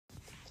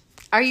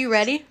Are you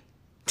ready?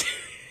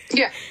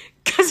 Yeah.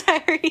 Because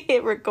I already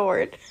hit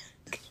record.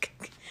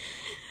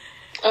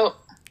 Oh.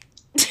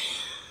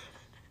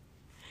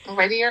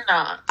 Ready or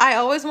not? I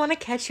always want to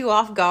catch you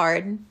off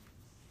guard.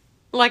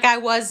 Like I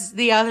was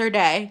the other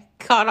day.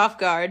 Caught off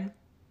guard.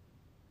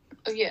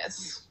 Oh,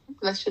 yes.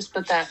 Let's just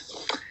put that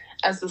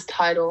as the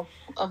title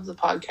of the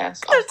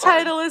podcast. The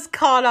title is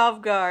Caught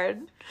Off Guard.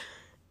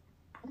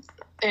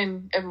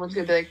 And everyone's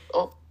going to be like,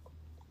 oh,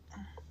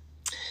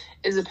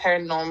 is it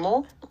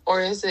paranormal?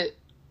 Or is it,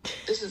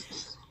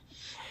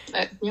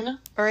 you know?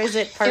 Or is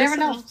it personal? You never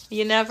know.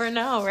 You never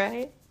know,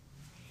 right?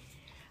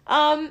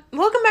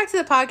 Welcome back to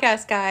the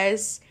podcast,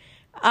 guys.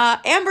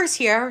 Amber's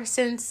here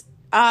since,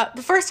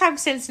 the first time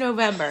since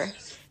November.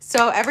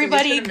 So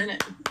everybody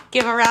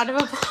give a round of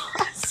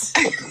applause.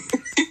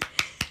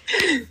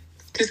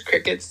 Just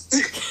crickets.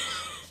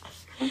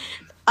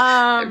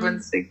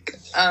 Everyone's sick.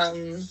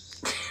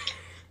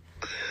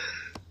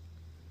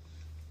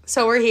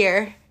 So we're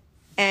here.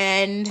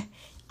 And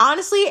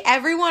honestly,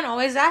 everyone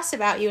always asks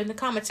about you in the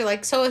comments. They're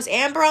like, so is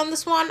Amber on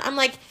this one? I'm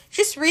like,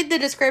 just read the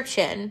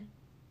description.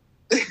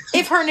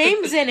 If her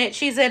name's in it,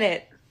 she's in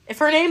it. If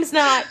her name's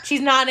not,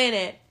 she's not in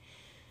it.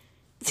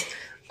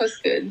 That's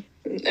good.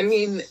 I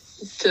mean,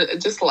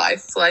 just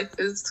life. Life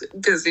is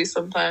busy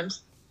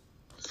sometimes.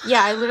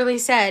 Yeah, I literally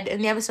said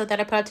in the episode that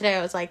I put up today,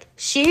 I was like,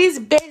 she's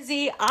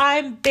busy,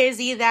 I'm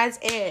busy, that's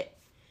it.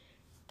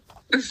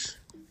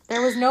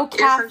 There was no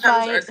cat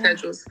sometimes fight. our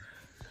schedules.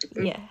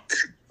 Yeah.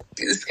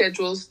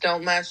 Schedules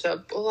don't match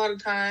up a lot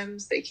of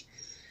times. Like,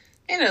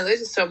 you know, there's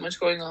just so much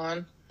going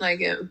on.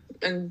 Like,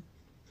 in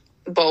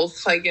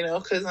both, like, you know,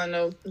 because I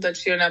know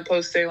that you're not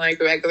posting, like,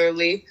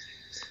 regularly.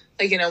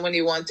 Like, you know, when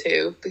you want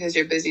to, because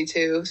you're busy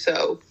too.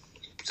 So,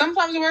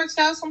 sometimes it works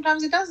out,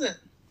 sometimes it doesn't.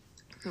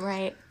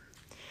 Right.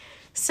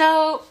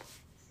 So,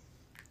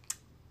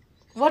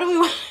 what do we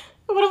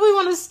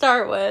want to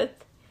start with?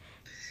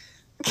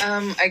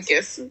 I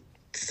guess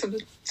some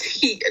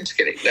tea. I'm just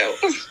kidding. No.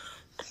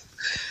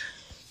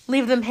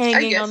 Leave them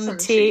hanging on the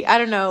tea. I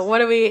don't know. What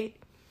do we...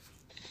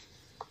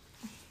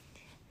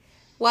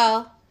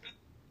 Well,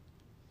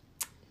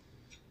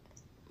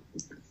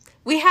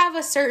 we have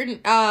a certain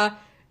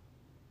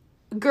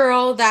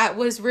girl that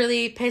was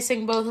really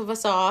pissing both of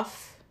us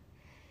off.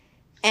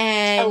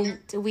 And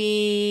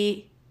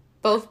we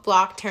both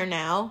blocked her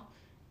now.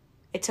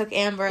 It took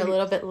Amber a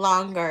little bit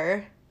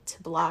longer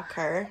to block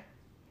her.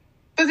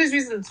 But there's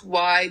reasons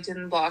why I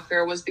didn't block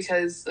her was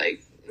because,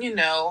 like, you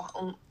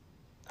know,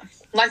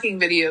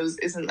 liking videos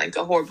isn't, like,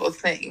 a horrible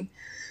thing.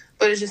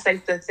 But it's just,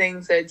 like, the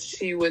things that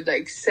she would,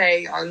 like,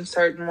 say on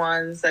certain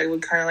ones that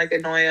would kind of, like,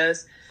 annoy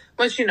us.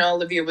 But, you know,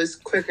 Olivia was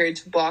quicker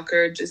to block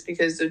her just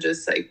because of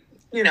just, like,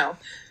 you know,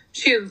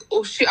 she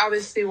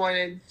obviously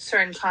wanted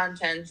certain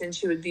content and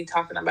she would be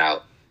talking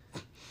about...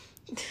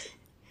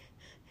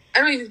 I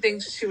don't even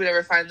think she would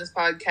ever find this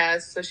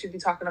podcast, so she'd be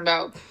talking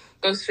about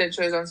ghost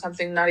adventures on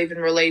something not even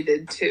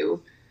related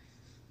to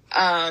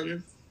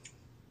the,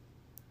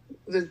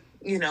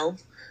 you know,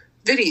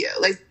 video.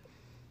 Like,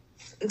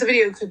 the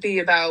video could be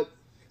about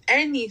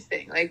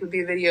anything. Like, it would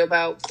be a video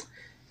about,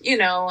 you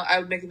know, I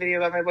would make a video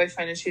about my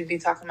boyfriend and she'd be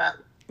talking about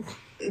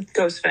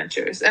ghost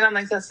adventures. And I'm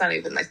like, that's not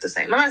even, like, the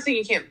same. I'm not saying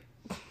you can't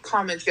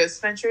comment ghost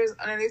adventures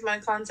underneath my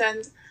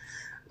content,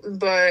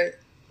 but...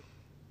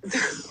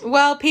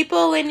 Well,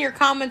 people in your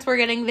comments were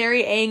getting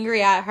very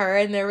angry at her,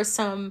 and there was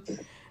some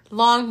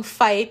long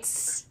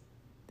fights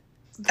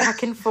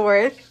back and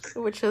forth,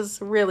 which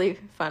was really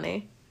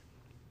funny.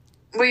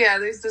 Well, yeah,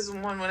 there's this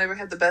one whenever I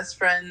had the best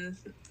friend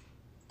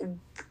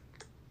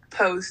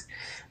post,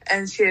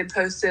 and she had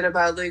posted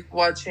about, like,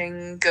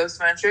 watching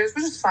Ghost Adventures,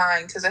 which is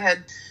fine, because I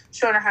had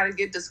shown her how to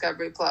get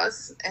Discovery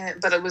Plus,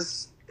 but it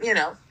was, you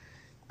know,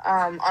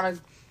 on a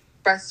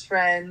best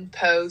friend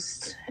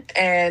post,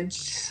 and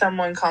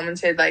someone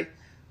commented, like,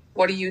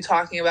 what are you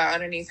talking about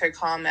underneath her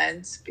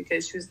comments,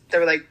 because they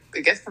were, like, I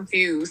guess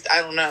confused,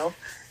 I don't know,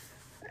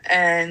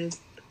 and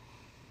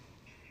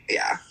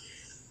yeah,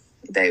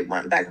 they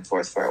went back and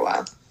forth for a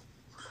while.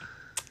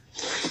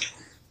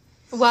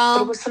 Well,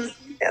 but it was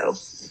something new.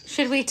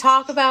 Should we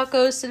talk about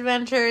Ghost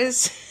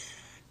Adventures?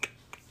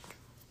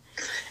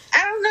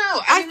 I don't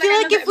know. I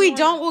feel like if we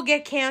don't, we'll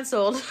get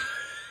canceled.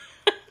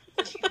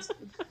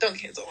 Don't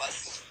cancel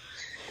us.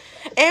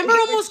 Amber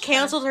almost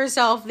canceled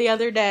herself the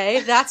other day.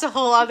 That's a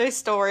whole other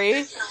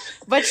story.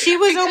 But she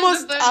was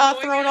almost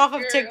thrown off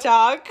of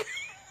TikTok.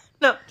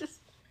 No, just...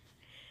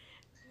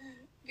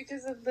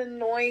 Because of the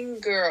annoying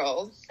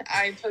girl,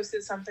 I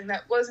posted something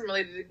that wasn't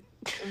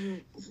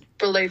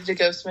related to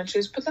Ghost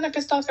Adventures, but then I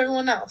pissed off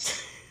everyone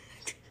else.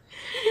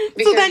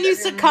 So then you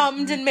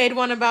succumbed and made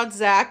one about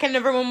Zak, and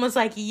everyone was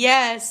like,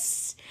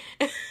 yes.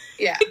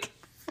 Yeah.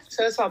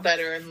 So it's all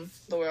better in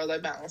the world. I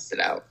balanced it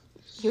out.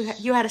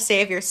 You had to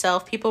save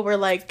yourself. People were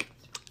like,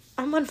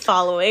 I'm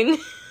unfollowing.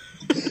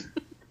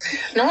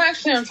 No one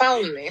actually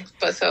unfollowed me,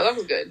 but so that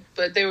was good.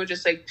 But they were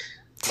just like,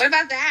 what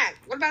about Zak?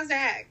 What about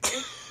Zak?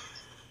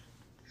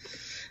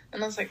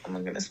 And I was like, oh my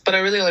goodness. But I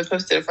really only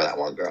posted it for that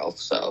one girl,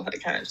 so I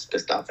kind of just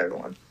pissed off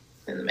everyone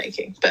in the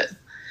making. But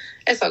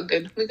it's all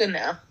good. We're good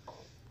now.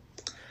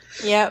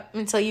 Yep,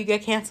 until you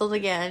get canceled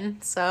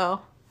again,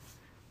 so.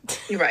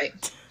 You're right.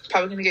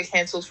 Probably gonna get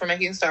canceled for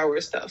making Star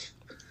Wars stuff.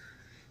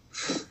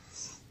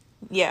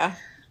 Yeah.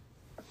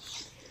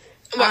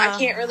 Well, I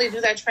can't really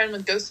do that trend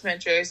with Ghost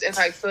Adventures. If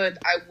I could,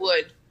 I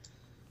would.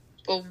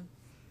 Well,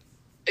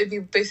 it'd be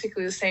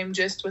basically the same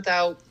gist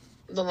without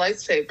the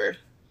lightsaber.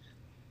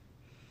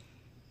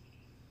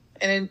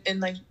 And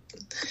like,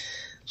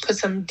 put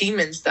some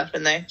demon stuff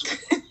in there.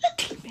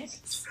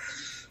 Demons.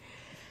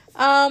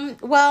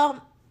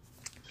 Well,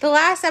 the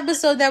last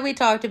episode that we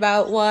talked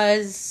about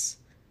was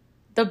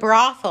the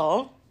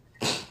brothel.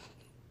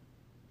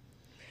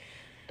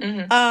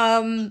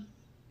 Mm-hmm.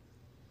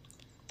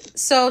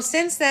 So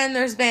since then,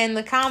 there's been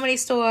the Comedy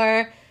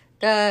Store,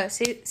 the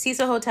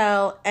Cecil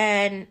Hotel,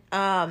 and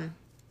the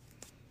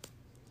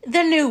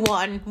new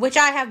one, which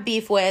I have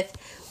beef with,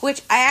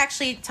 which I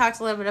actually talked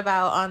a little bit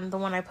about on the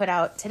one I put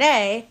out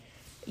today.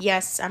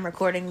 Yes, I'm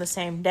recording the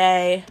same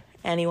day.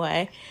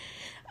 Anyway.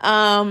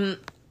 We're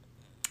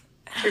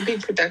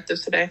being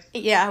productive today.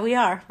 Yeah, we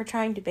are. We're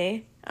trying to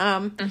be.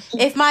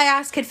 If my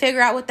ass could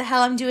figure out what the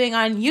hell I'm doing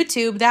on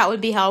YouTube, that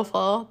would be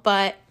helpful,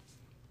 but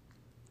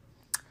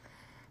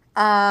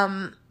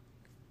I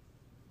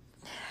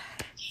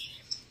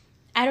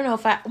don't know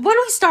what do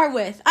we start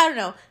with? I don't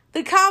know.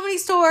 The Comedy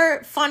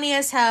Store, funny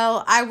as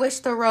hell. I wish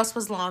the roast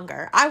was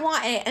longer. I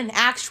want an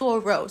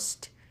actual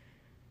roast.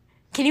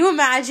 Can you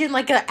imagine,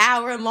 like, an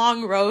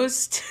hour-long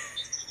roast?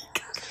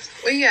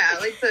 Well, yeah,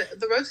 like,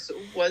 the roast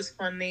was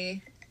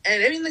funny.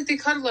 And, I mean, like, they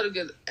caught a lot of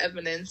good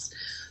evidence,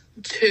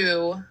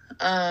 too.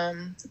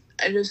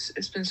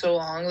 It's been so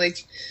long.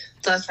 Like,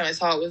 the last time I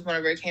saw it was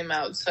whenever it came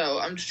out, so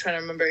I'm just trying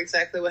to remember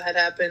exactly what had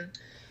happened.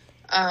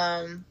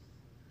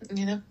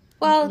 You know?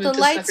 Well, the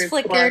lights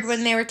flickered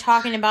when they were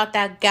talking about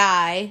that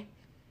guy.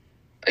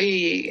 Oh,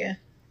 yeah.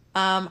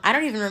 I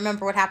don't even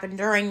remember what happened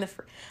during the...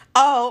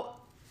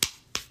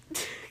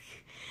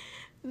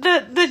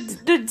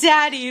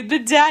 the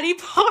daddy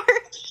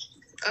part.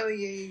 Oh,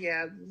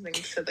 yeah. Like,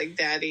 said, like,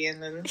 daddy,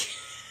 and then...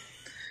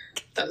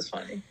 That was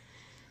funny.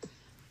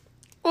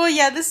 Well,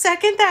 yeah, the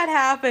second that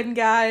happened,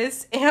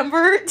 guys,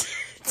 Amber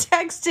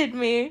texted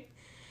me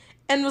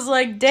and was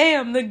like,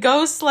 damn, the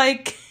ghost,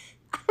 like...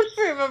 I don't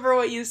even remember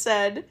what you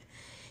said.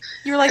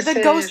 You were like,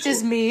 the ghost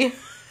is me.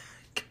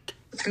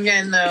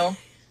 Yeah, no.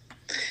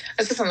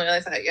 I said something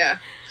like that, yeah.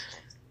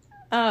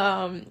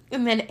 And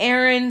then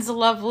Aaron's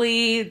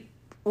lovely,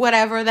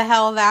 whatever the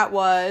hell that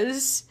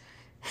was,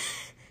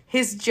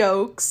 his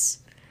jokes.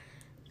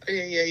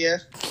 Yeah.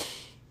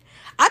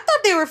 I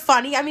thought they were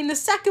funny. I mean, the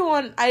second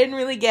one I didn't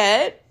really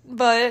get,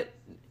 but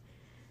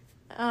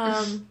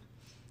I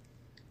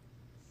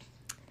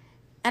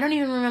don't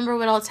even remember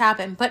what else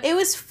happened, but it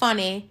was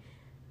funny.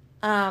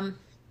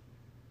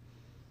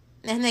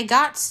 And they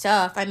got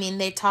stuff. I mean,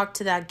 they talked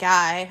to that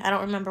guy. I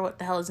don't remember what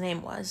the hell his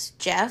name was.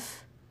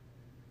 Jeff?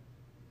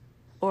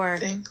 Or I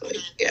think, like,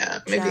 yeah,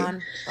 maybe.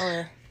 John?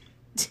 Or...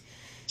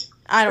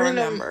 I don't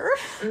remember.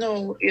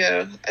 No,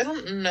 yeah. I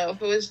don't know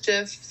if it was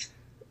Jeff.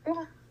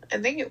 Well, I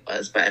think it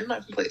was, but I'm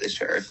not completely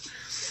sure.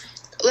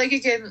 Like,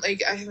 again,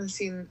 like, I haven't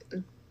seen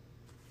the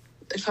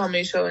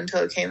Comedy Show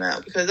until it came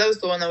out, because that was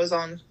the one that was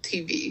on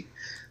TV.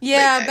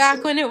 Yeah, like,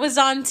 back when it was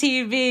on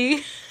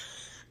TV.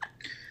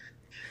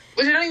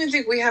 Which I don't even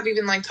think we have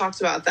even, like,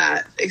 talked about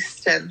that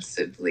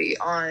extensively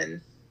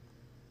on...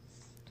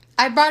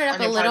 I brought it up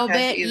a little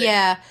bit, either.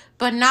 Yeah,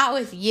 but not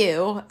with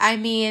you. I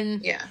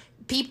mean, yeah.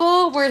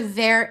 People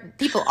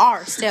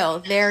are still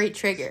very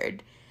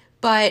triggered.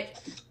 But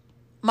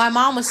my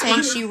mom was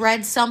saying she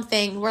read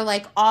something where,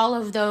 like, all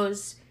of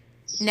those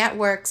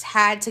networks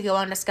had to go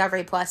on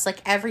Discovery Plus.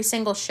 Like, every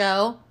single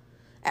show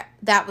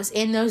that was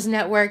in those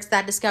networks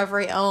that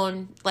Discovery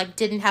owned, like,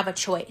 didn't have a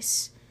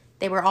choice.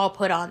 They were all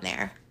put on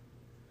there.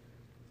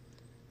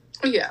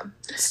 Yeah.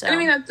 So. And I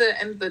mean, at the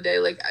end of the day,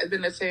 like, I've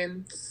been a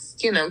fan,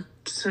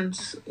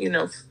 since,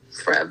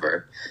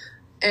 forever.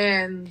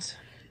 And,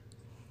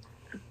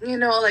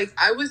 like,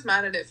 I was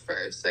mad at it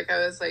first. Like,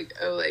 I was like,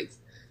 oh, like,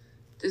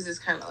 this is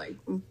kind of, like,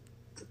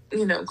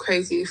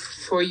 crazy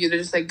for you to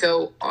just, like,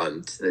 go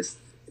on to this,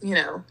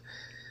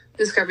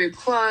 Discovery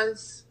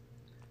Plus,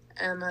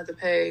 and I'm going to have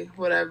to pay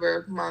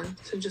whatever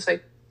month to just,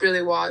 like,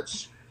 really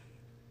watch.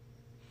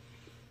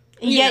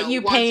 Yet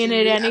you paying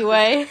it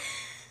anyway.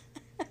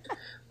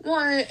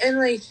 Well, and,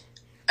 like,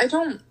 I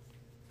don't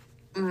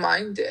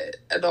mind it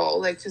at all,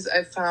 like, because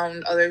I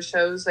found other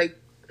shows, like,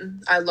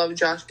 I love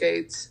Josh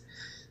Gates,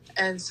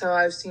 and so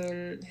I've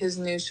seen his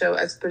new show,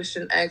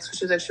 Expedition X,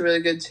 which is actually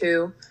really good,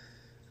 too.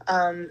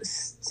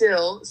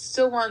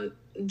 Still want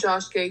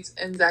Josh Gates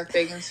and Zak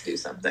Bagans to do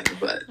something,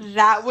 but...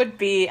 That would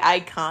be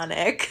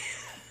iconic.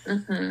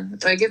 Mm-hmm.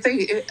 Like, if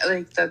they,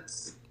 like,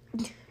 that's...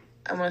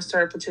 I want to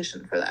start a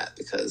petition for that,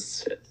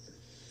 because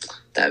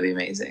that'd be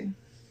amazing.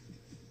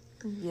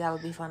 Yeah, that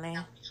would be funny.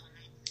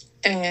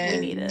 And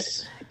we need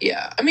it.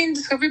 Yeah. I mean,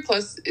 Discovery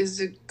Plus is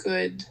a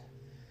good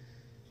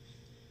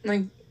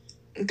thing.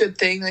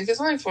 Like, it's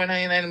only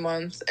 $4.99 a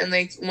month. And,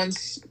 like,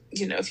 once,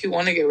 if you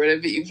want to get rid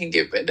of it, you can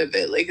get rid of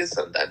it. Like, it's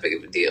not that big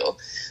of a deal.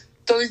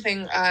 The only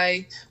thing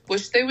I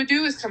wish they would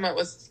do is come out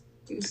with,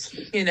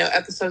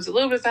 episodes a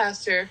little bit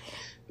faster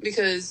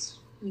because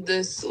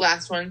this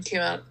last one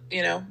came out,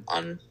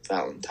 on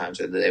Valentine's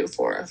or the day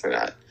before. I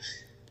forgot.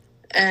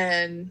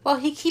 And well,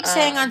 he keeps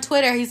saying on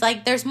Twitter, he's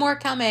like, "There's more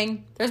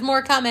coming. There's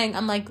more coming."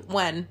 I'm like,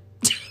 when?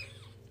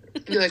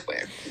 You're like,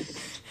 where?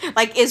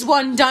 Like, is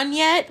one done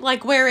yet?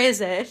 Like, where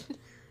is it?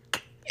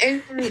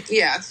 And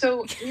yeah,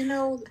 so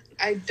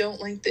I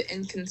don't like the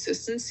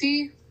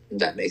inconsistency.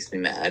 That makes me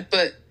mad.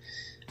 But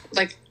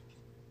like,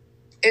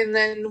 and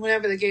then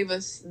whenever they gave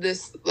us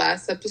this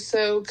last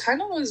episode,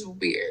 kind of was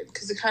weird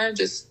because it kind of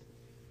just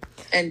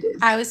ended.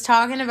 I was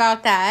talking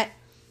about that.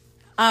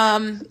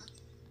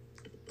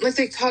 Like,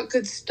 they caught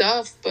good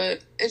stuff, but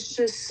it's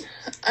just,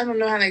 I don't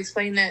know how to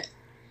explain it.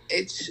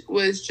 It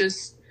was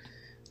just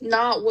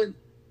not what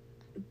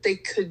they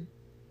could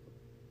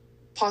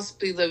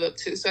possibly live up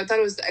to. So I thought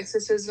it was the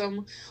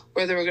exorcism,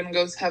 where they were going to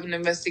go have an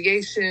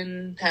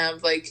investigation,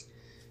 have, like,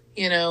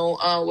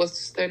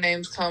 what's their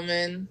names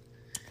coming.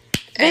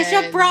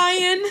 Bishop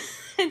Brian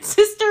and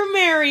Sister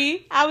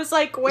Mary. I was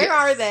like, where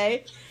are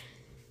they?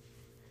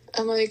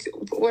 I'm like,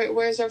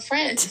 where's our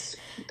friends?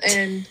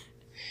 And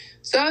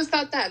so I was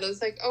thought that. I was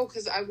like, oh,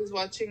 because I was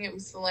watching it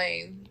with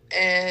Elaine.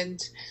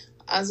 And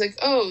I was like,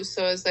 oh,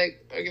 so I was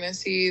like, we're going to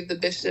see the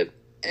bishop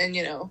and,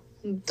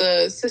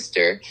 the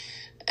sister.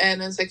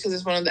 And I was like, because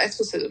it's one of the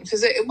exorcisms.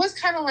 Because it was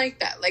kind of like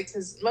that. Like,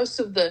 because most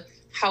of the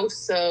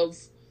house of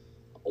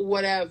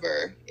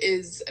whatever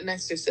is an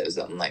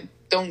exorcism. Like,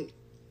 don't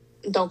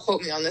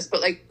quote me on this,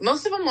 but, like,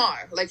 most of them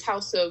are. Like,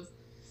 house of,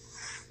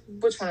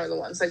 which one are the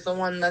ones? Like, the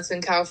one that's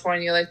in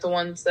California, like, the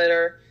ones that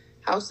are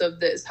house of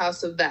this,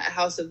 house of that,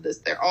 house of this.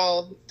 They're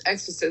all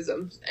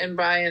exorcisms. And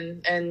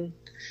Brian and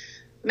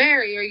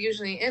Mary are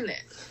usually in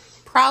it.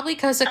 Probably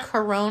because of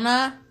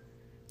Corona.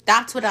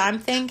 That's what I'm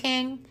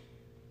thinking.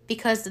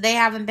 Because they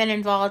haven't been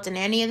involved in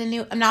any of the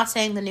new... I'm not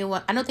saying the new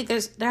one. I don't think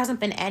there hasn't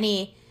been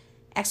any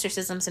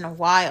exorcisms in a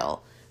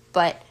while.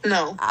 But...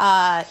 No.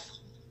 I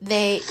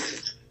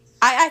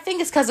think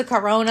it's because of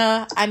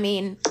Corona. I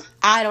mean,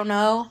 I don't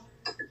know.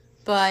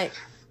 But...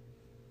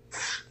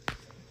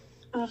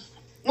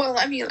 Well,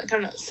 I mean, like,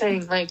 I'm not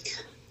saying, like,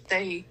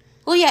 they...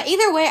 Well, yeah,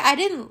 either way, I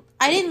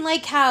didn't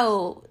like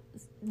how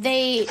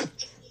they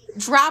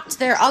dropped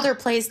their other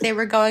place they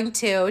were going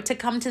to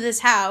come to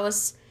this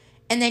house,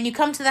 and then you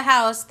come to the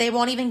house, they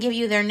won't even give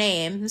you their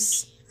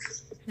names.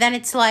 Then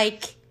it's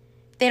like,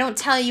 they don't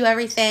tell you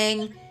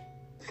everything.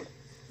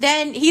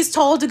 Then he's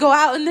told to go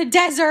out in the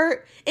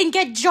desert and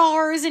get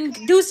jars and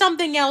do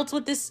something else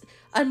with this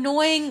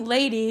annoying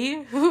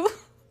lady who...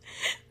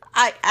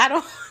 I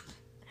don't...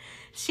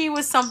 She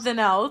was something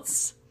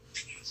else.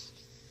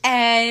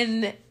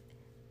 And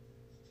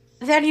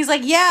then he's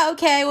like, yeah,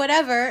 okay,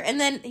 whatever. And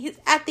then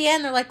at the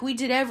end, they're like, we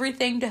did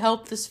everything to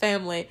help this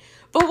family.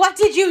 But what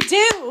did you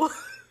do?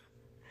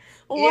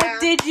 What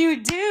did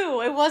you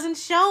do? It wasn't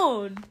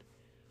shown.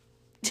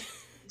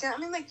 Yeah, I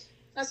mean, like,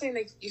 not saying,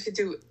 like, you could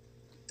do,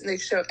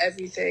 like, show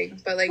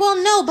everything, but, like...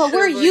 Well, no, but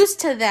we're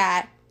used to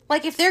that.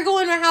 Like, if they're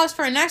going to a house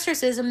for an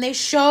exorcism, they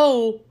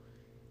show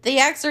the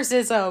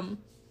exorcism.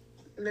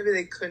 Maybe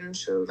they couldn't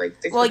show, like...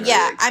 Well,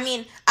 yeah, really, I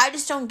mean, I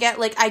just don't get,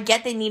 like, I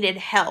get they needed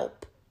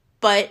help,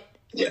 but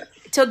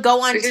to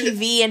go on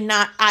TV and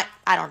not... I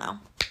don't know.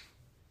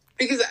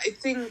 Because I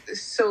think,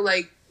 so,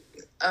 like,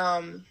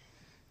 I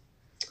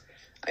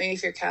mean,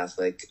 if you're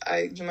Catholic,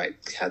 you might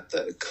have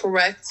to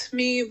correct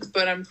me,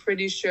 but I'm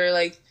pretty sure,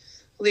 like,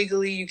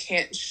 legally you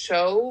can't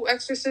show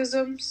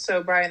exorcisms,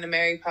 so Brian and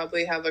Mary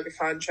probably have, like, a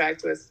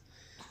contract with,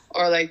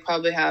 or, like,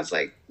 probably have,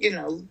 like,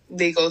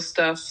 legal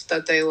stuff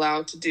that they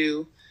allow to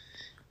do.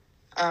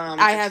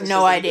 I have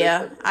no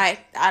idea. I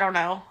don't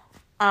know.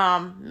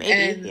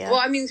 Maybe, yeah. Well,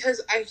 I mean,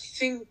 because I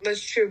think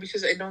that's true,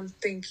 because I don't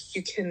think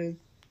you can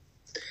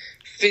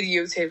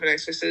videotape an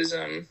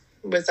exorcism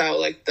without,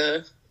 like,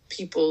 the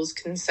people's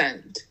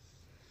consent.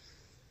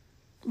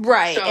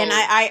 Right, so, and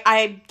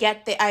I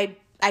get that.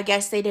 I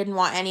guess they didn't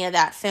want any of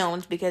that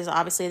filmed, because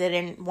obviously they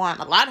didn't want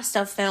a lot of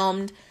stuff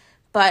filmed,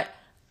 but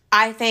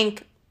I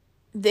think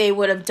they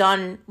would have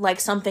done,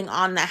 like, something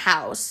on the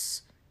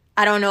house.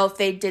 I don't know if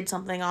they did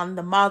something on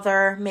the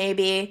mother,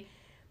 maybe,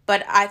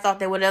 but I thought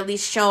they would have at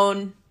least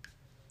shown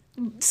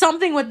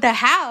something with the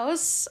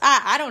house.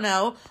 I don't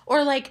know.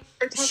 Or, like,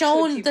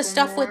 shown the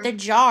stuff more with the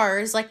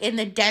jars, like, in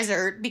the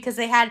desert, because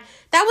they had...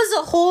 That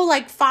was a whole,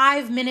 like,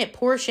 5-minute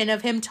portion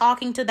of him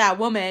talking to that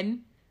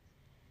woman.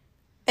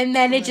 And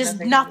then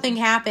nothing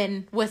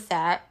happened with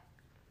that.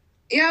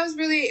 Yeah,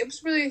 it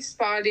was really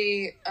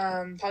spotty.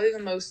 Probably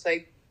the most,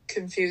 like,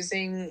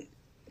 confusing...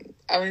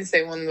 I wouldn't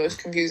say one of the most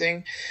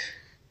confusing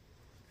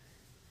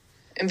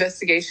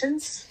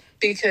investigations,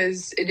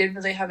 because it didn't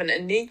really have an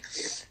ending.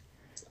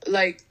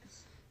 Like,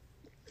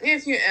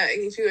 if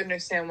you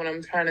understand what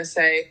I'm trying to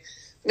say,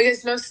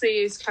 because mostly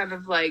it's kind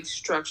of like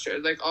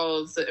structured, like all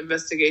of the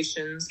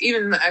investigations,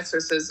 even the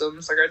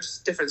exorcisms, like, are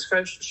just different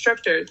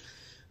structured.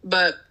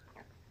 But,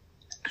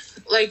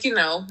 like,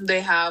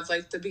 they have,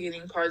 like, the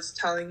beginning parts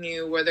telling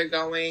you where they're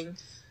going,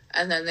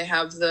 and then they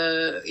have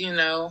the,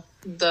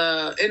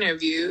 the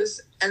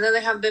interviews, and then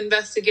they have the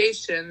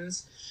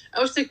investigations, I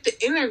was like,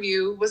 the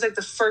interview was like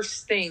the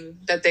first thing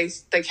that they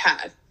like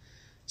had.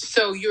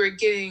 So you were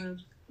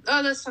getting,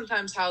 that's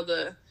sometimes how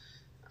the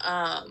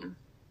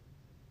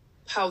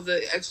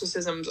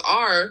exorcisms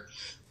are,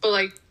 but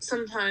like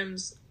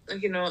sometimes,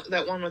 like, you know,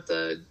 that one with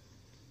the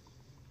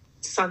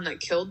son that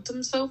killed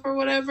himself or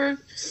whatever,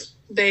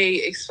 they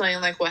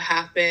explain like what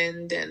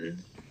happened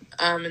and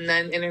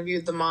then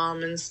interviewed the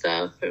mom and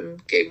stuff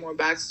and gave more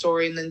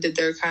backstory and then did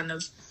their kind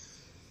of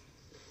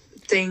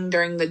thing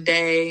during the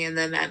day and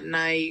then at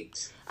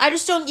night. I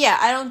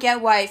don't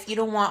get why, if you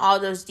don't want all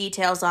those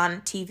details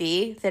on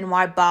TV, then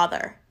why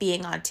bother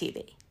being on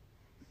TV?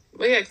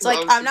 Well, yeah, it's like,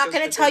 I'm not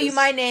going to tell you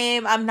my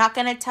name. I'm not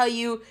going to tell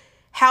you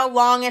how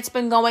long it's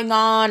been going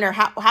on or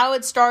how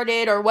it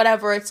started or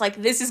whatever. It's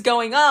like, this is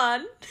going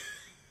on.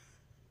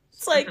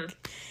 It's like,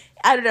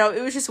 I don't know.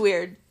 It was just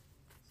weird.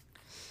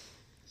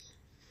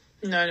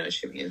 No, I know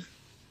what you mean.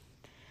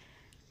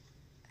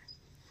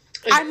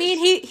 I mean,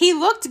 he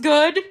looked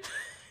good,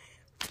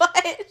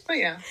 but... Oh,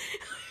 yeah.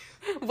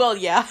 Well,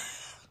 yeah.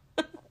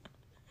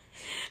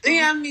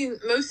 Yeah, I mean,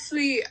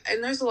 mostly,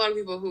 and there's a lot of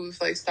people who've,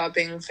 like, stopped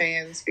being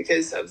fans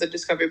because of the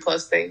Discovery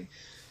Plus thing,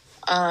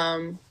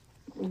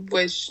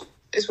 which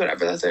is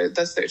whatever,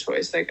 that's their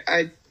choice. Like,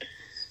 I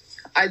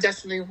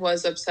definitely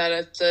was upset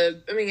at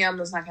I'm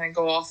just not going to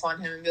go off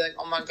on him and be like,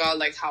 oh my god,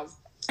 like, how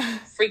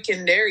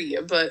freaking dare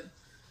you, but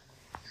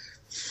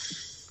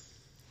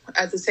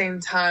at the same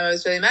time, I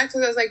was really mad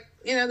because I was like,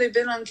 you know, they've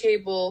been on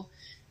cable,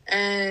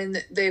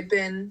 and they've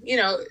been, you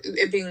know,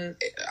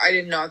 I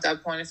didn't know at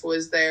that point if it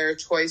was their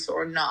choice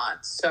or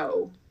not.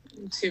 So,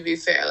 to be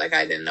fair, like,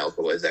 I didn't know if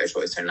it was their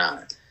choice or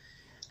not.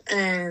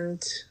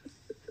 And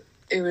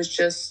it was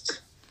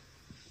just,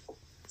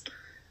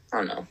 I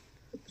don't know,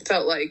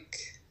 felt like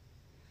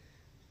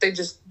they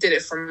just did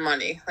it for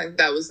money. Like,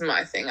 that was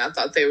my thing. I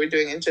thought they were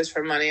doing it just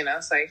for money. And I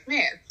was like,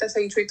 man, that's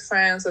how you treat the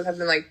fans that have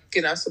been, like,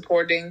 you know,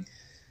 supporting.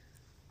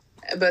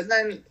 But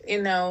then, you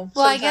know...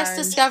 Well, I guess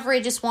Discovery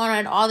just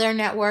wanted all their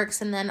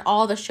networks and then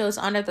all the shows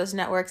under those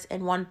networks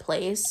in one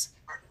place.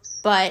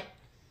 But,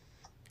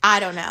 I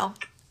don't know.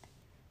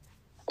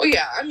 Well,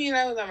 yeah, I mean,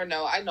 I will never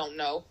know. I don't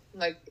know.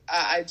 Like,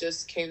 I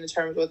just came to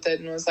terms with it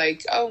and was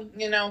like, oh,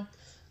 you know,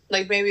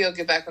 like, maybe I'll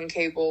get back on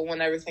cable when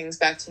everything's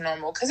back to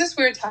normal. Because it's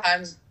weird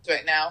times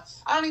right now.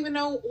 I don't even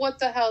know what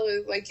the hell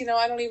is... Like, you know,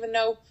 I don't even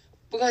know...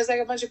 Because, like,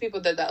 a bunch of people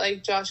did that.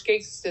 Like, Josh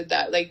Gates did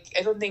that. Like,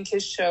 I don't think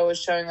his show is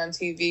showing on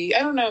TV. I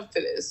don't know if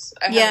it is.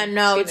 Yeah,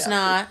 no, it's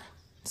not.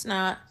 It's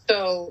not.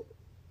 So,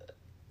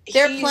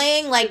 they're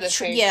playing, like,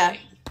 thing.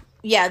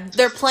 Yeah,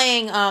 they're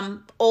playing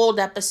old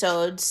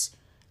episodes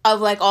of,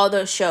 like, all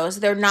those shows.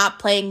 They're not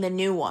playing the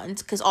new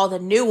ones, because all the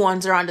new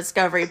ones are on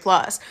Discovery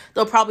Plus.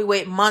 They'll probably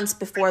wait months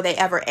before they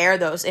ever air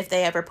those, if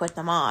they ever put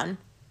them on.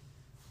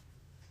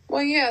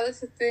 Well, yeah,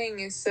 that's the thing,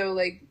 is so,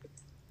 like...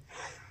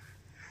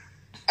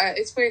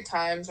 it's weird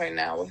times right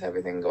now with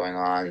everything going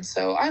on,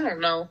 so I don't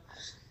know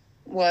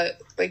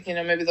what, like, you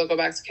know, maybe they'll go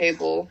back to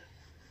cable,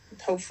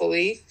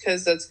 hopefully,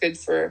 because that's good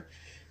for,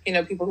 you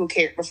know, people who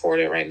can't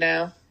afford it right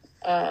now,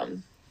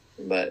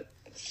 but,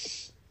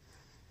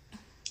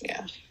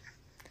 yeah.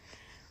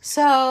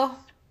 So,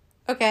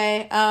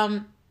 okay,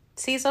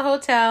 Cecil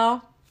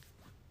Hotel,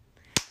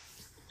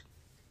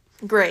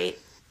 great.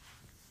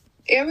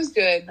 Yeah, it was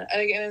good,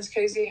 and again, it's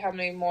crazy how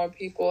many more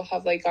people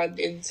have, like, gotten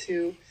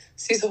into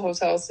Cecil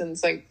Hotel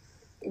since, like,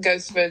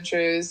 Ghost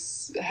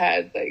Adventures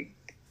had, like,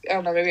 I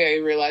don't know, maybe I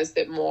realized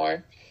it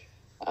more.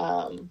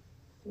 But,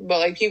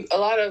 like, a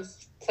lot of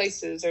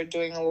places are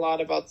doing a lot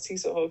about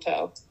Cecil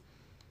Hotel.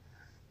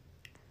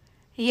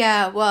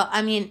 Yeah, well,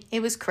 I mean,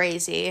 it was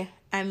crazy.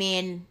 I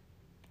mean,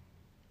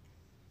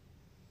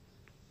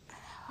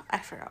 I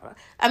forgot.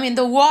 I mean,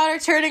 the water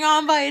turning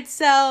on by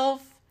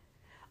itself.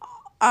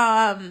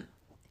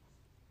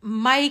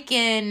 Mike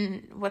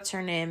and, what's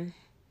her name?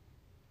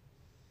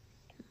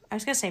 I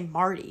was going to say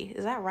Marty.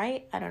 Is that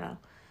right? I don't know.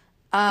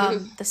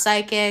 The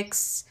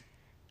psychics.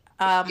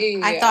 Yeah.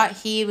 I thought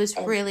he was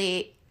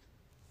really...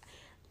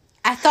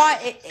 I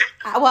thought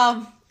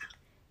well,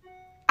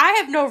 I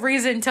have no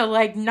reason to,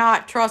 like,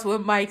 not trust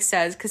what Mike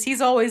says, because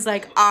he's always,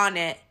 like, on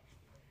it.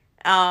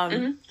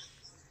 And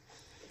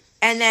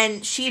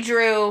then she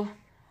drew,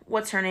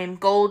 what's her name?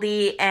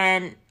 Goldie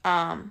and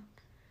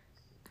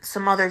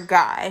some other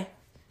guy.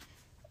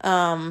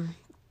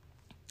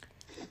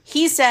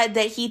 He said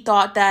that he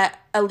thought that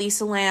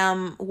Elisa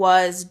Lam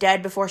was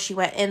dead before she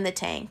went in the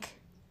tank.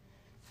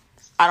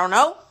 I don't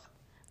know.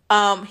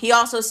 He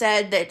also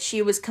said that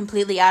she was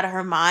completely out of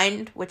her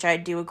mind, which I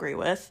do agree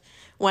with,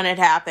 when it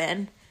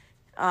happened.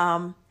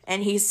 And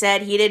he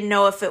said he didn't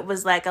know if it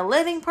was like a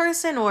living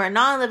person or a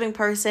non-living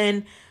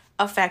person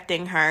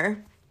affecting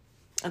her.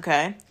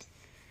 Okay.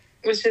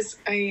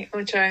 I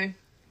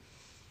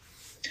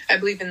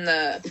believe in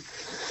the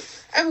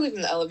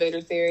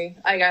elevator theory.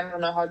 I don't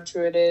know how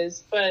true it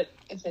is, but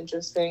it's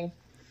interesting.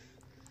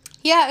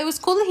 Yeah, it was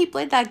cool that he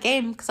played that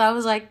game, because I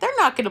was like, they're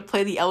not going to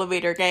play the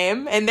elevator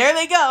game. And there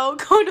they go,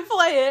 going to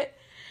play it.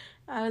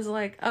 I was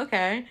like,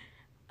 okay.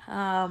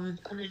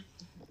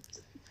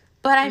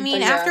 But I mean,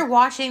 But yeah. after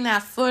watching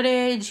that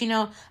footage,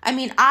 I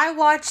mean, I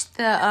watched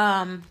the,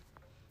 I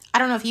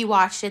don't know if you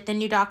watched it, the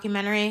new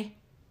documentary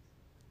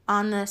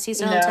on the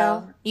Cecil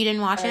Hotel. You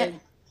didn't watch it?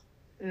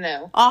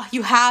 No. Oh,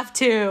 you have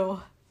to.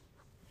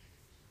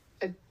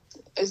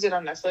 Is it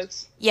on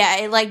Netflix? Yeah,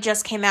 it, like,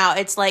 just came out.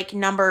 It's, like,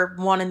 number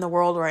 1 in the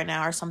world right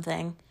now or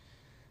something.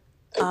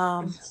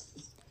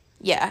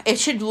 Yeah, it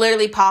should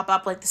literally pop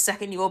up, like, the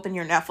second you open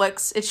your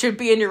Netflix. It should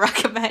be in your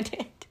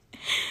recommended.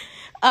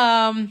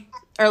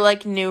 Or,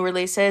 like, new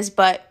releases.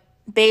 But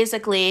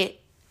basically,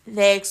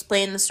 they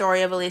explain the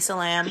story of Elisa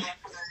Lam.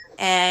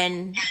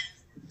 And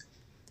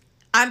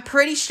I'm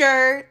pretty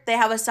sure they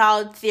have a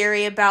solid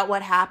theory about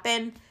what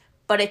happened.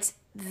 But it's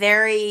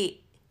very...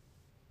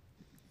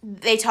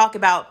 They talk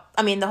about,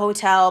 I mean, the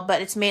hotel,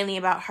 but it's mainly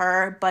about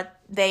her. But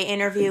they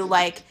interview,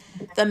 like,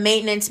 the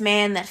maintenance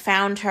man that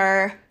found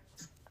her,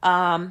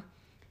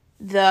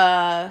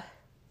 the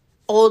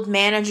old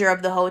manager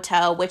of the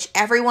hotel, which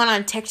everyone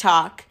on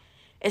TikTok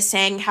is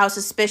saying how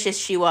suspicious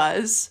she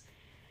was.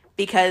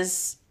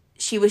 Because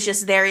she was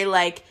just very,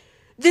 like,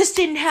 this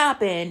didn't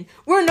happen.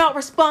 We're not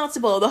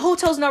responsible. The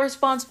hotel's not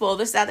responsible.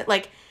 This, that.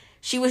 Like,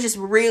 she was just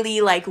really,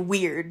 like,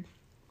 weird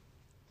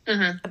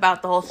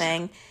about the whole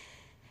thing.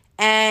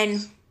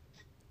 And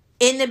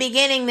in the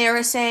beginning, they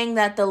were saying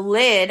that the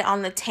lid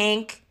on the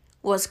tank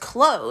was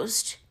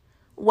closed.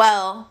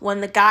 Well,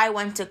 when the guy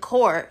went to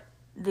court,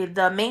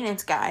 the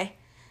maintenance guy,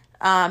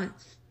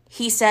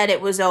 he said it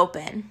was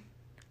open.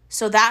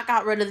 So that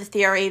got rid of the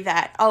theory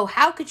that, oh,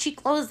 how could she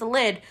close the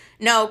lid?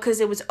 No, because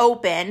it was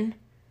open.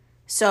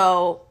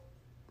 So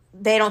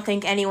they don't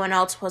think anyone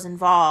else was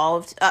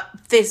involved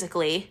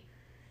physically.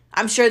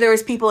 I'm sure there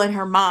was people in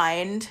her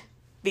mind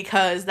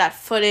because that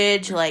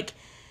footage, like...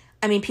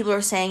 I mean, people are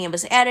saying it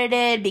was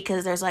edited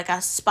because there's, like,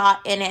 a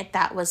spot in it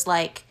that was,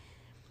 like,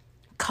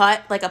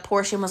 cut. Like, a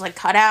portion was, like,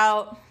 cut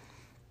out.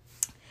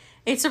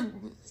 It's a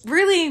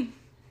really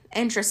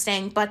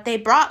interesting. But they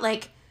brought,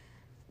 like,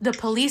 the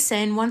police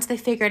in once they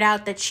figured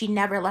out that she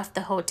never left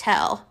the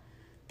hotel.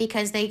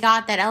 Because they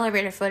got that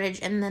elevator footage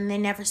and then they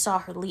never saw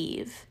her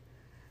leave.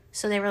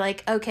 So they were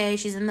like, okay,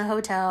 she's in the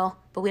hotel,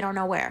 but we don't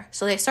know where.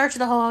 So they searched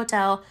the whole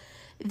hotel.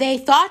 They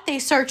thought they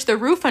searched the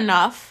roof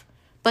enough,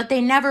 but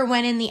they never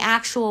went in the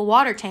actual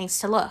water tanks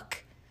to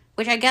look.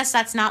 Which I guess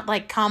that's not,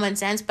 like, common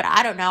sense, but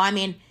I don't know. I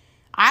mean,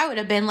 I would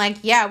have been like,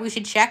 yeah, we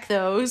should check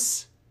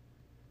those.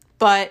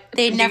 But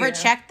they never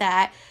checked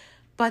that.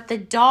 But the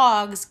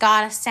dogs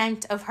got a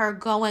scent of her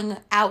going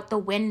out the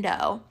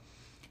window.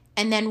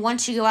 And then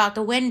once you go out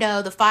the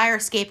window, the fire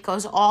escape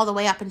goes all the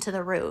way up into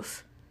the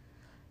roof.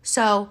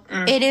 So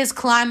it is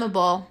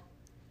climbable.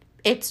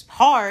 It's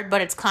hard, but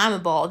it's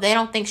climbable. They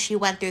don't think she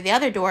went through the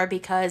other door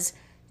because...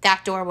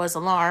 that door was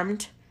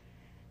alarmed,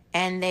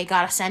 and they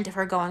got a scent of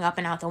her going up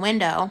and out the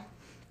window.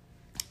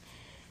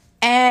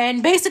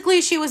 And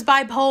basically, she was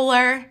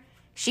bipolar.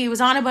 She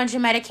was on a bunch of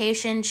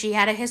medication. She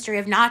had a history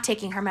of not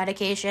taking her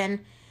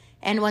medication.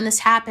 And when this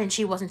happened,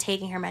 she wasn't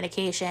taking her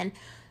medication.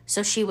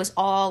 So she was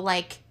all,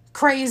 like,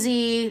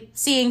 crazy,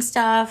 seeing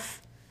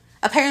stuff.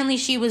 Apparently,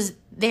 she was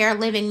there,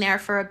 living there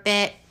for a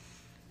bit,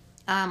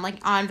 like,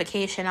 on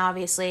vacation,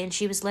 obviously. And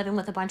she was living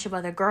with a bunch of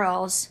other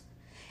girls.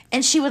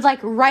 And she would, like,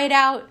 write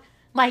out...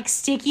 like,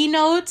 sticky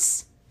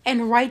notes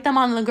and write them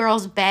on the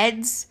girls'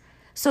 beds.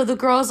 So the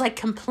girls, like,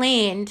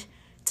 complained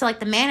to, like,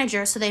 the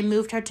manager, so they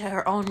moved her to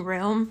her own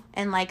room.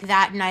 And, like,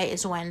 that night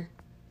is when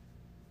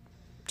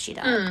she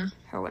died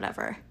or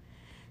whatever.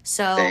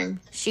 So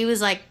she was,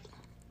 like,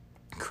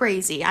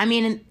 crazy. I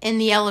mean, in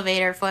the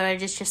elevator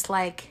footage, it's just,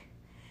 like...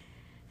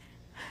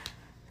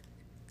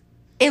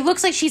 it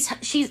looks like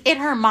she's in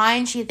her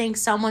mind. She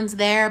thinks someone's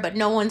there, but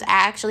no one's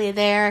actually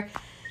there.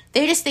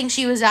 They just think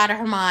she was out of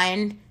her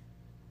mind.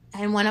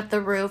 And went up the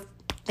roof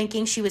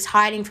thinking she was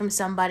hiding from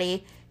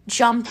somebody,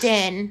 jumped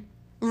in,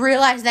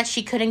 realized that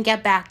she couldn't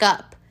get back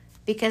up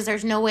because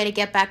there's no way to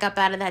get back up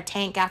out of that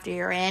tank after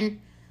you're in.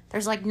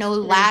 There's, like, no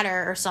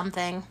ladder or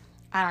something.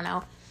 I don't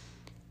know.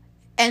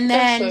 And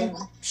then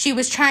she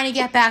was trying to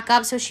get back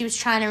up, so she was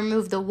trying to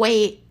remove the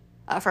weight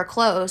of her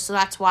clothes. So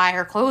that's why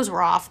her clothes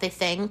were off, they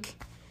think.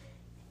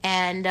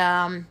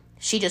 And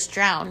she just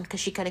drowned because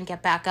she couldn't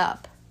get back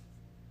up.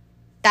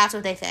 That's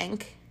what they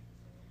think.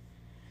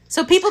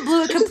 So people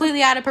blew it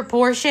completely out of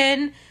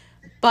proportion,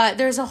 but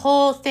there's a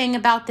whole thing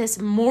about this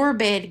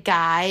morbid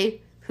guy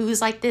who's,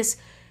 like, this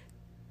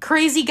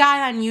crazy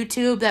guy on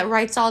YouTube that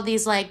writes all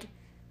these, like,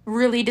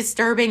 really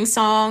disturbing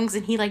songs,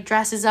 and he, like,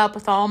 dresses up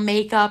with all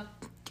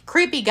makeup.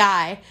 Creepy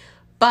guy.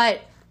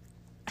 But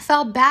I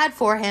felt bad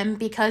for him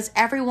because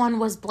everyone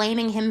was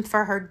blaming him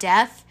for her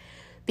death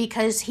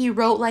because he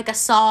wrote, like, a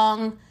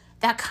song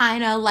that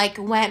kind of, like,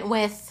 went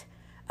with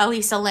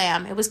Elisa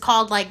Lam. It was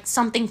called, like,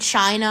 something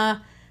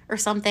China or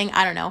something,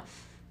 I don't know.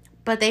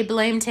 But they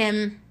blamed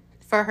him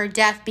for her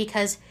death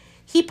because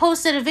he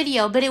posted a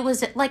video, but it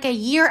was like a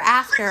year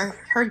after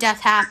her death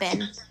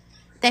happened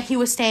that he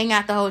was staying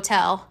at the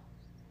hotel.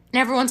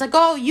 And everyone's like,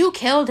 oh, you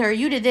killed her,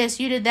 you did this,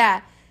 you did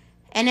that.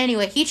 And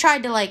anyway, he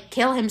tried to, like,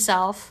 kill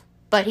himself,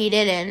 but he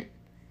didn't.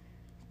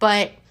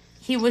 But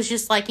he was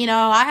just like,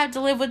 I have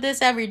to live with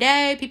this every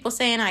day. People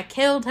saying I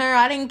killed her.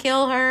 I didn't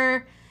kill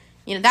her.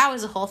 That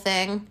was the whole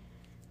thing.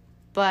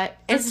 But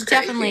it's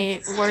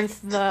definitely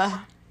worth the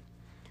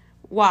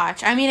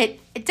watch. I mean,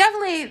 it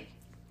definitely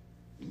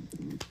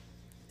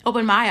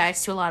opened my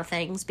eyes to a lot of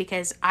things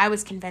because I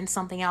was convinced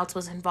something else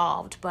was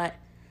involved. But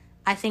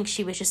I think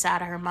she was just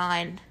out of her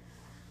mind.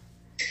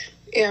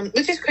 Yeah,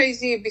 which is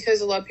crazy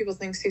because a lot of people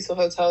think Cecil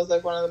Hotel is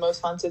like one of the most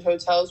haunted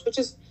hotels, which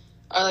is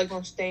our like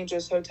most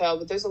dangerous hotel.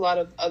 But there's a lot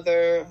of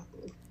other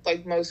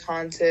like most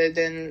haunted,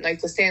 and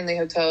like the Stanley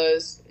Hotel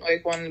is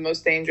like one of the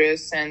most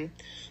dangerous and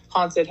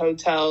haunted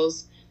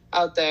hotels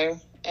out there.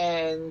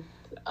 And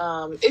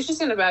it's just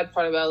in a bad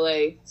part of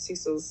LA.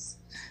 Cecil's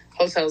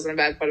Hotel is in a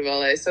bad part of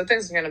LA, so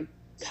things are gonna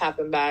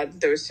happen bad.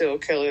 There were serial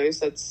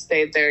killers that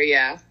stayed there,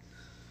 yeah,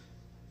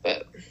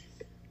 but.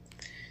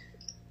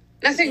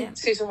 I think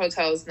Cecil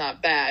Hotel is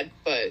not bad,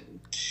 but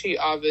she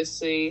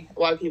obviously,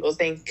 why people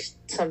think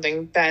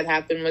something bad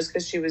happened was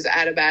because she was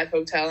at a bad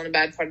hotel in a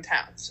bad part of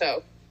town,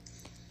 so.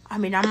 I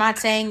mean, I'm not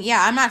saying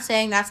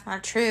that's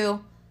not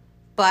true,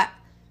 but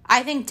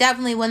I think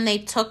definitely when they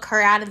took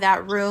her out of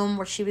that room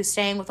where she was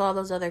staying with all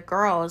those other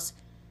girls,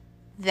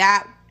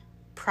 that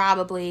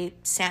probably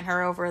sent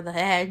her over the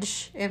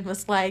edge and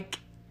was like,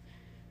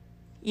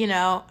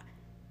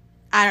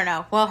 I don't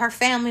know. Well, her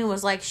family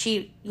was like,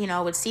 she,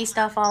 would see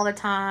stuff all the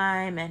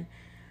time and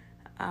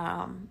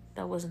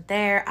that wasn't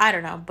there. I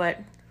don't know, but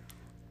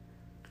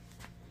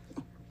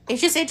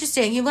it's just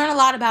interesting. You learn a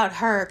lot about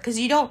her because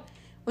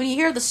when you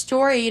hear the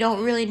story, you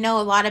don't really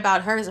know a lot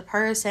about her as a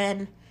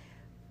person.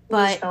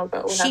 But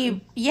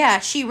she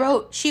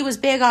was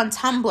big on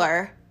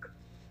Tumblr.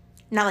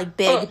 Not like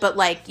big, but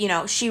like,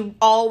 she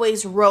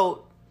always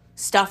wrote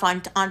stuff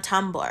on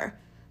Tumblr.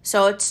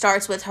 So it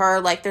starts with her,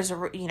 like, there's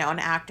an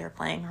actor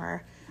playing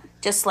her,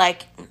 just,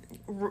 like,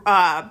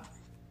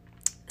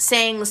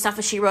 saying the stuff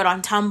that she wrote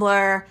on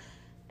Tumblr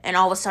and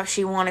all the stuff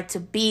she wanted to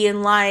be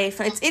in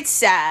life. It's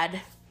sad.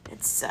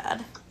 It's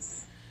sad.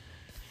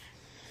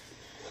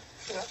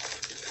 Yeah.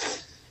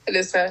 It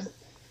is sad.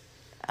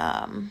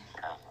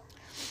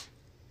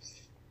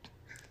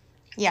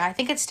 Yeah, I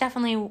think it's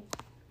definitely,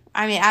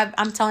 I mean,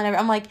 I'm telling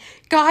everyone, I'm like,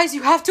 guys,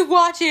 you have to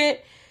watch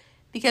it.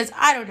 Because,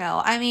 I don't know,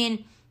 I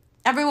mean,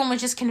 everyone was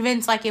just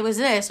convinced like it was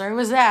this or it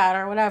was that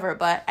or whatever,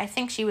 but I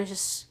think she was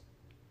just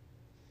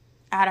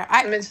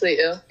mentally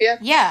ill. Yeah.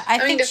 Yeah, I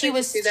think she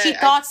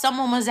thought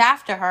someone was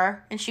after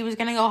her and she was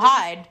going to go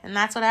hide, and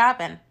that's what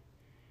happened.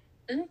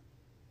 Mm-hmm.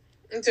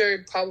 It's a very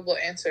probable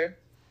answer.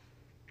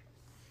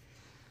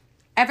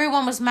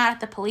 Everyone was mad at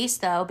the police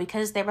though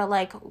because they were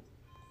like,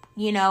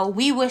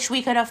 we wish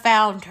we could have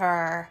found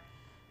her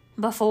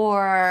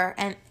before,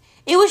 and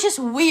it was just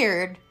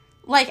weird.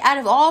 Like, out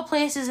of all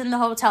places in the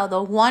hotel,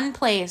 the one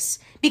place,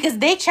 because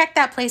they checked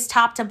that place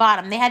top to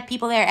bottom. They had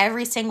people there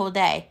every single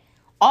day.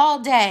 All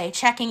day,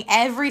 checking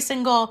every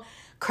single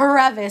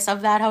crevice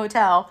of that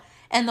hotel.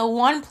 And the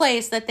one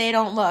place that they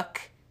don't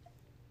look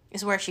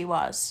is where she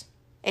was.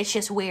 It's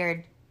just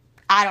weird.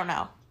 I don't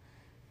know.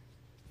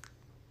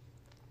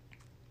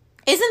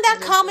 Isn't that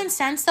common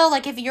sense, though?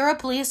 Like, if you're a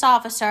police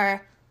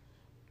officer,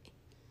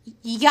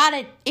 you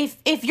gotta,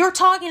 if you're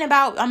talking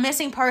about a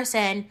missing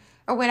person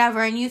or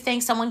whatever, and you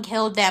think someone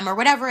killed them or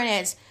whatever it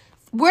is,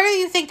 where do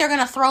you think they're going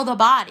to throw the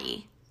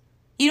body?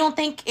 You don't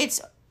think it's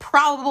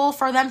probable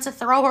for them to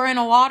throw her in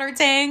a water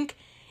tank?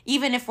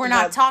 Even if we're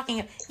not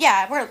talking...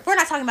 Yeah, we're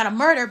not talking about a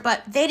murder,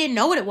 but they didn't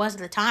know what it was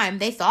at the time.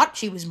 They thought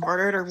she was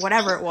murdered or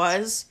whatever it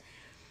was.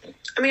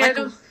 I mean, like,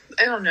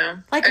 I don't know.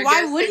 Like,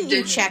 why wouldn't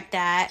you check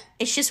that?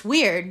 It's just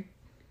weird.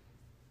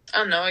 I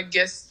don't know. I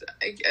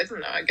don't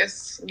know. I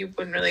guess you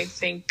wouldn't really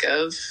think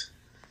of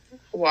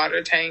a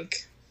water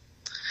tank.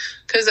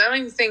 Because I don't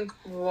even think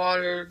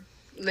water,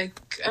 like,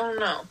 I don't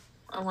know.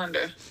 I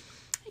wonder.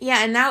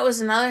 Yeah, and that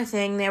was another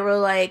thing. They were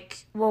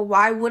like, well,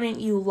 why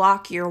wouldn't you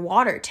lock your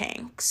water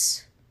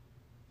tanks?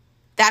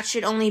 That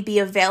should only be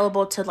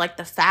available to, like,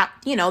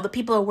 the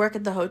people who work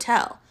at the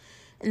hotel.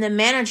 And the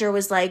manager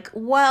was like,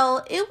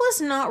 well, it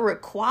was not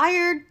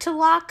required to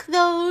lock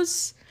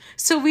those,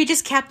 so we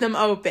just kept them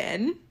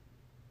open.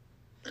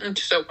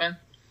 Just open.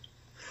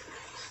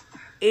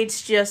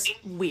 It's just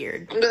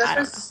weird. But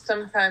that's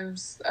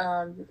sometimes,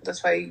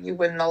 that's why you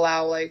wouldn't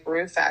allow, like,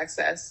 roof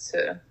access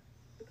to...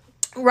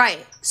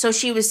 Right. So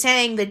she was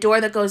saying the door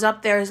that goes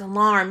up there is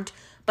alarmed,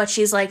 but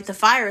she's like, the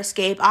fire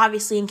escape,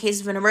 obviously, in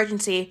case of an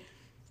emergency,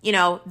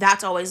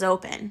 that's always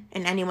open,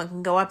 and anyone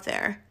can go up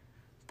there.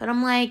 But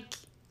I'm like,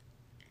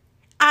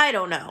 I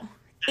don't know.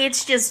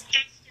 It's just...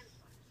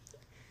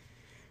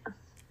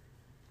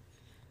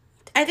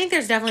 I think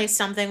there's definitely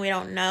something we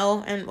don't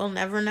know, and we'll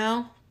never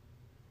know,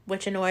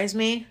 which annoys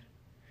me.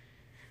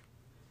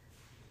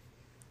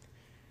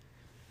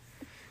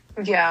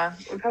 Yeah,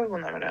 we probably will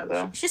never know,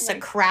 though. It's just a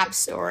crap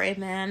story,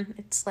 man.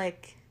 It's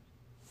like...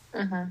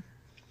 Mm-hmm.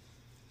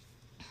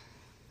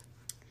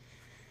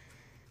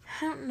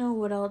 I don't know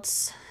what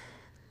else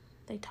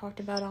they talked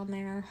about on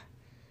there.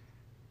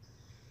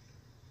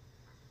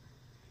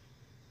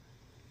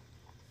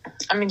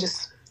 I mean,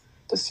 just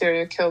the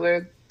serial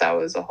killer. That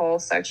was a whole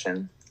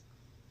section.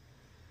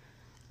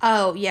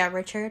 Oh, yeah,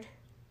 Richard.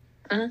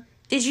 Mm-hmm.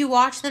 Did you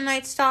watch The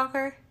Night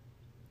Stalker?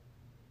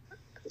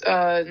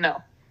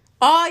 No.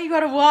 Oh, you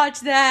gotta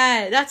watch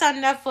that. That's on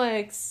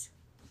Netflix.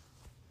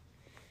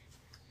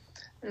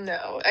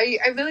 No.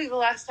 I really, the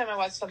last time I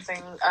watched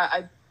something,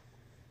 I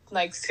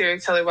like serial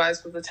killer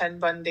wise, was the Ted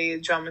Bundy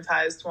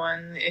dramatized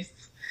one.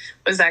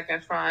 Was Zak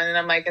Efron, and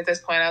I'm like, at this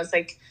point, I was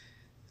like,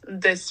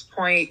 this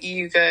point,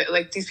 you go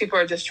like these people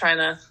are just trying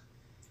to,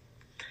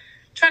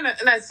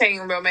 not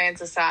saying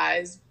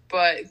romanticize,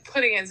 but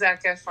putting in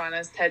Zak Efron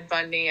as Ted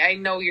Bundy. I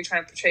know you're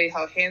trying to portray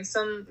how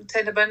handsome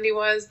Ted Bundy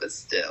was, but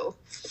still.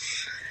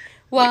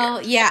 Well,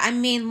 weird. yeah, I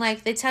mean,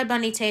 like, the Ted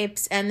Bundy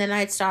tapes and The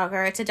Night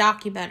Stalker, it's a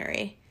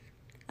documentary.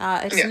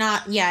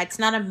 It's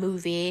not a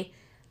movie.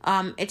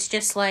 It's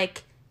just,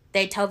 like,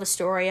 they tell the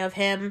story of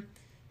him,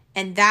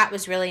 and that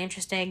was really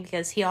interesting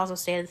because he also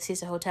stayed at the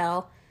Cecil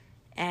Hotel,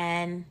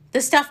 and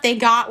the stuff they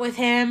got with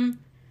him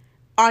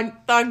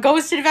on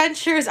Ghost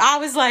Adventures, I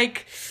was,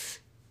 like,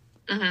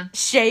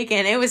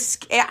 shaking. It was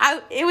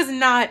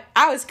not,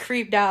 I was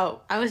creeped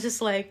out. I was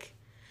just, like,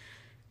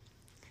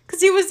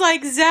 because he was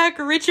like, Zach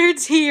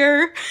Richards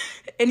here.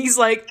 And he's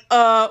like,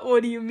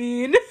 what do you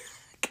mean?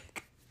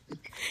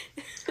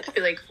 I'd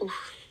be like,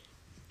 oof.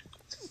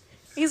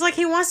 He's like,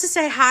 he wants to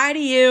say hi to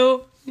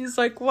you. He's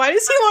like, why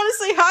does he want to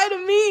say hi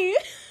to me?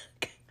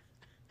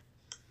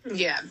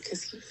 Yeah,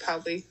 because he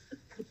probably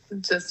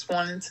just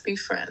wanted to be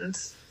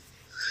friends.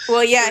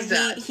 Well,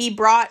 yeah, he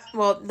brought,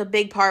 the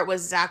big part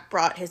was Zach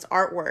brought his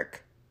artwork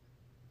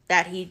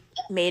that he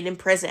made in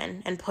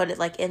prison and put it,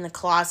 like, in the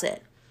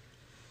closet.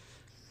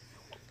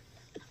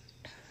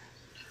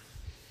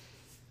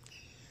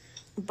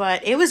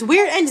 But it was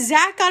weird, and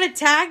Zach got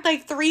attacked,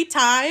 like, 3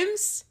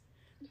 times.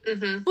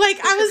 Mm-hmm. Like,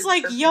 I was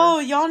like, yo,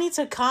 y'all need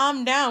to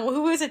calm down.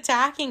 Who is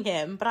attacking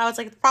him? But I was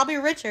like, probably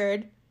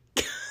Richard.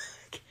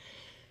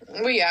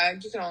 Well, yeah,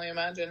 you can only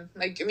imagine.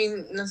 Like, I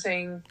mean, not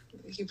saying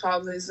he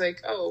probably is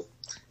like,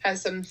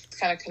 has some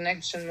kind of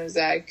connection with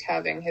Zach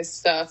having his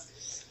stuff,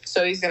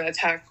 so he's gonna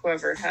attack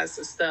whoever has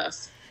the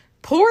stuff.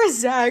 Poor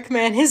Zach,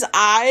 man. His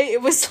eye,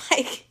 it was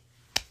like...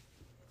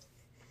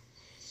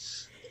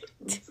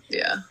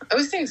 Yeah, I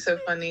always think it's so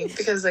funny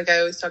because, like, I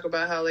always talk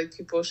about how, like,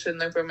 people shouldn't,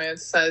 like,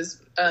 romanticize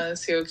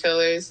serial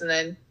killers, and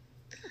then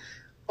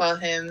while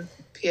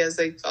he has,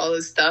 like, all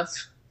his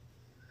stuff.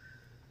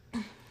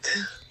 Well,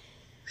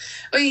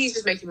 he's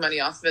just making money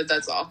off of it,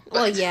 that's all. But,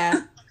 well,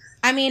 yeah.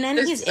 I mean, and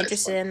he's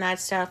interested in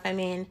that stuff. I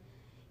mean,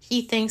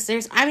 he thinks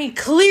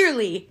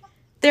clearly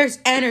there's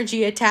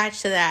energy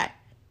attached to that.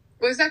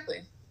 Well, exactly.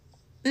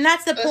 And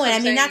that's the point. I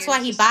mean, that's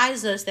why he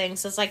buys those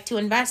things. So it's, like, to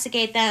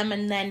investigate them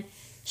and then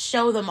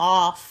show them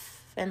off.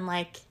 And,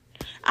 like,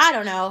 I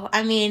don't know.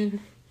 I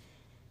mean,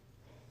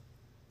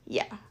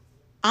 yeah.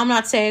 I'm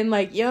not saying,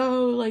 like,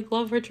 yo, like,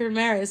 love Richard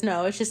Ramirez.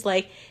 No, it's just,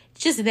 like,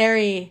 it's just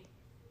very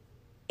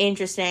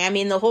interesting. I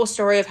mean, the whole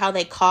story of how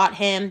they caught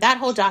him, that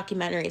whole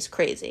documentary is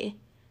crazy.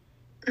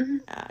 Mm-hmm.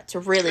 It's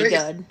really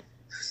good.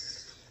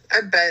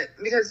 I bet.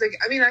 Because, like,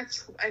 I mean,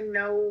 I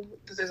know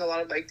that there's a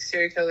lot of, like,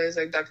 serial killers,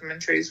 like,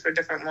 documentaries for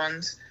different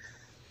ones.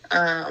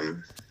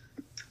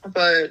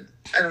 But,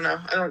 I don't know.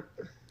 I don't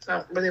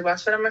really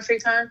watch that on my free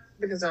time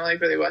because I don't like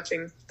really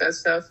watching that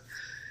stuff.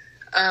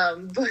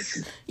 But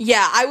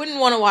yeah, I wouldn't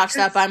want to watch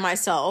that by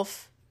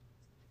myself.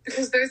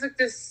 Because there's, like,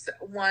 this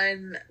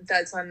one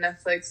that's on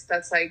Netflix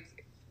that's,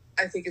 like,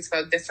 I think it's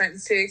about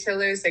different serial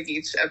killers. Like,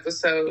 each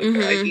episode, or,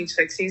 like, each,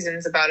 like, season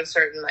is about a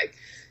certain, like,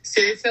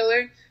 serial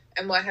killer.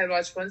 And I had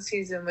watched one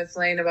season with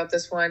Lane about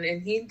this one,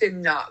 and he did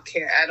not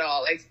care at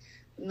all.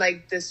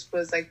 Like this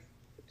was, like,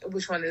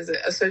 which one is it?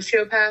 A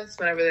sociopath,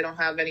 whenever they don't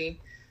have any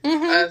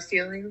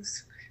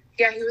feelings.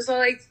 Yeah, he was all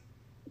like,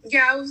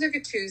 yeah, it was like a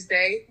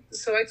Tuesday,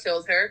 so I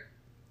killed her.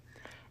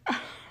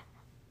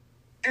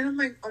 And I'm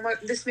like, oh my,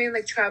 this man,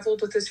 like,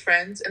 traveled with his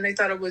friends, and they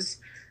thought it was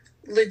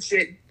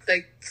legit,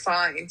 like,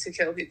 fine to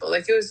kill people.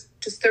 Like, it was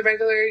just a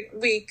regular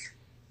week,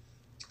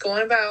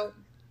 going about,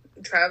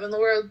 traveling the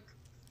world,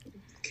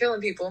 killing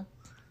people.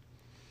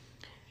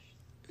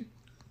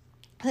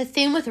 The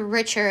thing with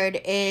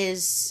Richard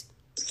is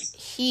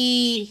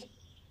he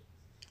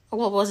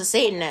was a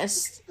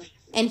Satanist,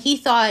 and he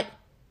thought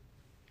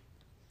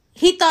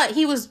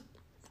he was,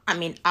 I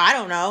mean, I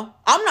don't know.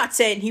 I'm not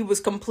saying he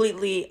was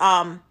completely,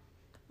 not,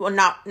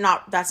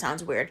 that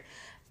sounds weird.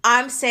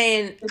 I'm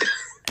saying,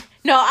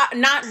 no,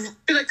 not.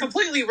 You're, like,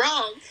 completely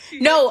wrong.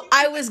 No,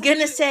 I was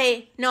gonna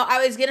say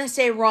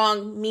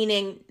wrong,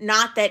 meaning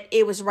not that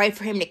it was right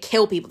for him to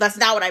kill people. That's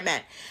not what I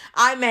meant.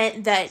 I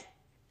meant that,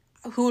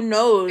 who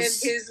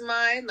knows? In his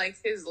mind, like,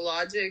 his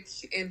logic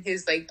in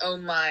his, like,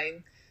 own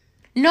mind.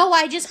 No,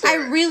 I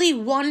really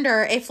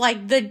wonder if,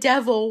 like, the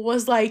devil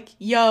was like,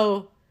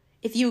 yo,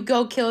 if you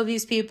go kill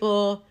these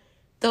people,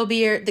 they'll be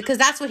your... Because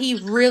that's what he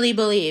really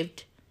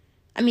believed.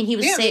 I mean, he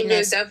was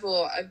Satanist. The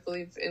devil, I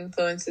believe,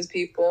 influences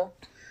people.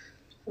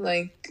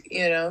 Like,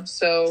 you know,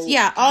 so...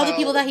 Yeah, all the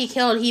people that he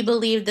killed, he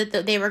believed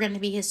that they were going to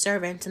be his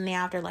servants in the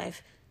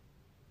afterlife.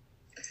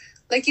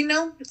 Like, you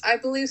know, I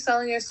believe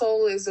selling your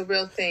soul is a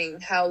real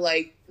thing. How,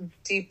 like,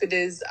 deep it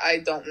is, I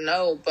don't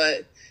know.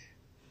 But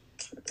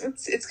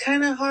it's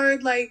kind of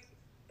hard, like,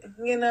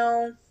 you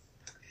know,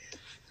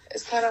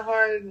 it's kind of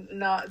hard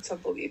not to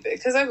believe it.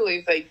 Because I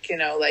believe, like, you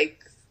know,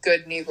 like,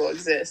 good and evil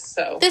exist,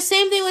 so. The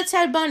same thing with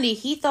Ted Bundy.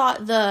 He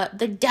thought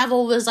the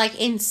devil was, like,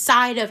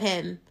 inside of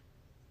him.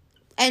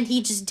 And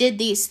he just did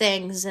these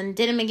things and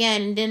did them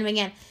again and did them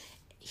again.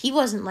 He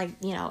wasn't, like,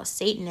 you know, a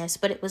Satanist,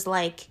 but it was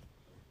like,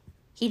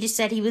 he just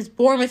said he was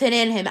born with it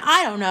in him.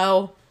 I don't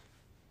know.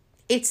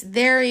 It's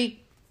very,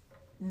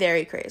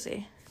 very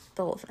crazy,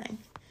 the whole thing.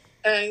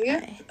 Yeah.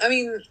 Okay. I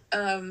mean,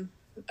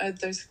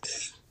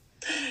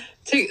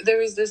 there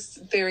was this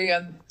theory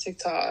on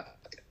TikTok.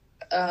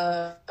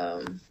 Well,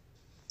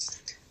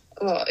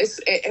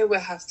 it would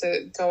have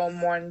to go on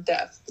more in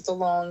depth. But the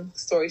long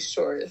story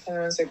short, if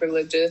anyone's like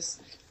religious,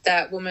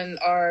 that women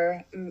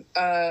are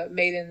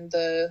made in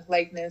the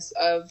likeness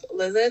of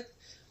Lilith,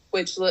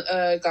 which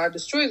God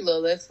destroyed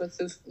Lilith, which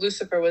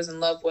Lucifer was in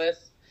love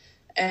with.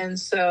 And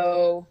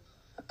so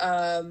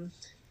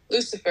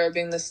Lucifer,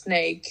 being the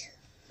snake,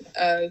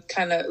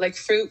 kind of like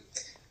fruit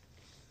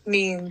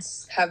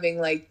means having,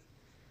 like,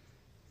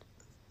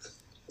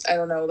 I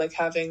don't know, like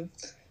having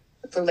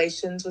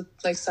relations with,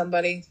 like,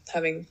 somebody,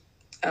 having,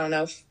 I don't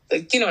know,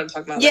 like, you know what I'm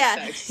talking about? Yeah,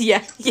 like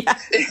sex. yeah.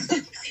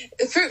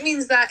 Fruit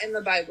means that in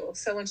the Bible.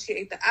 So when she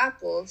ate the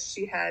apple,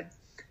 she had,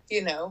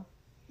 you know,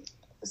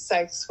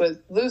 sex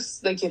with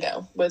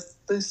with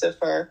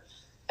Lucifer,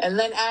 and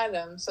then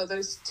Adam. So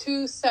there's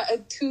two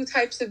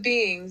types of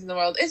beings in the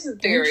world. It's a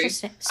theory. I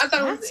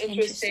thought it was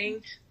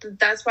interesting.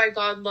 That's why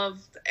God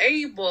loved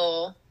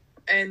Abel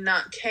and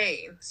not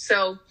Cain.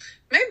 So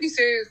maybe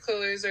serial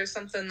killers or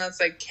something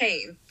that's like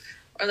Cain,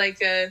 or like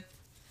a.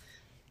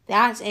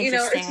 That's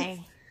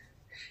interesting.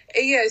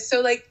 Yeah,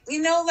 so, like,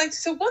 you know, like,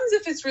 so one's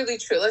if it's really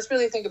true. Let's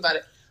really think about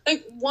it.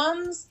 Like,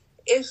 one's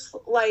if,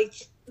 like,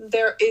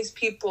 there is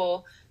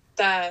people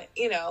that,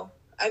 you know,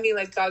 I mean,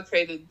 like, God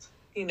created,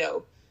 you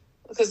know,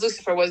 because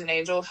Lucifer was an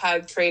angel,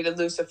 had created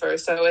Lucifer,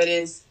 so it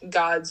is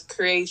God's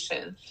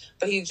creation,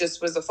 but he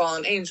just was a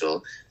fallen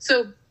angel.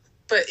 So,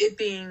 but it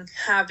being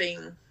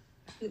having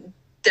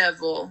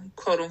devil,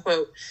 quote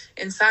unquote,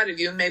 inside of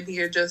you, maybe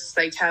you're just,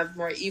 like, have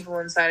more evil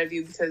inside of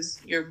you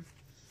because you're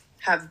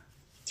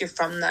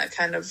from that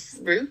kind of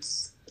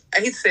roots.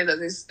 I hate to say that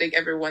there's, like,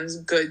 everyone's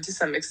good to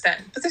some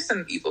extent, but there's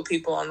some evil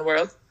people in the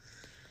world.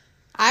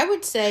 I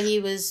would say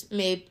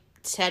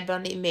Ted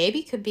Bundy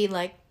maybe could be,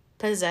 like,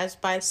 possessed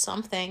by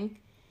something.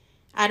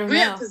 I don't know.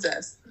 Yeah,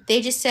 possessed.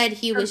 They just said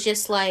he was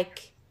just,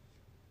 like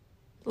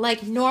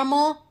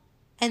normal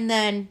and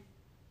then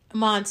a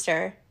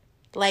monster.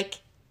 Like,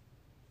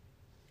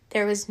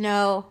 there was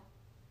no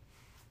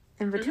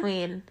in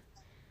between. Mm-hmm.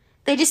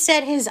 They just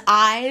said his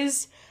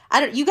eyes.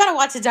 You gotta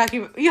watch the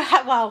documentary.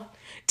 Don't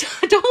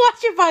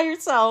watch it by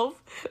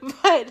yourself.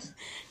 But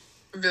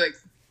be like,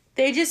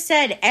 they just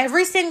said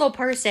every single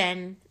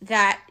person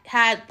that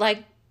had,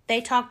 like, they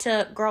talked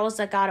to girls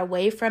that got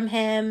away from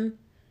him.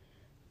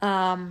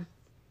 Other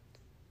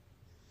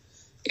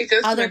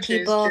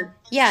people.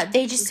 Yeah,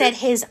 they just said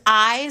his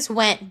eyes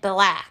went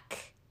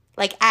black.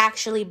 Like,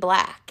 actually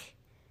black.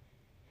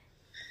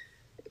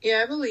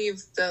 Yeah, I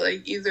believe that,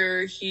 like,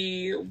 either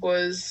he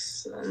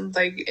was,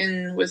 like,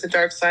 in with the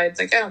dark side.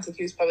 Like, I don't think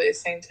he was probably a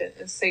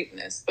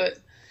Satanist, but,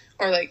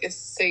 or, like, a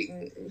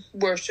Satan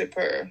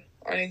worshiper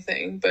or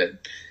anything.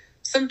 But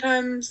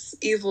sometimes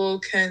evil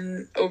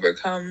can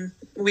overcome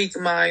weak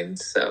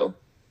minds, so.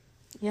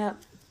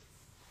 Yep.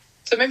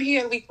 So maybe he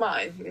had a weak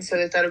mind, and so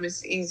they thought it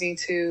was easy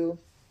to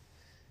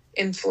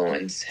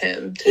influence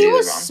him to do the wrong thing. He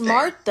was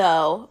smart,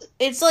 though.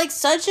 It's, like,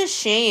 such a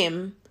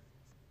shame.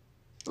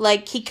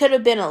 Like, he could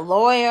have been a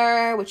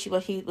lawyer, which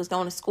what he was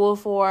going to school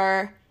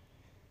for.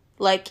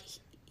 Like,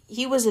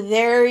 he was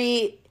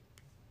very,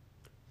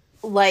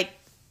 like,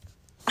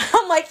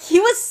 I'm like,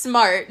 he was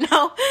smart.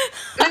 No.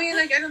 I mean,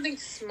 like, I don't think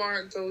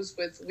smart goes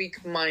with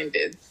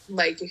weak-minded.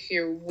 Like, if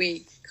you're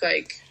weak,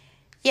 like...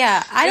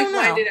 Yeah, I don't know.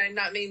 Weak-minded, I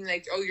not mean,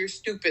 like, oh, you're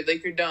stupid,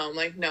 like, you're dumb.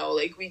 Like, no,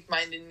 like,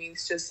 weak-minded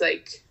means just,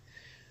 like,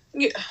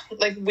 yeah,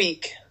 like,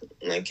 weak.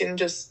 Like, and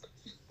just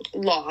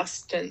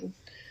lost and,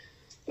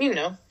 you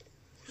know...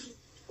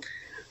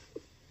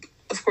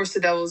 Of course, the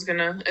devil's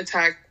gonna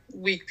attack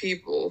weak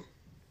people.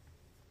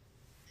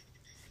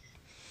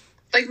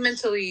 Like,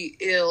 mentally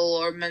ill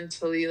or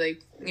mentally,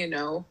 like,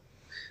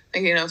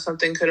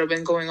 something could have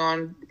been going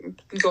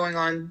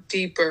on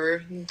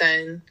deeper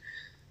than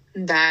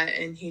that,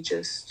 and he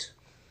just,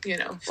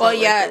 Well,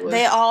 yeah,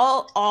 they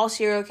all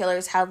serial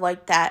killers have,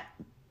 like, that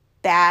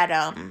bad,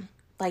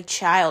 like,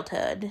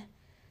 childhood.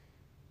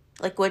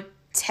 Like, with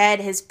Ted,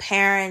 his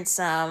parents,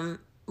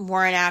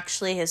 weren't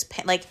actually his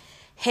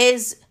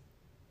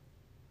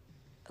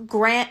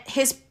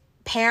his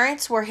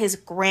parents were his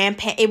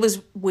grandparents. It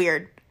was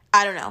weird.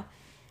 I don't know.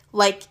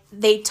 Like,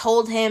 they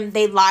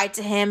lied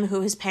to him who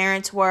his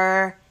parents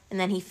were, and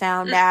then he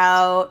found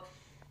out.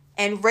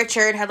 And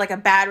Richard had, like, a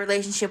bad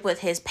relationship with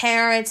his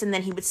parents, and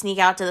then he would sneak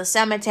out to the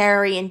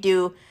cemetery and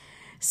do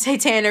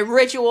satanic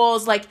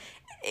rituals. Like,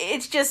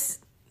 it's just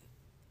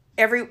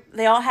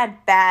they all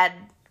had bad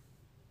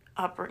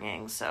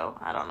upbringing, so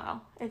I don't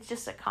know. It's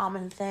just a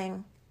common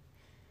thing.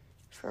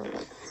 For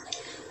real.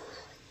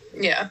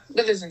 Yeah,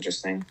 that is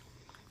interesting.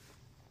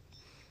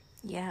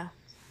 Yeah.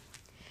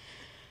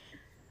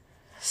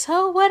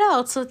 So what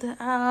else?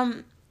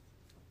 I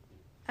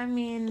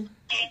mean,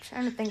 I'm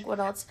trying to think what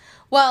else.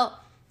 Well,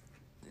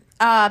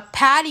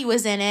 Patty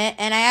was in it,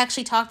 and I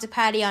actually talked to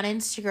Patty on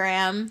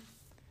Instagram.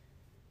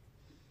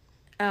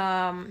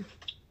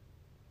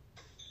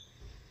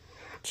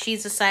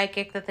 She's a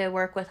psychic that they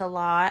work with a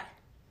lot.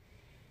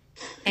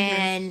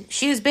 And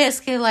she was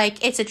basically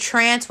like, it's a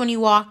trance when you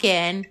walk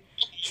in.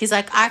 She's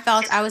like, I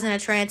felt I was in a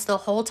trance the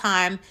whole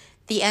time.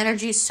 The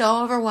energy is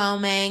so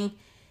overwhelming.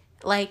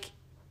 Like,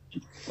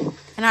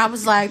 and I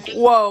was like,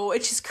 whoa,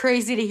 it's just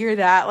crazy to hear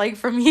that, like,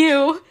 from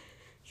you.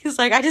 He's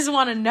like, I just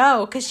want to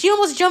know. Because she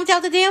almost jumped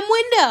out the damn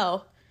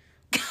window.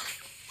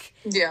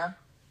 Yeah.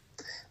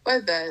 I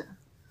bet.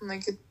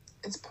 Like,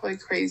 it's probably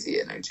crazy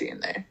energy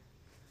in there.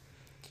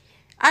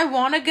 I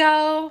want to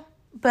go,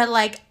 but,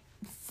 like,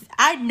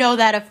 I know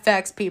that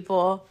affects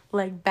people,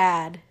 like,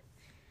 bad.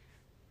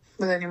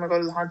 But then you might go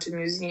to the Haunted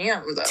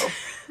Museum, though.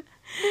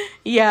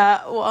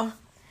 Yeah, well,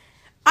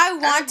 I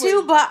want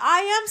to, but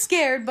I am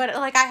scared. But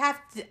like, I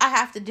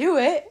have to do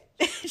it.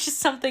 It's just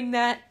something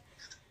that,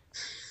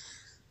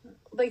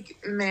 like,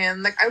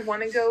 man, like I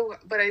want to go,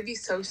 but I'd be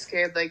so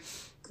scared. Like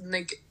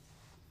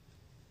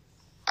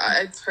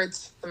I've heard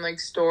some like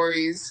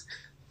stories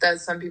that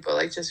some people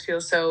like just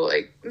feel so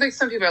like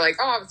some people are like,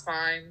 oh, it's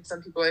fine.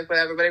 Some people are like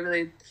whatever, but I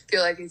really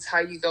feel like it's how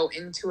you go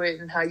into it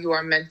and how you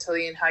are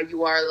mentally and how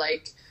you are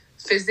like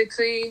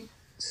physically,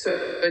 so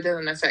it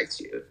doesn't affect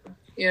you.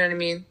 You know what I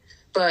mean?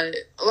 But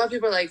a lot of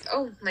people are like,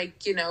 oh,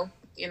 like, you know,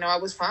 I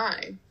was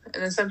fine.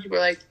 And then some people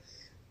are like,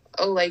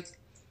 oh, like,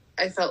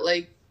 I felt,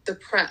 like,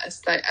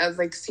 depressed. I've,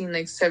 like, seen,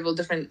 like, several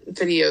different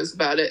videos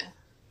about it.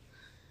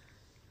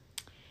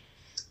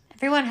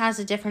 everyone has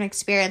a different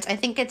experience. I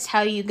think it's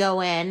how you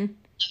go in.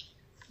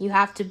 You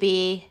have to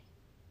be...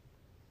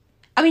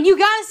 I mean, you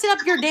gotta set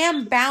up your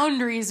damn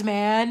boundaries,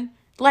 man.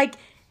 Like,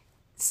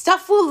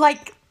 stuff will,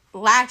 like,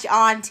 latch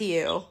on to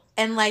you.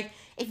 And, like,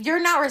 if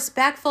you're not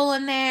respectful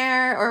in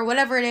there or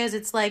whatever it is,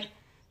 it's like,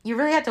 you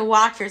really have to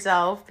watch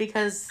yourself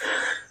because,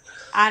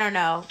 I don't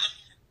know.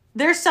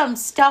 There's some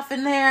stuff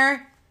in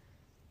there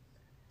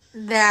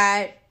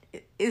that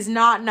is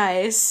not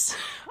nice,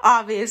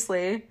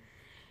 obviously.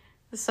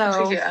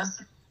 So. Yeah.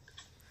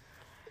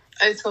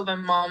 I told my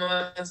mom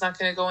I was not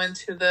going to go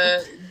into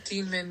the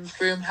demon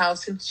room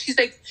house. And she's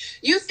like,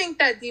 you think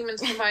that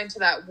demon's confined to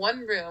that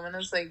one room? And I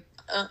was like,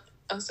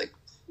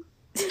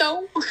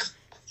 no.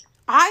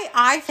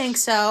 I think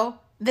so.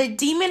 The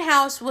demon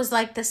house was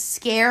like the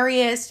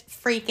scariest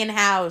freaking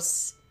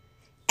house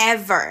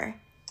ever.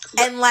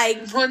 And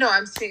like... Well, no,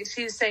 I'm saying,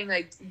 she's saying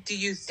like, do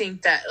you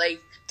think that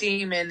like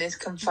demon is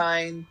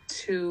confined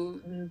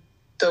to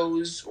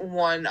those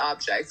one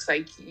objects?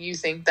 Like, you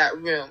think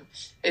that room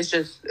is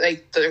just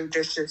like,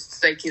 there's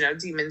just like, you know,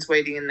 demons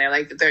waiting in there,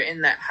 like they're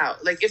in that house.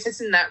 Like, if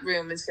it's in that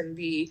room, it's going to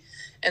be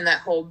in that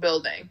whole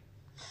building.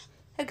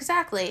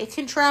 Exactly. It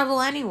can travel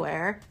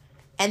anywhere.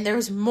 And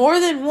there's more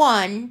than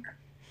one,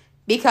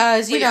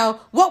 because, you know,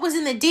 what was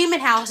in the demon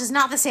house is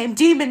not the same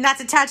demon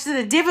that's attached to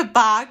the divot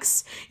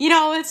box. You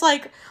know, it's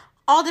like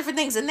all different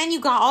things. And then you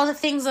got all the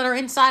things that are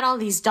inside all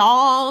these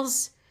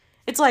dolls.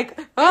 It's like,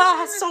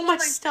 so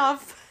much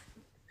stuff.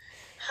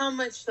 How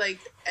much, like,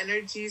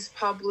 energy's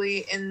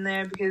probably in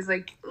there, because,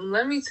 like,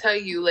 let me tell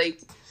you, like,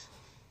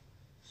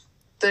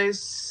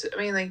 there's, I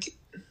mean,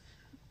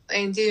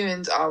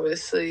 demons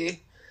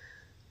obviously,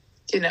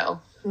 you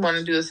know, want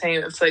to do the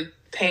same. It's, like,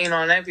 pain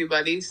on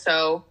everybody,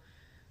 so,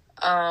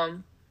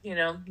 you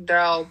know, they're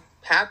all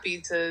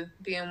happy to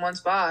be in one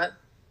spot.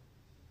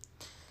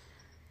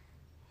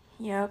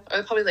 Yep. Or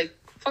they're probably like,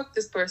 fuck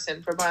this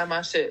person for buying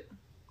my shit.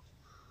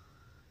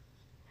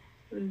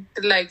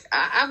 Like,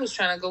 I was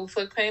trying to go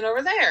flick paint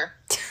over there.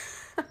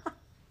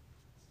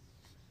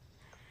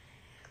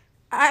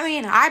 I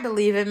mean, I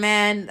believe it,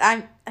 man.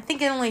 I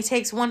think it only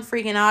takes one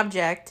freaking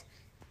object.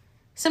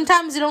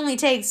 Sometimes it only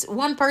takes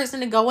one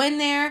person to go in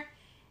there,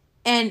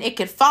 and it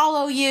could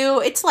follow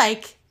you. It's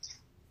like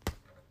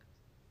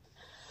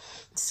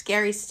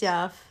scary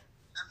stuff.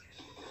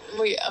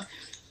 Well, yeah.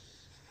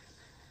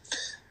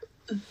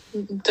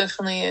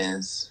 Definitely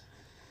is.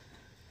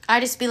 I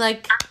just be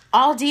like,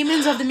 all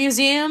demons of the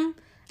museum,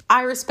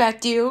 I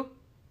respect you.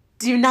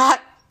 Do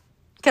not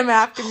come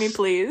after me,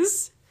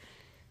 please.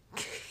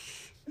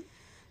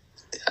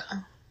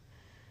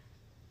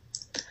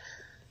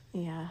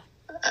 Yeah.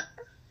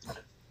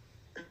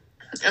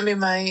 I mean,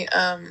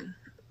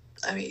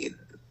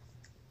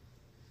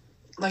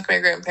 like my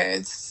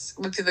grandparents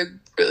would be like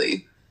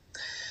really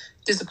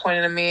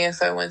disappointed in me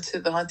if I went to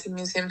the haunted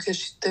museum,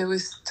 because they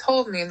always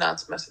told me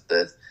never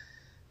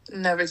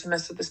to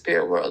mess with the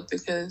spirit world,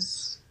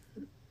 because,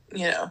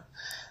 you know,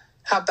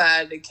 how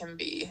bad it can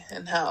be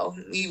and how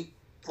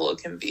evil it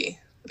can be,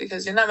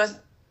 because you're not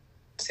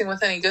messing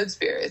with any good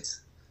spirits.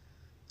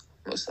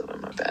 Most of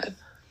them are bad.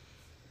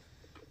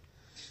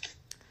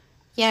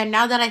 Yeah,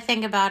 now that I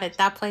think about it,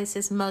 that place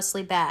is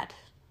mostly bad.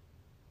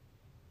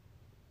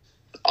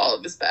 all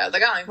of it's bad.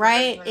 Like, I don't even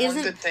right? think there's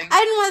one good thing. I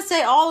didn't want to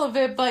say all of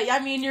it, but I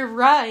mean, you're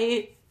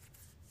right.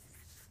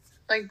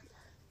 Like,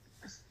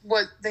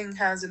 what thing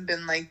hasn't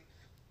been, like,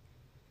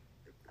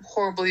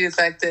 horribly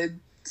affected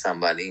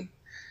somebody?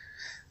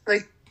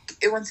 Like,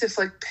 it went to,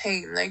 like,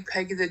 pain. Like,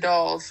 Peggy the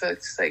doll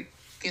fixed, like,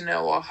 you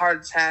know, a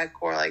heart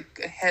attack or, like,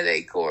 a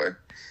headache or,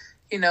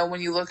 you know, when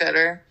you look at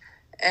her.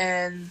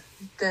 And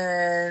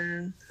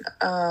then,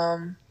 I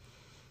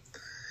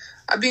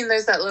mean,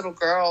 there's that little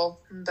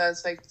girl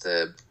that's, like,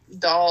 the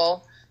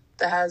doll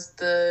that has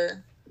the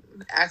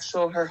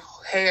actual, her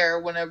hair,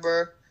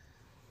 whenever,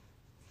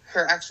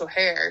 her actual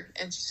hair,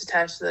 and she's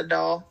attached to the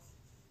doll.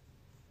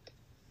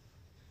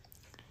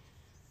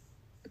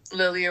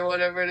 Lily or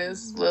whatever it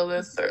is.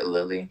 Lilith or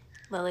Lily.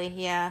 Lily,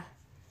 yeah.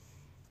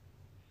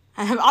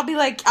 I'll be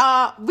like,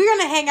 we're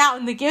gonna hang out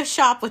in the gift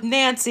shop with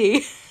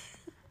Nancy.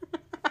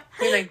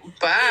 You're like,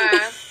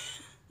 bye.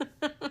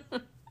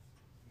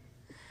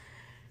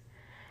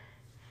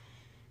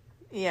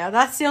 Yeah,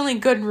 that's the only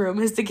good room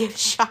is the gift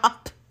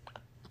shop.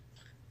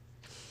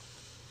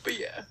 But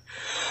yeah.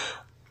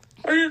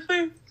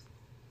 Honestly,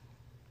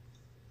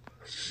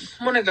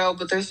 I want to go,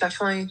 but there's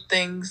definitely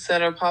things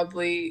that are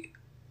probably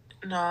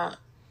not...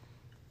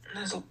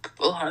 There's a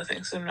lot of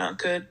things that are not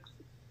good.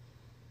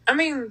 I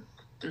mean,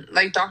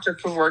 like, Dr.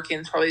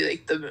 Kevorkian's probably,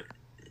 like, the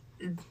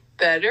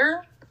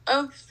better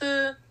of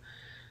the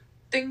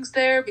things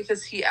there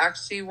because he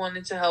actually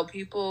wanted to help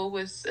people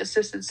with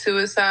assisted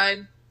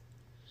suicide.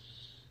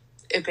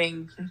 It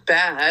being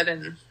bad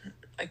and,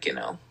 like, you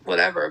know,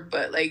 whatever.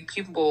 But, like,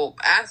 people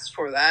asked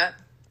for that.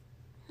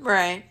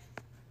 Right.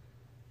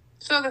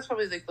 So that's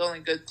probably, like, the only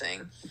good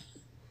thing.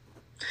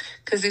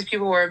 Because these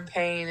people were in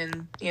pain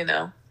and, you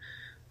know,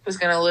 was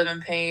going to live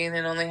in pain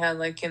and only had,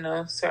 like, you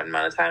know, a certain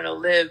amount of time to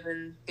live.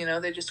 And, you know,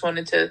 they just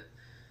wanted to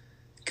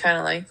kind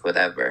of, like,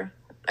 whatever.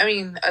 I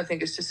mean, I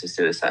think it's just a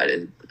suicide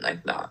is,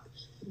 like, not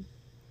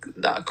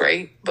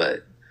great.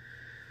 But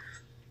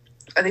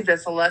I think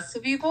that's the less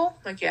of evil.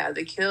 Like, yeah,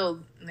 he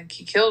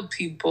killed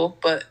people.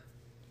 But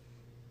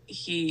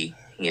he,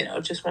 you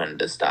know, just wanted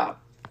to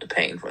stop the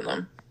pain from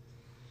them.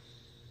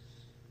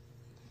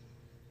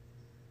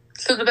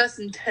 So the best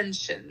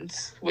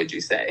intentions, would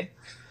you say?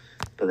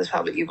 But there's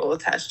probably evil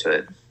attached to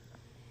it.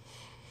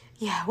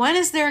 Yeah, when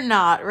is there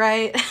not,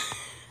 right?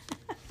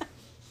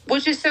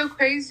 Which is so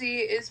crazy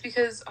is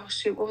because, oh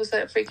shoot, what was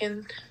that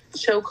freaking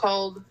show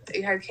called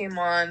it had came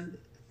on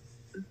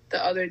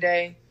the other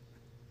day?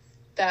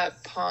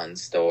 That pawn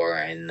store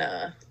in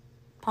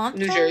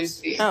New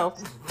Jersey. Oh.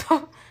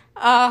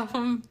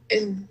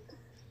 In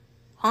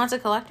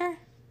Haunted Collector?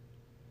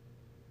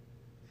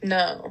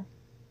 No.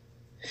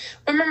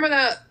 Remember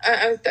that,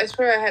 I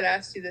swear I had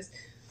asked you this.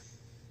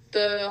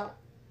 They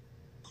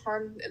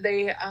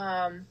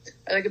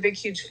like a big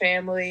huge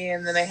family,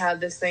 and then they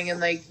had this thing in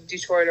like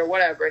Detroit or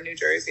whatever, New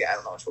Jersey, I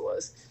don't know which it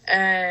was,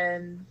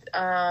 and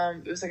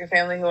it was like a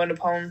family who owned a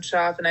pawn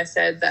shop, and I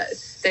said that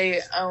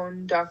they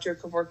owned Dr.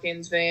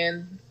 Kevorkian's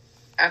van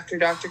after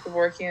Dr.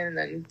 Kevorkian, and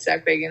then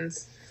Zak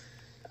Bagans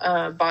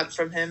bought it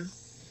from him.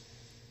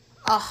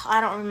 Oh, I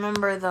don't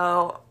remember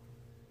though.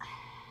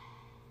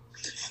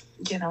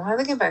 You know, I have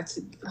to get back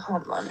to,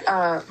 hold on,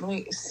 let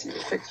me see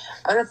real quick.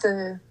 I got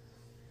the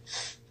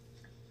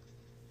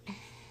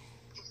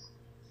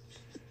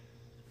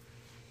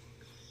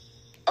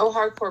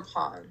Hardcore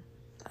Pawn.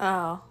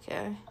 Oh,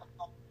 okay.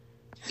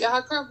 Yeah,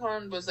 Hardcore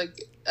Pawn was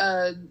like,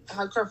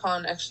 Hardcore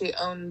Pawn actually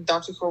owned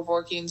Dr.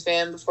 Kevorkian's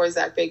van before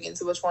Zak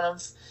Bagans, which one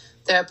of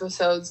the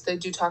episodes they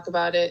do talk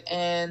about it,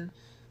 and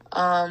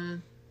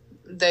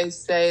they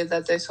say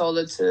that they sold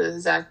it to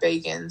Zak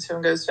Bagans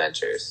from Ghost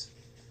Ventures.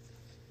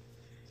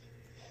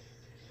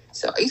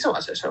 So I used to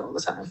watch that show all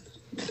the time.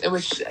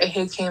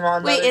 It came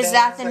on. Wait, is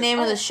that the name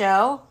of the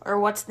show, or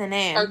what's the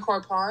name?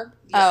 Hardcore Pawn.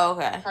 Yeah. Oh,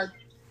 okay.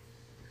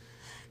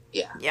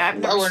 Yeah. Yeah, I've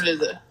never seen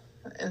that.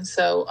 And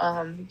so,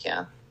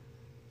 yeah.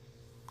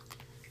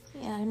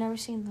 Yeah, I've never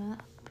seen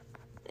that.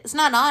 It's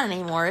not on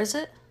anymore, is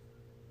it?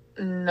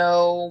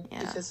 No,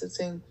 yeah. Because I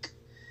think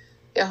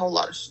a whole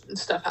lot of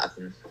stuff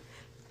happened.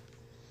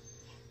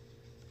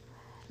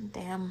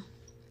 Damn.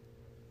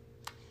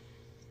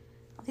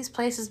 All these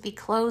places be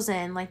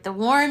closing. Like the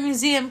Warren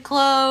Museum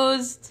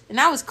closed. And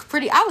I was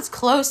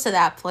close to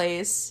that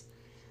place.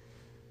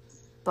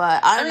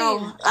 But I don't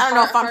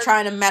know if I'm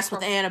trying to mess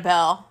with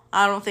Annabelle.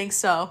 I don't think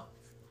so.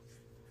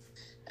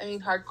 I mean,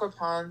 Hardcore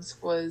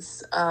Pawns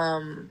was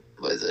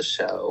a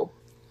show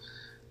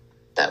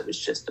that was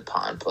just a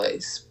pawn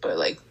place, but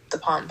like the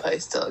pawn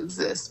place still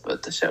exists,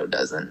 but the show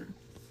doesn't.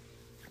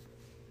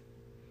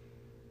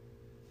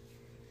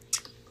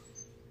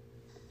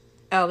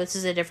 Oh, this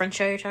is a different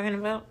show you're talking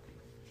about?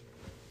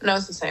 No,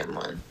 it's the same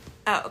one.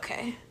 Oh,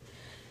 okay.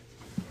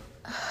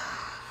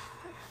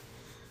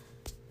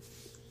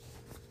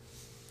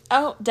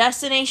 Oh,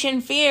 Destination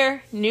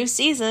Fear, new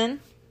season.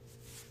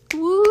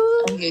 Woo!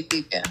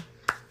 Yeah.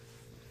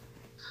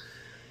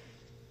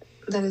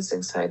 That is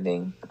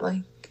exciting.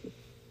 Like,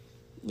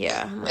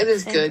 yeah, it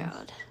is good.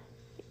 God.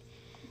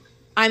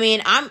 I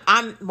mean,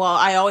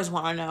 I always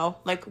want to know,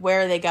 like,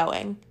 where are they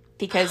going?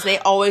 because they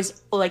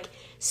always, like,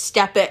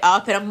 step it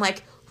up. And I'm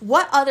like,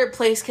 what other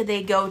place could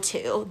they go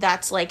to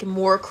that's, like,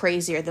 more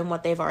crazier than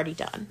what they've already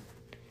done?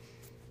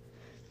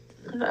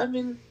 I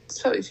mean,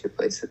 it's probably a few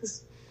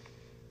places.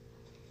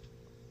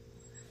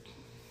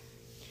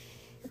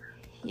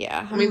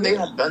 Yeah. I mean, they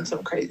have done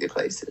some crazy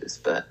places,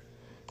 but...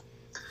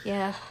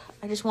 Yeah,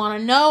 I just want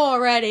to know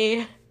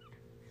already.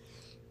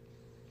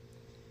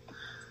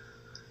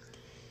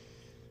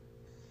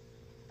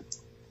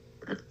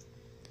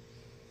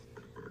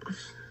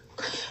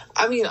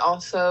 I mean,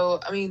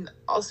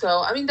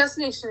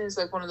 Destination is,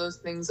 like, one of those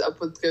things up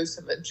with Ghost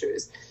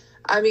Adventures.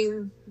 I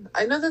mean,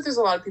 I know that there's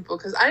a lot of people,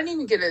 because I didn't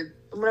even get it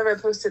whenever I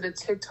posted a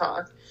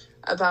TikTok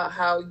about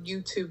how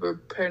YouTube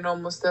or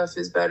paranormal stuff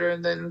is better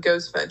than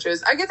Ghost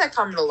Adventures. I get that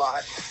comment a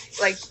lot.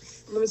 Like,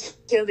 let me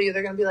tell you,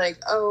 they're going to be like,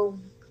 oh,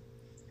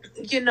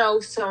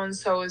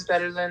 so-and-so is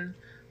better than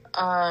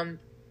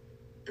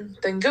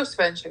Ghost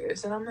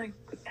Adventures. And I'm like,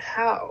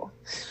 how?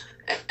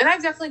 And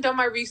I've definitely done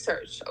my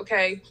research,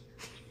 okay?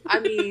 I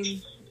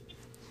mean,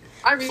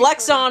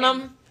 Flex on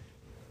them.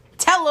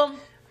 Tell them.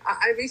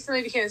 I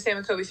recently became a Sam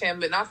and Kobe fan,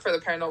 but not for the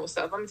paranormal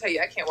stuff. Let me tell you,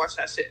 I can't watch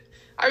that shit.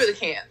 I really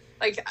can't.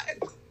 Like,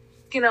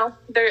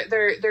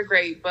 they're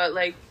great, but,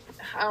 like,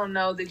 I don't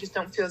know. They just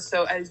don't feel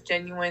so as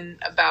genuine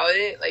about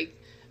it, like,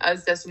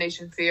 as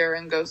Destination Fear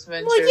and Ghost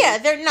Adventures. Well, yeah,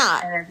 they're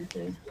not. And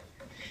everything.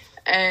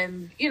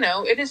 And,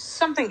 it is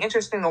something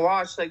interesting to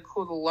watch, like,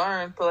 cool to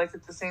learn, but, like,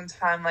 at the same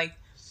time, like,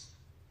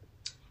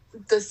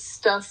 the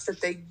stuff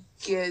that they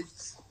get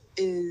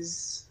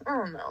is, I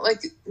don't know,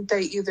 like,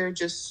 they either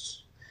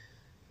just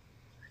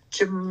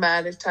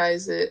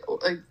dramatize it, or,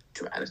 like,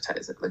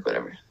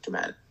 whatever,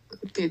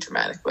 be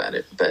dramatic about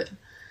it, but,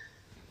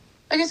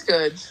 like, it's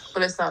good,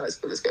 but it's not as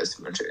good as Ghost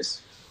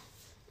Adventures.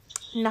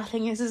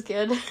 Nothing is as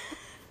good.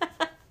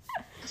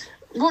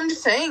 What I'm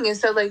just saying is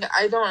that, like,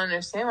 I don't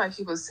understand why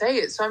people say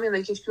it. So, I mean,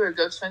 like, if you're a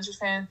Ghost Adventures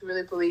fan who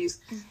really believes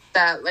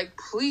that, like,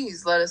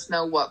 please let us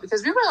know what.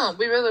 Because we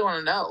really want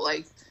to know.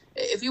 Like,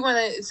 if you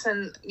want to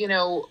send,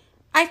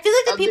 I feel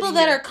like the people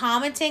that are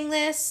commenting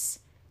this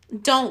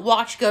don't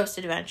watch Ghost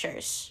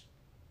Adventures.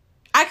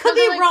 I could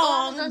be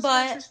wrong, Ghost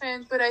but... Adventures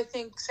fans, but I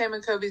think Sam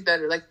and Kobe's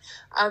better. Like,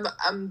 I'm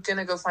going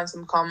to go find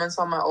some comments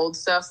on my old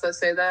stuff that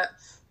say that.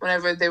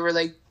 Whenever they were,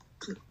 like,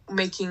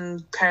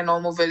 making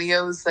paranormal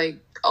videos, like,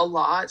 a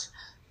lot,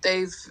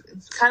 they've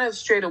kind of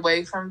strayed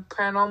away from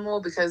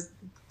paranormal because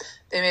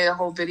they made a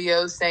whole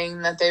video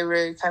saying that they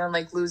were kind of,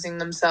 like, losing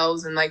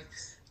themselves and, like,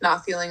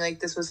 not feeling like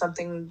this was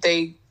something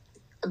they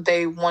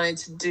wanted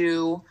to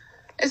do.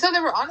 And so they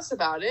were honest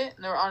about it,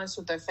 and they were honest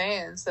with their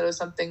fans that it was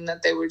something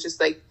that they were just,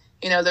 like,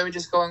 they were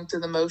just going through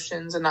the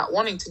motions and not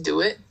wanting to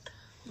do it.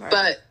 Right.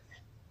 But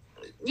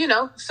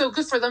so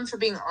good for them for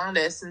being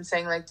honest and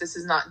saying, like, this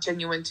is not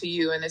genuine to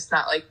you and it's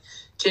not, like,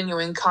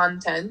 genuine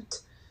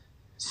content.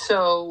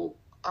 So,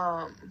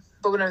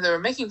 but whenever they were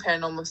making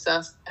paranormal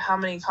stuff, how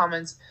many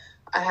comments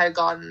I had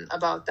gotten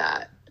about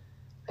that.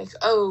 Like,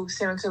 oh,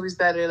 Sam and Kobe's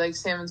better. Like,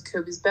 Sam and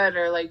Kobe's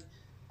better. Like,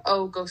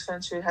 oh, Ghost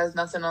Adventure has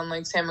nothing on,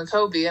 like, Sam and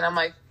Kobe. And I'm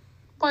like,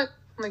 what?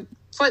 Like,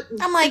 what?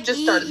 I'm like,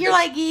 you're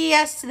like,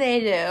 yes, they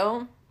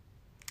do.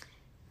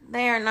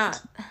 They are not.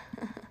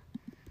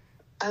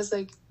 I was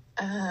like,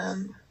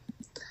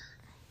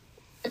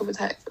 it would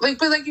have, like,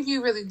 but, like, if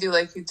you really do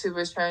like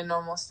YouTubers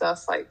paranormal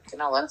stuff, like,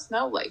 let us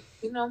know, like,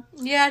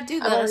 Yeah, do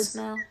let us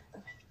know.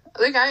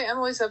 Like, I'm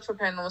always up for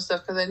paranormal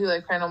stuff because I do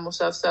like paranormal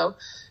stuff, so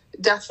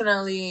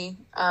definitely,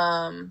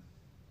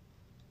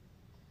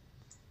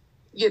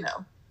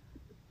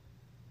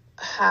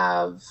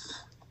 have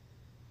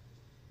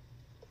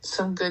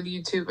some good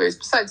YouTubers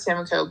besides Sam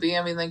and Kobe.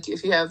 I mean, like,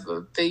 if you have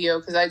a video,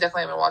 because I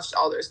definitely haven't watched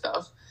all their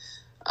stuff,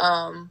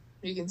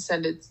 you can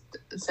send it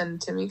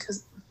to me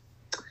because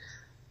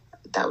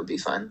that would be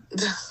fun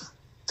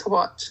to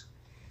watch.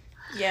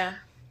 Yeah.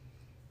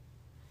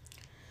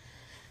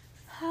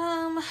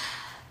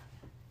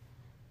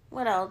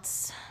 What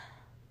else?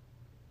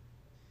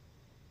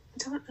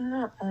 I don't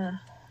know.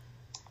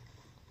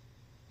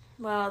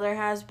 Well, there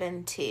has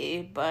been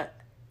tea, but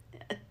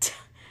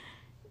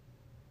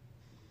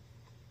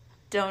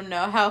don't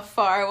know how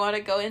far I want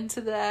to go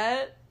into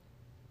that.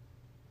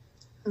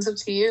 It's up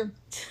to you.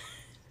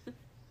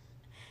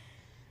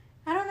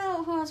 I don't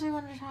know who else we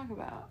wanted to talk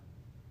about.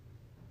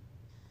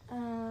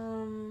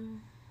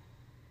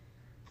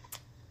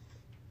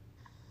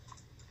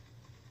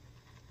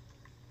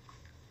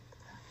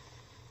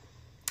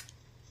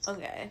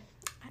 Okay.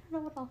 I don't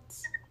know what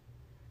else.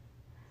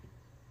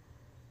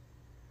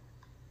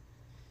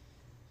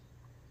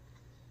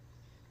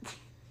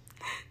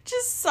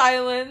 Just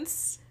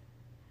silence.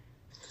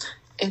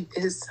 It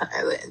is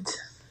silent.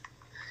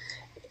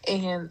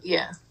 And,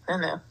 yeah, I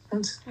know.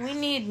 We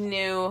need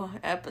new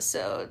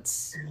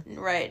episodes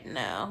right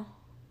now.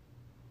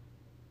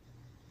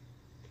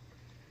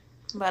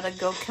 I'm about to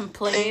go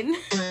complain.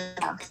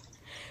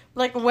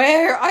 Like,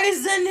 where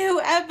is the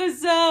new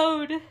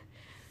episode?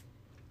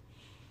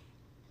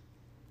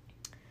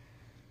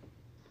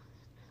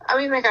 I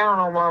mean, like, I don't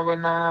know why we're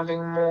not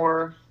having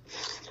more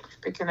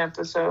freaking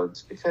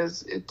episodes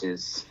because it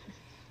is,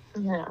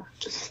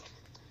 just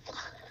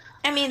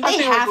I mean,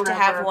 they have to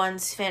have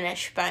ones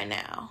finished by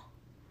now,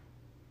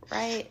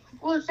 right?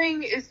 Well, the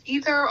thing is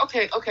either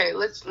okay.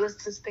 Let's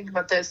just think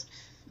about this.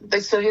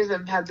 Like, so he's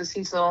had the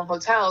Cecil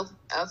Hotel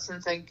out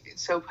since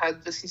Soap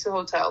had the Cecil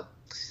Hotel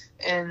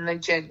in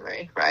like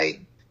January,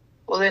 right?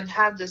 Well, then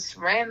had this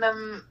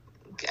random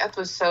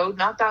episode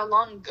not that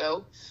long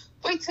ago.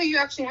 Wait till you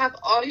actually have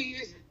all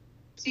your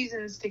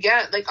seasons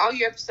together, like all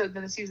your episodes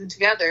in a season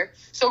together.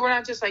 So we're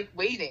not just like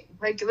waiting.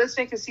 Like, let's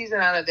make a season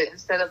out of it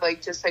instead of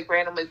like just like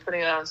randomly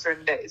putting it on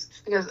certain days,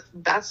 because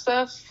that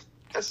stuff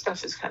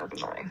is kind of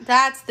annoying.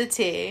 That's the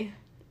tea.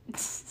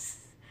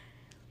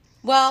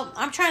 Well,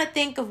 I'm trying to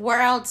think of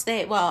where else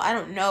I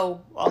don't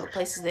know all the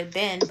places they've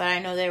been, but I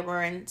know they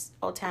were in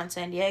Old Town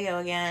San Diego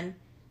again,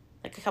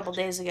 like a couple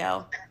days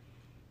ago.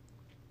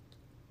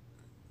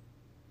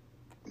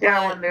 Yeah,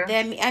 I wonder.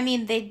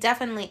 They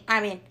definitely,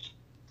 I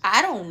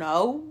don't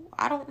know.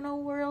 I don't know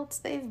where else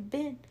they've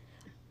been.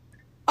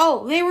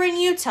 Oh, they were in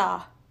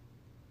Utah.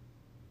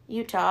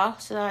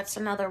 So that's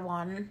another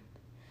one.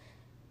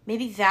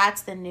 Maybe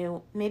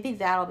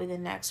that'll be the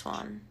next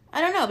one.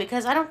 I don't know,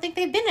 because I don't think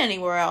they've been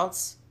anywhere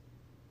else.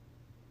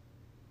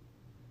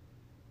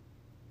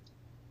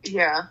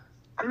 Yeah.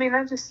 I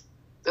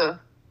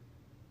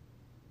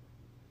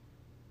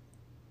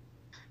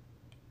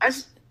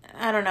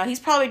don't know. He's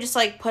probably just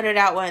like put it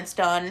out when it's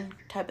done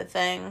type of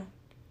thing.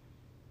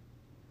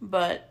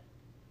 But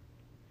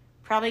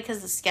probably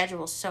because the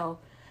schedule's so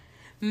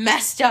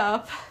messed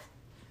up.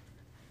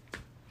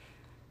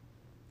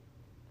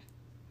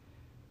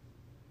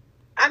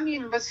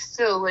 But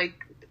still, like,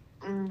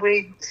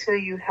 wait till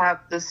you have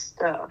the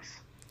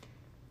stuff.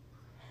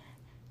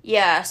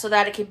 Yeah, so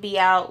that it could be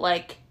out,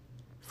 like,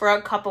 for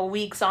a couple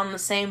weeks on the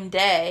same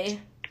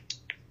day.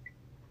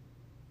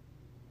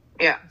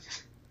 Yeah.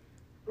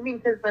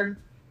 Because then,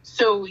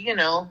 so, we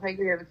have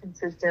a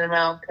consistent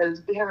amount,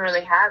 because we haven't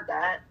really had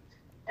that,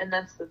 and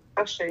that's the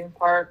frustrating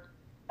part.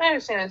 I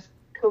understand it's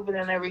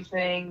COVID and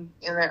everything,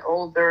 and they're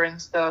older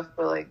and stuff,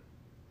 but, like,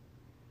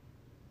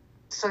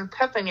 some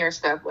pep in your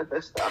step with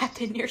this stuff.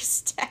 Pep in your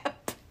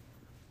step.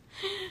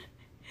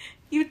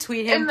 You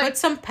tweet him, put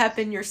some pep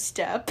in your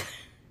step.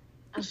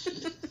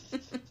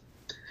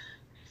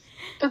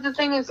 But the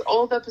thing is,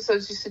 old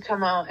episodes used to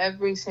come out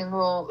every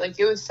single, like,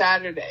 it was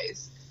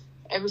Saturdays.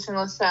 Every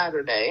single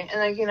Saturday. And,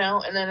 like,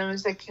 and then it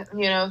was, like,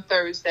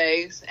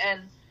 Thursdays.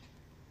 And,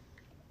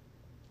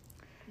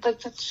 like,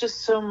 that's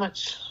just so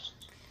much.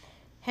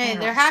 Hey,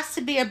 there has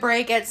to be a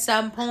break at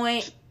some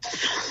point.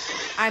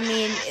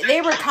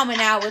 They were coming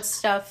out with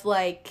stuff,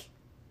 like,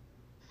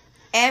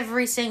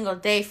 every single,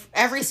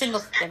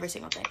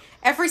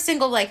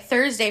 like,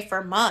 Thursday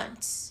for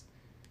months.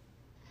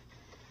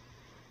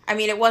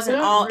 It wasn't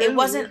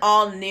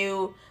all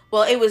new.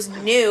 Well, it was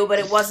new, but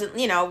it wasn't,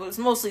 it was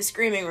mostly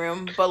Screaming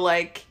Room, but,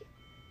 like,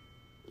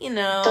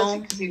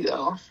 That's easy,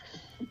 though.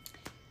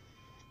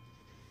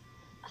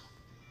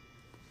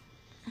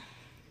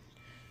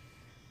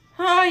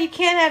 Oh, you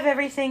can't have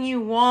everything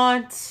you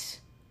want,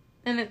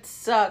 and it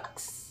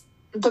sucks.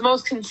 The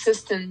most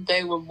consistent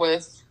they were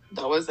with,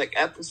 that was, like,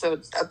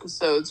 episodes,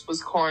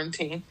 was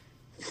Quarantine.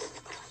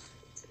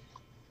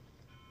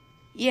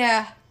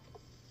 Yeah.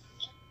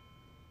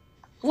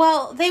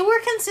 Well, they were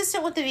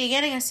consistent with the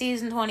beginning of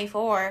season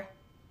 24.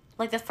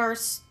 Like, the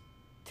first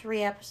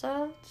 3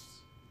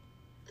 episodes.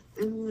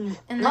 And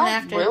then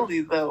not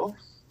really, though.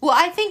 Well,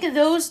 I think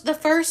the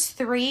first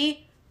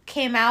 3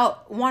 came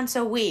out once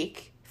a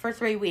week for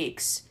 3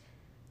 weeks.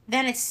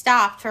 Then it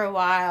stopped for a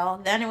while.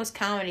 Then it was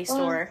Comedy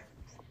Store.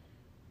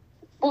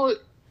 Well,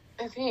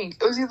 I think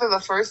it was either the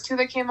first 2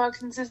 that came out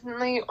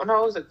consistently, or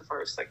no, it was like the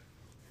first, like,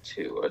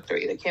 2 or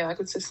 3 that came out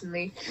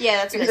consistently. Yeah,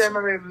 that's because I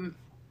remember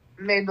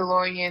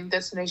Mandalorian,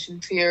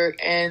 Destination Fear,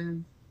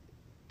 and,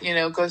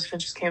 Ghost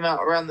Adventures came out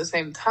around the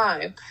same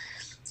time.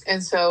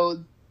 And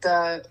so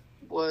that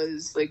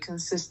was, like,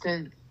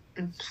 consistent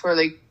for,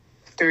 like,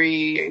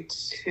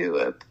 2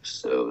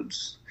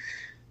 episodes.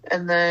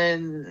 And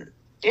then,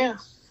 yeah,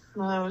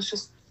 no, it was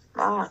just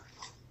not.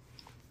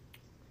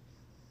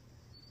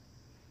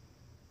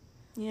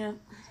 Yeah.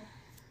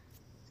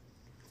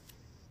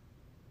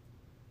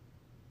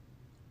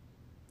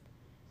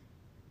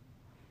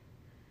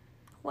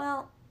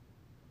 Well,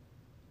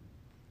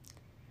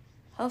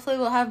 hopefully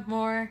we'll have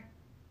more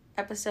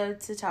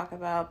episodes to talk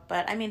about.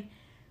 But, I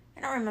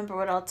don't remember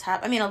what else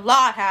happened. A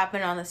lot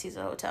happened on the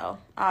Cecil Hotel,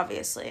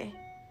 obviously.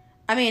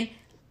 I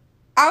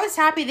was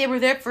happy they were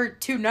there for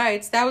 2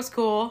 nights. That was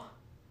cool.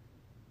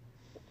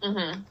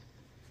 Mm-hmm.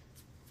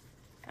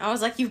 I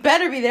was like, you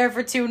better be there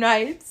for 2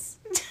 nights.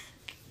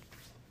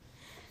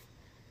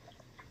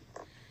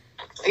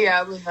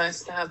 Yeah, it was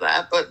nice to have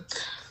that.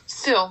 But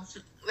still,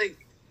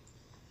 like,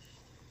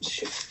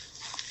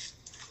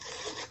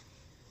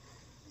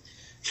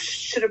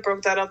 should have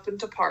broke that up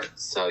into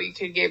parts so you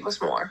could give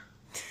us more.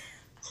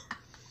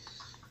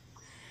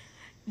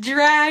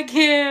 Drag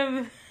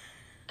him.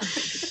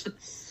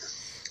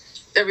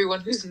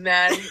 Everyone who's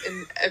mad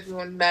and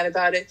everyone mad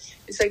about it,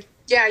 it's like,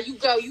 yeah, you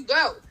go. And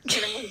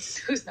everyone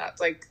who's not,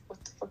 like,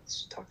 what the fuck is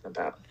she talking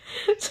about?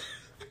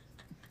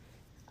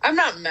 I'm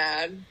not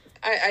mad.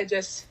 I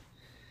just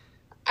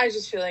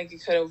feel like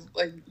it could have,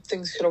 like,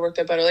 things could have worked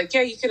out better. Like,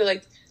 yeah, you could have,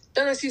 like,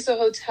 done the Cecil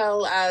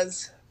Hotel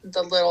as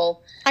the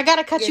little... I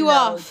gotta cut you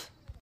off.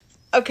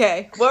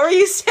 Okay, what were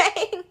you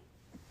saying?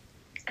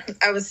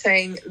 I was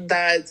saying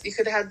that you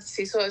could have had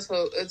Cecil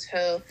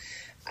Hotel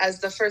as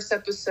the first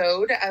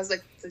episode, as,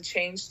 like, the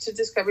change to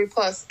Discovery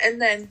Plus,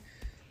 and then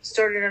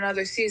started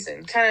another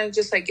season. Kind of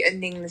just, like,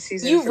 ending the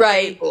season. You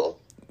right. People.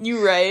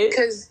 You right.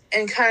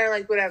 And kind of,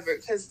 like, whatever.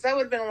 Because that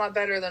would have been a lot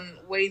better than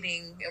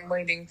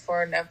waiting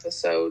for an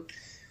episode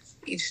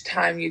each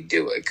time you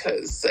do it.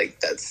 Because, like,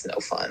 that's no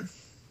fun.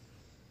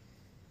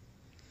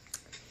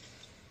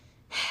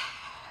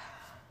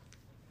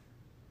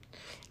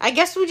 I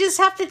guess we just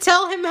have to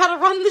tell him how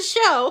to run the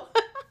show.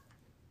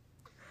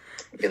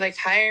 Be like,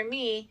 hire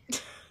me.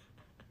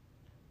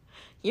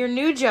 Your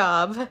new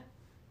job.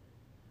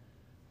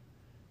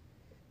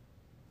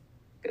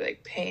 Be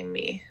like, pay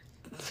me.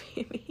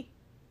 Pay me.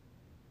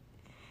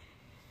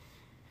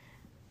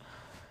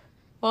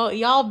 Well,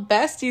 y'all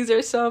besties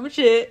or some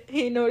shit.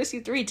 He noticed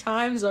you 3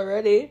 times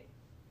already.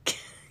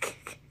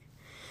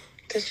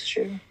 That's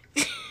true.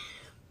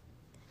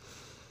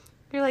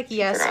 You're like,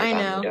 yes, I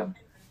know.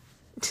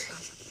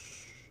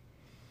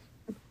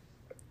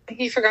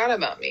 He forgot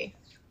about me.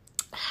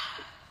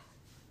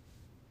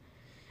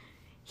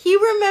 He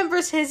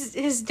remembers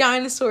his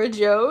dinosaur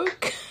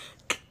joke.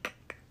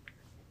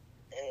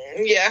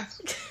 Yeah.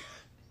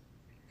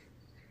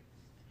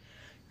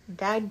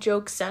 Dad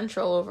joke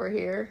central over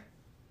here.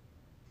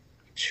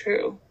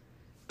 True.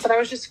 But I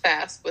was just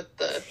fast with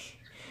the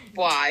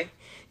why.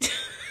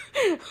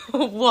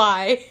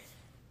 Why?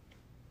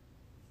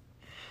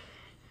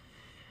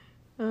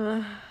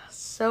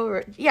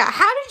 Yeah,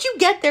 how did you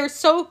get there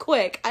so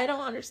quick? I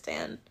don't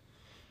understand.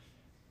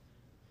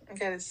 I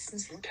got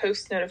his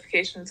post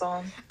notifications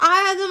on.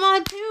 I had them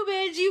on too,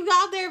 bitch. You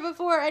got there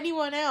before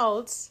anyone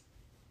else.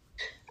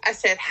 I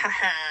said,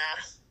 haha.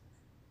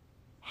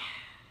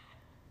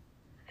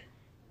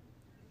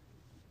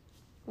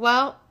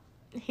 Well,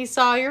 he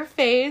saw your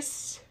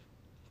face,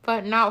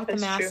 but not with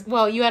the mask. True.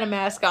 Well, you had a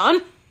mask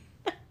on.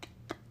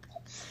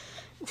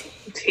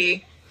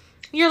 T.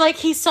 You're like,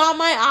 he saw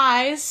my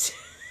eyes.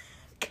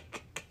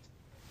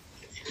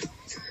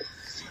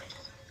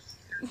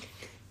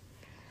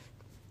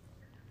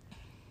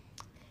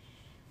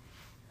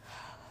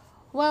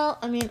 Well,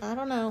 I mean, I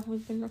don't know.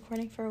 We've been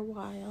recording for a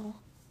while.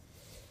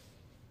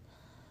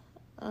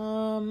 I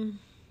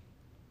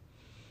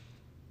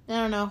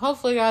don't know.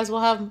 Hopefully, guys, we'll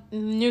have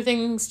new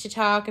things to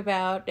talk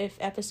about if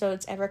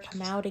episodes ever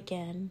come out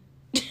again.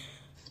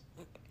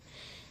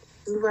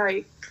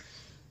 Right.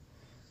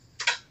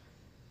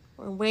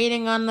 We're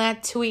waiting on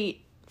that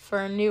tweet for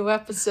a new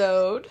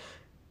episode.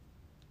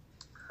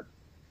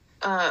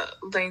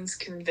 Lane's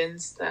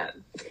convinced that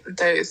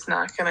it's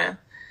not gonna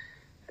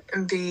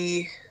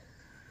be...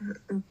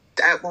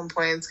 At one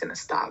point, it's gonna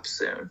stop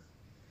soon.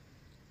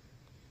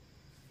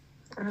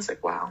 I was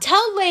like, wow.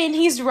 Tell Lane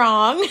he's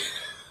wrong.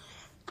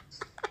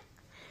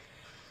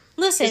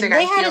 Listen,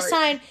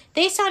 like,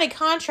 they signed a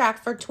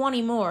contract for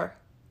 20 more.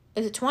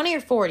 Is it 20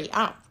 or 40?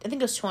 I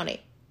think it was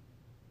 20.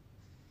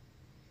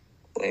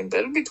 Lane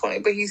better be 20,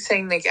 but he's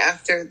saying, like,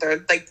 after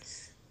they're, like,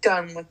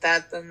 done with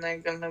that, then they're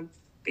gonna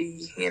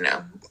be,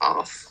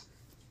 off.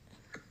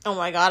 Oh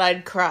my god,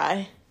 I'd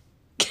cry.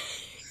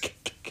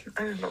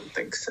 I don't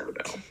think so,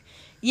 though.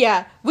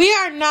 Yeah, we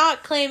are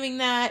not claiming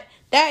that.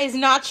 That is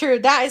not true.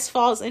 That is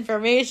false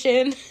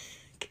information.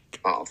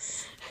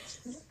 False.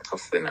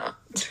 Hopefully not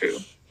true.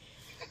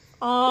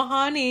 Oh,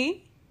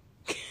 honey.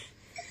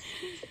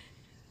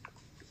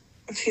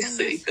 She's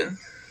sleeping.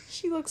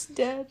 She looks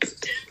dead.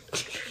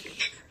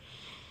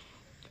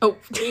 Oh.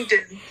 You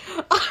did.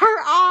 Her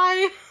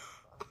eye.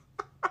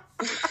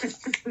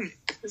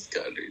 This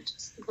daughter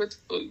just... What the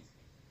fuck?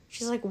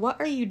 She's like, what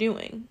are you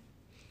doing?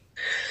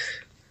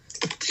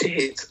 She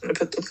hates when I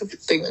put the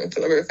thing in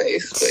front of her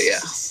face, but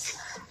yeah.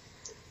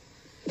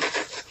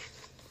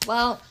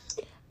 Well,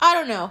 I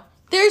don't know.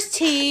 There's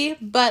tea,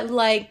 but,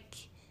 like...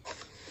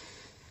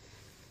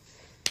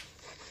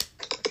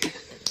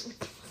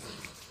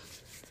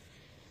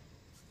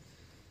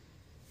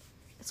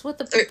 It's what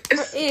the...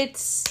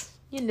 It's,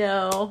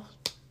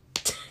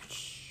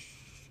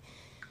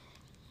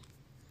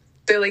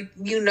 They're like,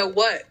 you know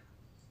what?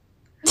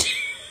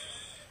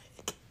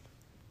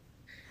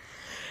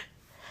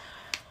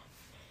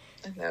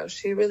 I know,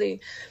 she really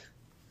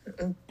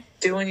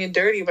doing you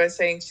dirty by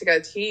saying she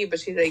got tea, but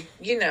she's like,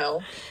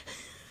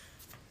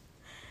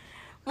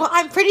 Well,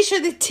 I'm pretty sure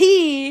the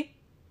tea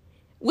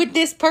with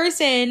this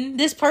person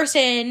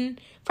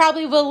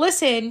probably will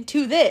listen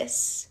to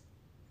this.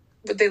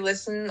 Would they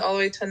listen all the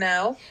way to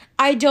now?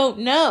 I don't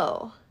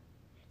know.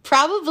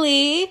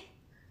 Probably.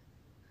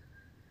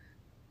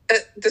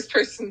 This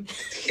person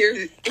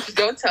here, if you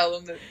don't tell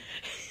them,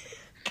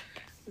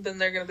 then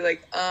they're going to be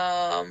like,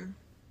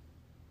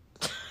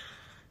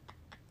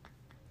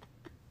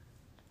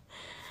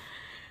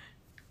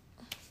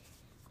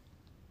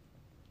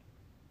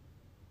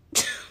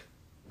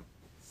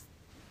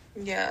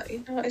 Yeah,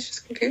 it's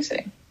just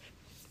confusing.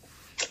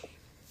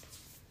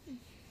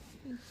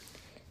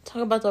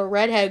 Talk about the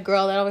redhead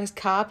girl that always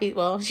copied.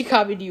 Well, she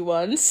copied you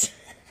once.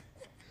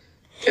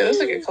 Yeah, that was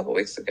like a couple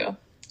weeks ago.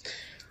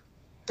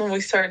 When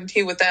we started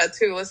tea with that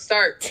too. Let's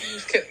start. I'm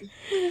just kidding.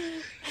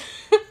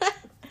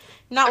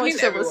 Not like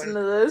she'll listen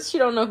to this. She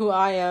don't know who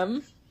I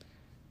am.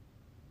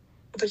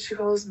 But she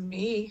follows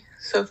me.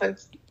 So if I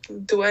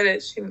duet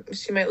it,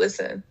 she might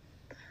listen.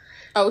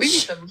 Oh,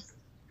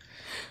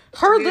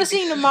 her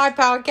listening to my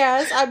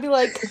podcast, I'd be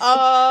like,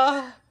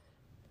 Oh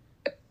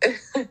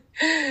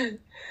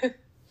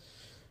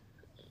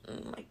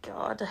my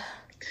God.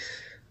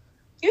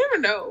 You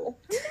never know.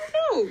 You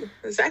never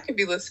know. Zach could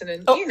be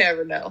listening. Oh. You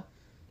never know.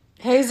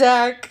 Hey,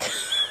 Zach.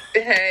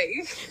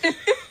 Hey.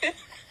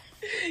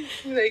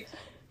 Like,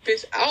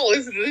 bitch, I'll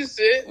listen to this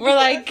shit. We're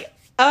like,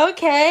 okay,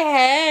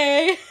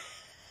 hey.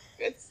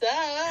 What's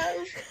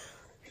up?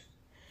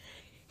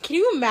 Can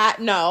you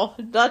no,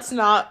 that's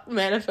not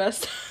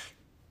manifest.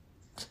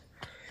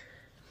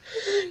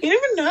 You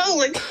never know,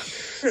 like,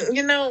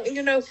 you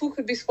know, who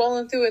could be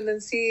scrolling through and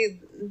then see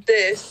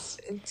this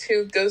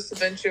to Ghost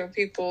Adventure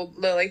people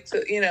that like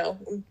to,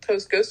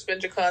 post Ghost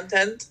Adventure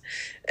content,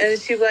 and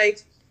she's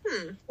like,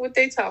 what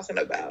they talking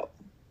about?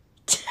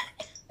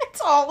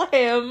 It's all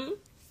him.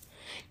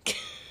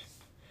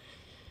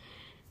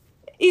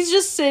 He's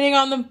just sitting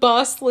on the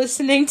bus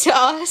listening to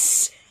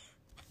us.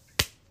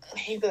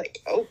 He'd be like,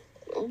 oh,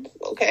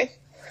 okay.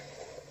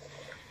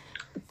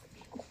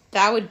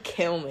 That would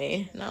kill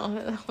me. No,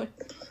 that would...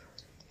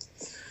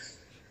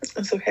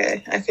 It's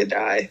okay. I could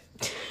die.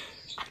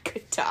 I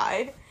could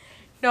die.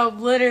 No,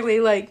 literally,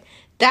 like,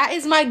 that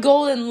is my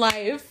goal in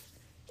life,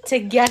 to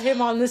get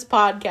him on this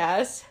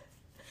podcast.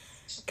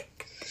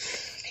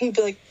 He'd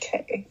be like,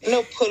 okay.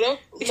 No,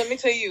 let me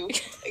tell you,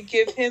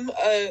 give him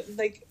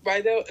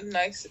write out a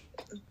nice,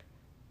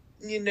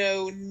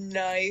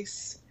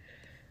 nice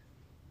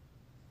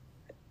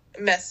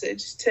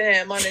message to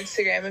him on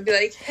Instagram and be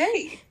like,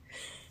 hey,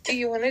 do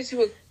you want to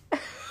do a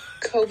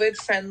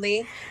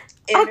COVID-friendly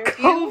interview? A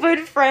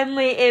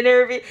COVID-friendly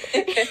interview.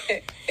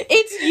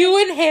 It's you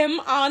and him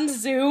on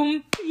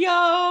Zoom.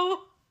 Yo.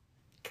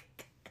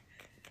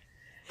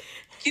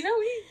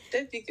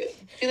 That'd be good.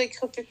 Be like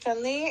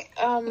COVID-friendly,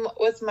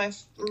 with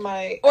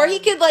my or he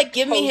could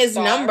give me his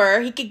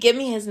number. He could give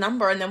me his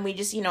number and then we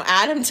just,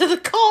 add him to the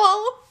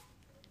call.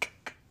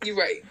 You're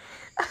right.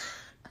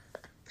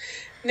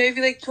 No, it'd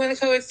be like, do you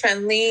want a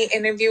COVID-friendly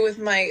interview with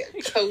my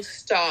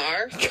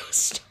co-star?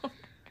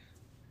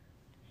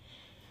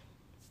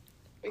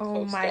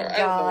 Oh my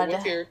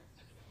God.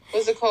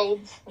 What's it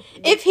called?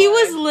 If he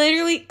was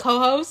literally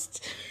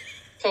co-host.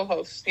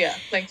 Co-host, yeah,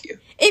 thank you.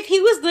 If he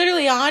was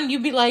literally on,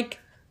 you'd be like...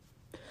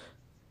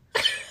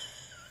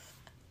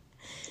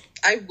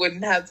 I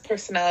wouldn't have the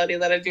personality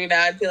that I do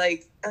now. I'd be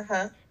like,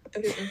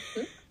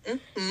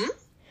 mm-hmm.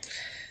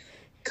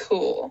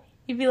 Cool.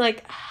 You'd be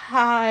like,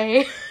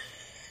 hi.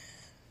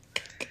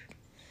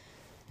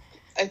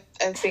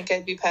 I think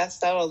I'd be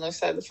passed out on the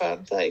side of the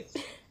phone. Like,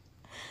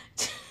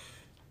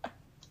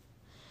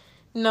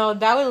 no,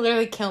 that would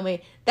literally kill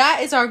me.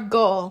 That is our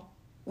goal.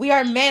 We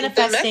are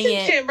manifesting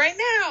it. Him right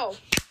now.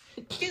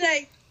 Be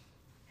like,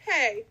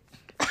 hey,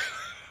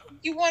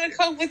 you want a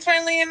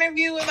COVID-friendly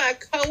interview with my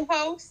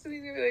co-host? And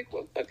you'd be like,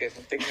 what fucking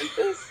thing is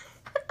this?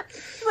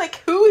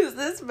 Like, who is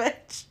this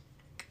bitch?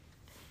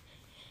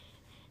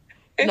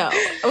 No,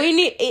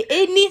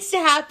 it needs to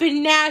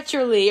happen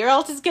naturally, or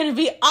else it's gonna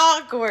be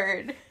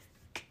awkward.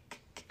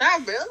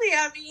 Not really.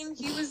 I mean,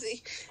 he was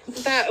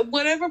that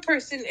whatever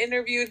person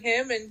interviewed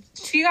him, and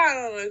she got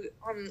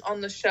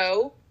on the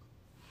show.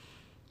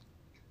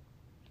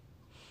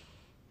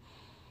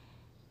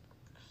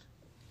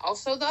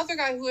 Also, the other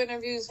guy who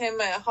interviews him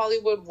at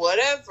Hollywood,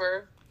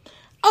 whatever.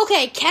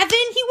 Okay, Kevin,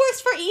 he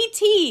works for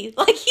E.T.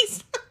 Like,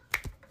 he's...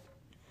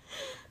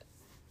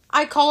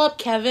 I call up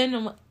Kevin,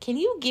 I'm like, can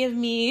you give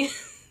me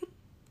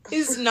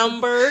his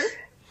number?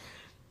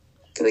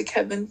 Like,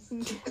 Kevin,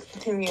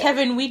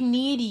 we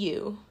need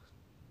you.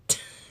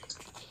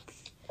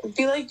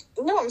 Be like,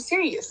 no, I'm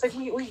serious. Like,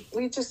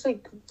 we just,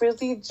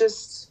 really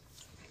just,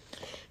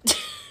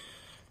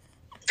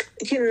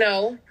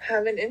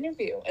 have an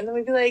interview. And then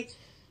we'd be like,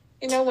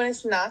 when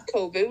it's not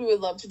COVID, we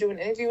would love to do an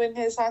interview in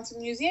his haunted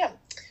museum.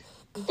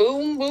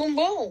 Boom, boom,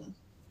 boom.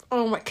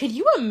 Oh my, could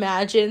you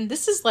imagine?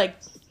 This is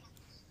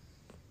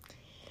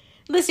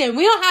listen,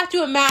 we don't have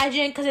to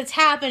imagine because it's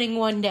happening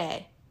one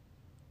day.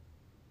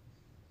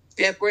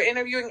 Yep, we're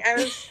interviewing at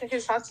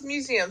his haunted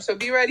museum, so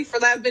be ready for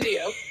that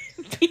video.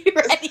 Be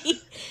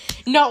ready.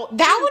 No,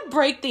 that would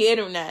break the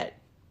internet.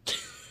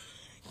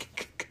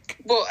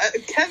 Well,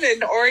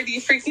 Kevin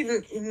already freaking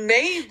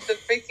made the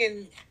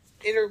freaking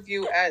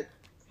interview at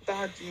the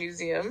haunted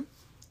museum.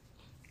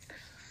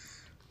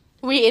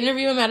 We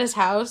interview him at his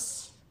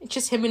house. It's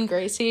just him and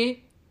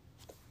Gracie.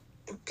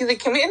 Be like,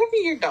 can we interview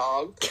your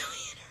dog?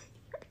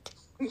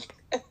 He'd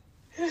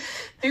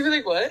be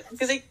like, what?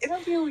 Be like,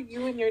 interview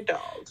you and your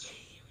dog.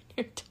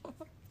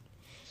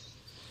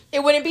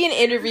 It wouldn't be an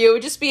interview. It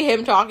would just be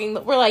him talking.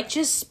 We're like,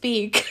 just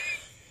speak.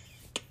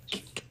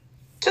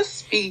 Just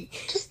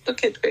speak. Just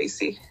look at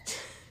Gracie.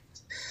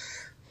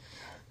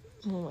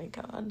 Oh my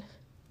God.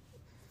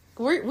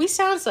 We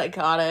sound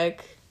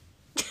psychotic.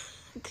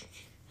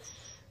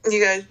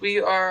 You guys, we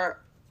have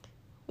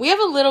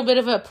a little bit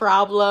of a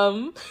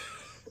problem.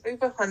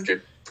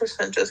 100%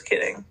 just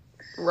kidding.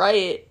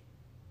 Right.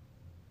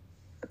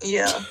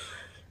 Yeah.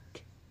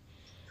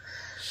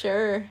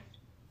 Sure.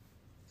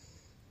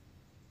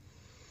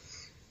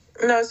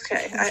 No, it's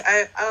okay.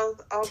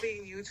 I'll be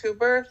a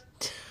YouTuber,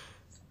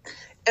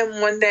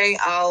 and one day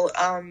I'll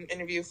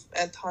interview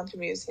at the Haunted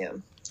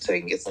Museum so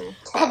we can get some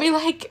clout. I'll be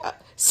like,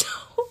 so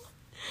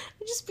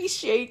I'll just be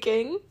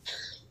shaking.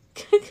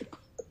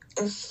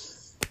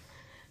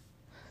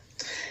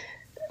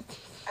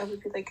 I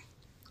would be like,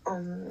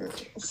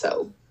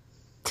 so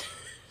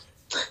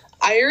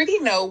I already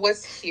know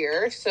what's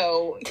here,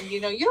 so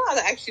you don't have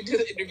to actually do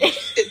the interview.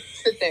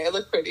 Sit there,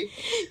 look pretty.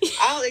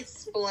 I'll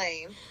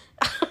explain.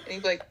 And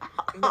he'd be like,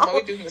 why are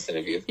we doing this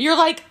interview? You're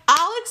like,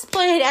 I'll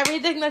explain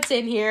everything that's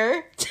in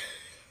here.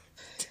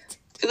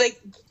 Like,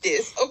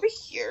 this over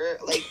here.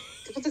 Like,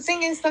 but the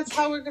thing is, that's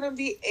how we're going to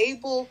be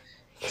able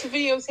to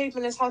videotape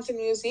in this haunted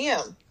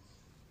museum.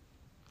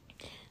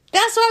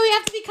 That's why we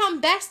have to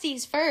become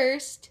besties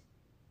first.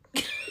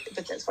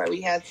 But that's why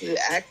we have to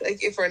act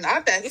like if we're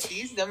not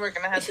besties, then we're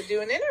going to have to do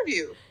an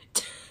interview.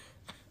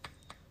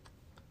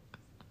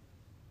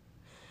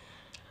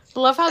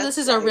 Love how this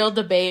is a real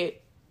debate.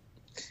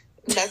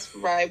 That's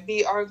right.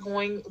 We are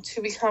going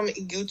to become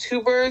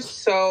YouTubers,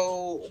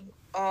 so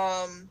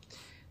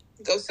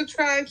go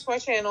subscribe to our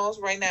channels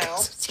right now.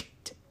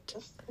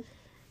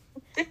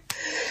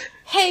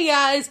 Hey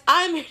guys,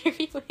 I'm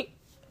interviewing.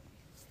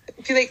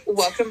 Be like,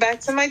 welcome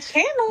back to my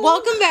channel.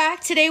 Welcome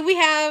back. Today we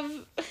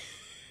have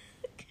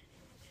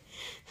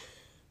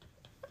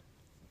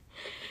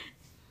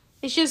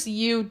it's just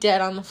you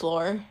dead on the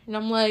floor. And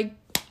I'm like,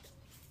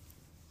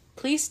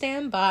 please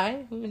stand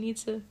by. We need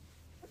to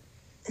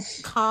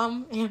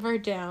calm Amber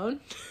down.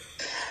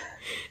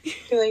 Be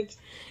like,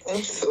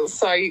 I'm so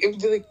sorry.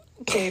 It'd be like,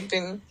 okay,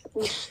 then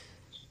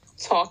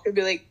talk and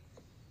be like,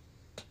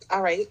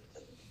 all right,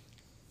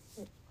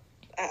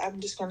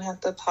 I'm just gonna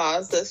have to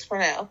pause this for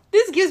now.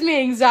 This gives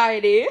me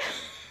anxiety.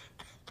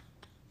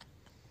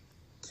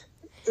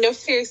 No,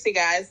 seriously,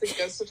 guys, like,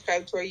 go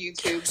subscribe to our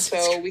YouTube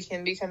so we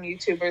can become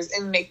YouTubers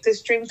and make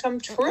this dream come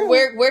true.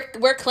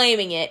 We're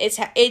claiming it. It's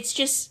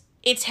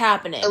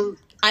happening.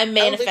 I'm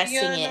manifesting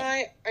Olivia and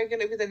I are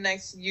gonna be the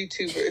next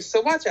YouTubers, so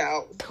watch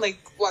out. Like,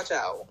 watch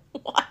out.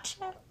 Watch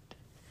out.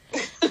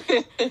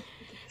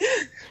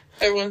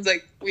 Everyone's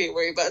like, we ain't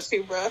worried about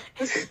you, bro.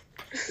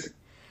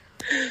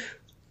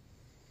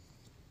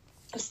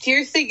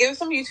 Seriously, give us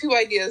some YouTube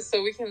ideas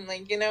so we can,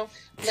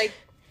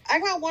 I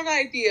got one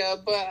idea,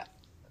 but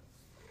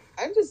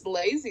I'm just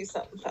lazy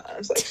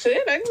sometimes. Like,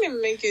 shit, I can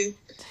even make it.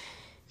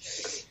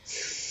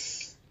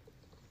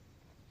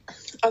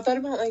 I thought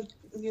about,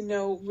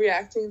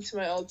 reacting to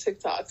my old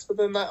TikToks, but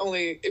then that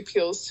only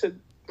appeals to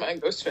my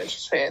Ghost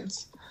Adventures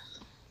fans.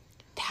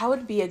 That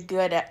would be a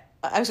good,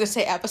 I was going to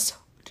say episode.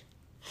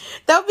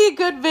 That would be a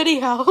good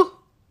video.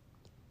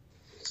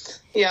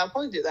 Yeah, I'll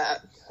probably do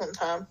that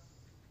sometime.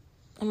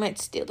 I might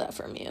steal that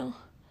from you.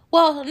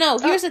 Well, no,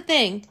 here's the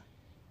thing.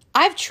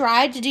 I've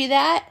tried to do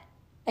that,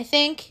 I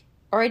think,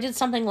 or I did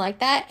something like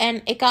that,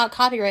 and it got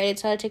copyrighted,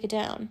 so I had to take it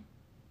down.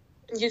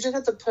 You just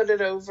have to put it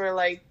over,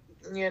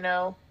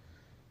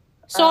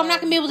 So I'm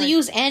not going to be able to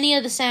use any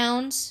of the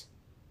sounds.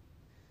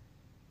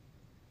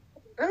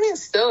 I mean,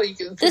 still, you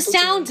can... The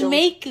sounds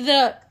make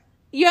the...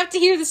 You have to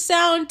hear the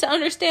sound to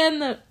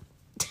understand the...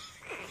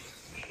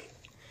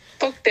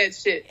 Fuck that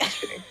shit.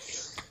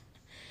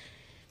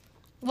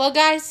 Well,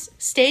 guys,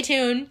 stay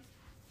tuned.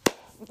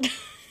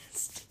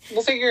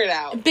 We'll figure it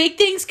out. Big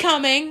things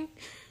coming.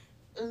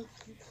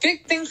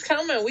 Big things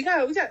coming. We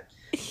got big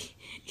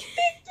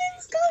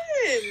things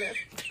coming.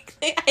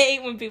 I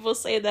hate when people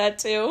say that,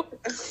 too.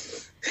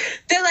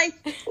 They're like,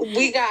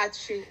 we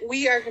got you.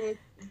 We are going to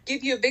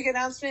give you a big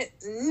announcement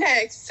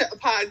next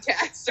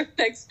podcast or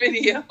next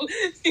video. Look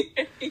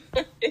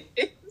at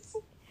that.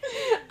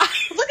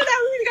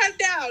 We got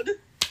down.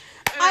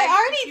 I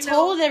already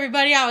told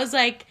everybody, I was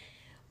like,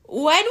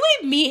 when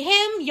we meet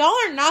him, y'all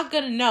are not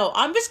going to know.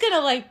 I'm just going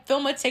to,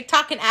 film a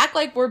TikTok and act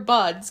like we're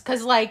buds.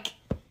 Because,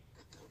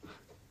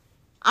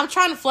 I'm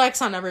trying to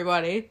flex on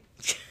everybody.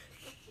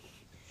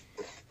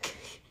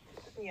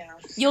 Yeah.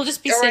 You'll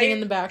just be sitting in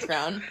the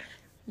background.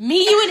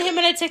 Me, you, and him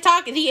in a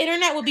TikTok, the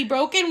internet would be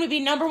broken, would be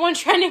number one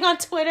trending on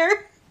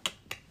Twitter.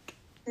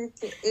 No.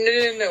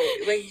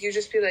 You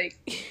just be like,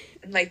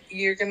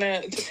 you're going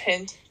to just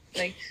hint,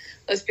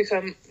 let's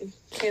become,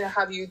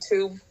 have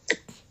YouTube.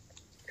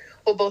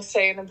 We'll both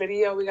say in a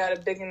video, we got a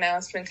big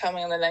announcement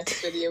coming in the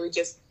next video. We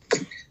just,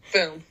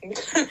 boom.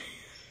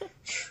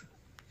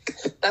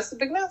 That's a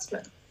big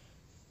announcement.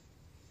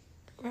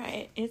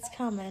 Right. It's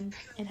coming.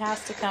 It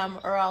has to come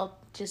or I'll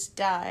just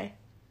die.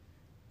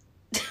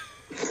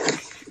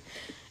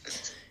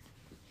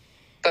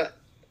 But,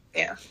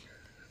 yeah.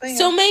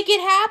 So make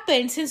it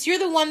happen since you're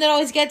the one that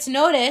always gets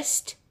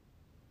noticed.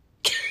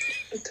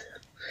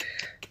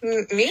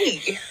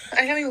 Me?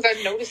 I haven't even got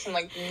noticed in,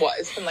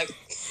 It's been,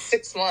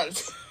 6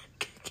 months.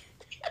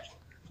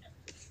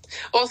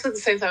 Also, at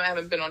the same time, I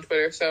haven't been on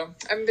Twitter, so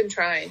I haven't been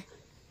trying.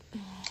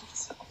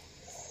 So.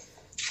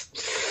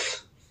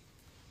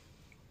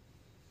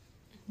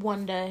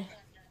 One day.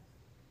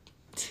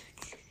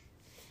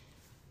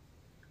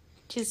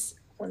 Just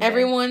One day.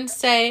 Everyone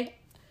say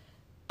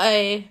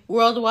a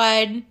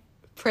worldwide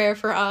prayer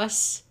for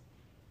us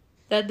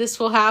that this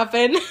will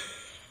happen.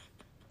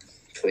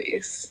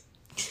 Please.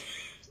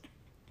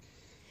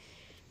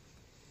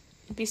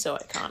 It'd be so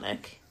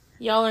iconic.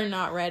 Y'all are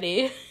not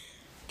ready.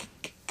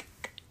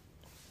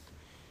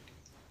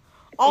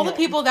 All the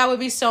people that would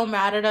be so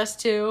mad at us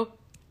too.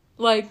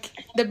 Like,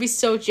 they'd be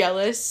so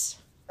jealous.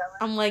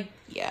 I'm like,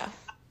 yeah.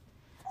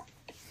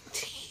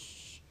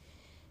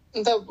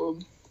 That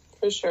would,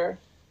 for sure.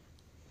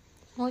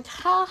 I'm like,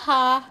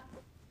 haha.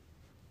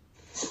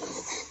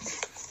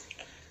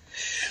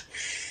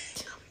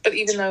 But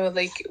even though,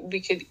 like, we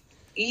could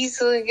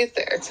easily get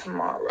there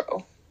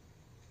tomorrow.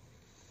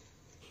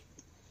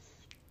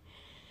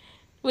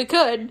 We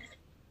could.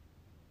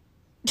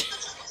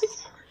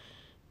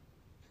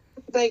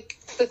 Like,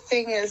 the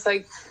thing is,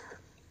 like,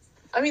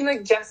 I mean,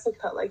 like,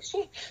 Jessica, like,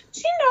 she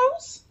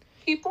knows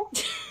people.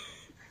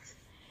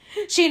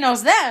 She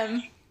knows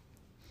them.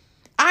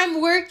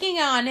 I'm working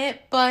on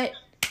it, but,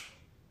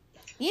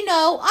 you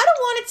know, I don't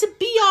want it to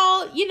be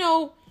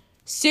all,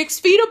 6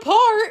 feet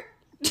apart.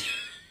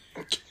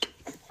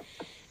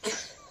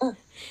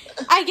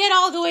 I get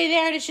all the way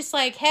there, and it's just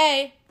like,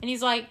 hey. And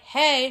he's like,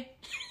 hey.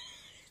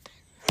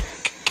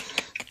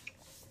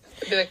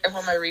 I'd be like, I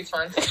want my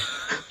refund.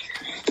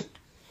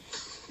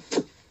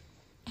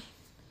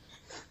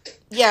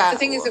 Yeah. The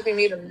thing is, if we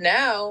meet him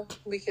now,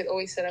 we could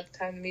always set up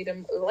time to meet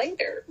him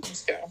later.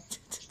 Let's go.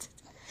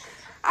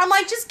 I'm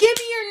like, just give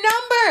me your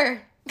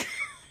number.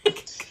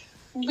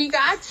 We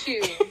got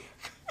you.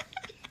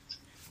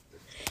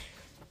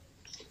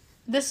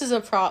 This is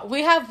a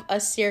we have a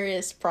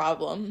serious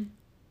problem.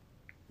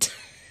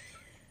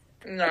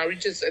 No, I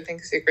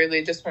think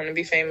secretly just want to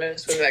be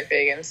famous with Zak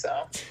Bagans,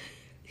 so.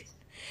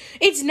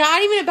 It's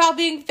not even about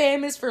being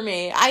famous for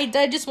me. I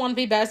just want to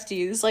be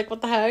besties. Like,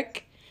 what the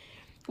heck?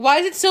 Why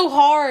is it so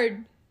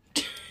hard?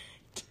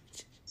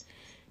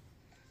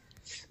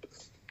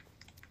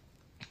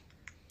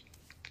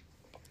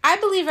 I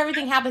believe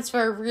everything happens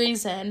for a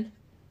reason.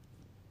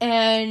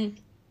 And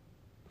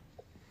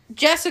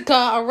Jessica,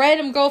 a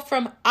random girl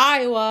from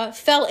Iowa,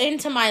 fell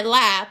into my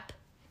lap.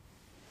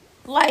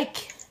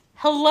 Like,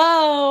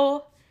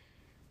 hello.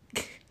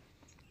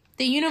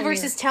 The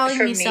universe is telling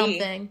me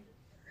something.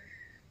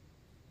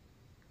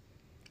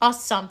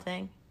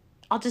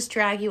 I'll just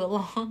drag you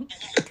along.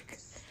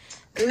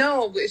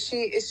 No, but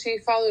she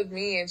followed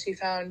me and she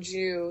found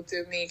you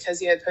through me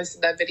because you had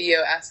posted that video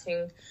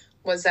asking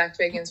what Zak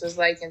Bagans was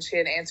like, and she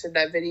had answered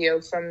that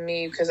video from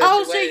me because.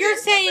 Oh, so you're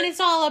saying it's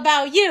all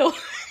about you?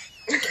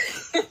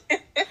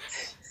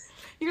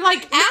 You're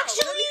like,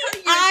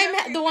 actually,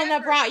 I'm the one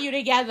that brought you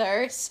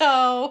together.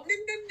 So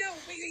no.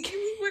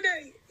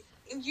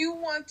 You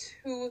want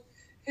to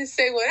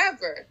say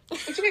whatever,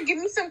 but you're gonna give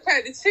me some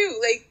credit too.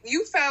 Like,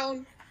 you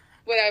found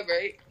whatever.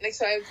 Like,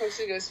 so I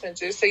posted Ghost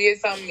Adventures, so you had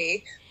found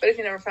me. But if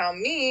you never found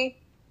me,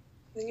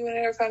 then you would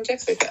have never found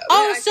Jessica.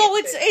 Oh, so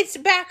it's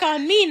back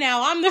on me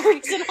now. I'm the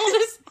reason all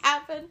this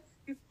happened.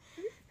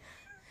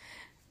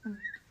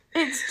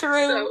 It's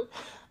true.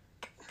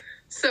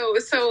 So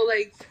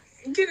like,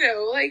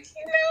 like,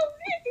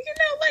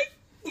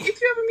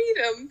 if you ever meet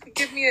him,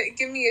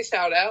 give me a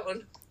shout out.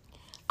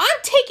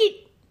 I'm taking.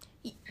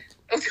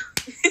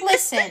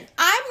 Listen,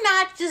 I'm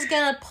not just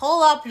gonna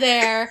pull up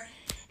there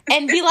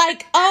and be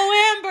like,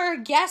 "Oh, Amber,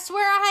 guess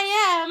where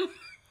I am?"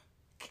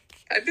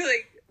 I'd be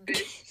like,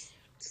 "Bitch,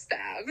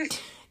 stab."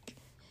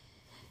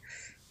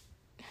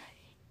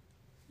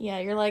 Yeah,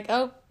 you're like,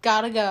 "Oh,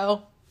 gotta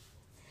go."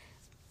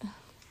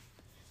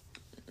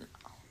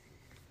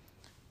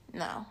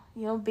 No,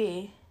 you'll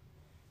be.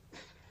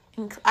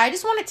 I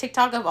just want a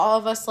TikTok of all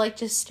of us, like,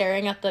 just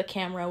staring at the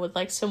camera with,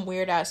 like, some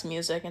weird ass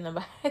music in the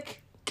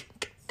back.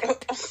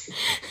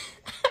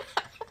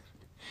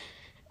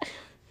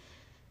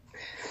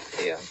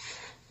 Yeah.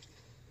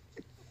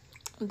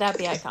 That'd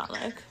be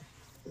iconic.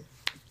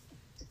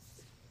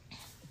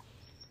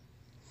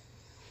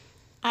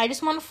 I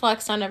just want to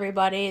flex on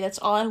everybody. That's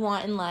all I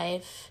want in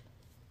life.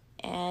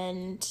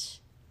 And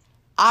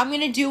I'm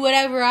going to do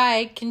whatever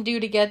I can do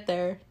to get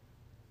there.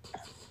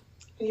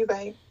 You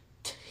right.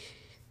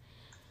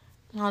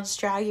 And I'll just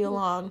drag you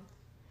along.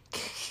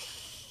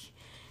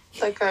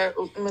 Like,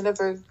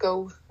 whenever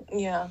go,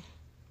 yeah.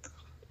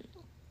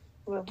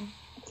 Well,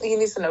 he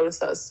needs to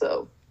notice us,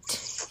 so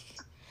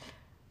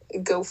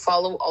go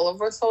follow all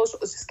of our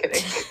socials. Just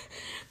kidding.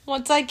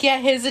 Once I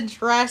get his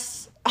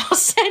address, I'll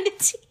send it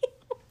to you.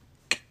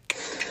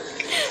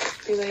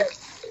 Be like,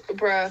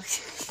 bruh.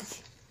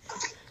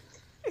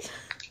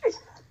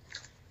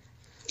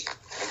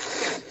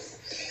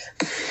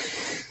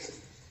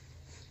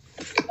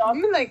 No, I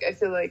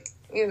feel like,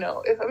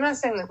 if I'm not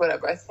saying, like,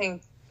 whatever, I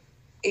think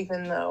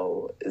even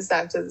though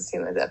Zach doesn't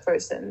seem like that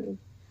person,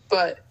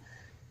 but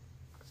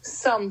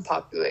some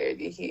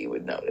popularity, he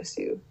would notice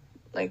you.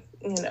 Like,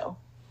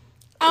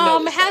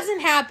 It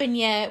hasn't happened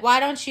yet. Why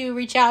don't you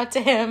reach out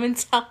to him and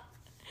tell...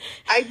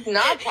 I'm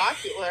not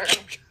popular.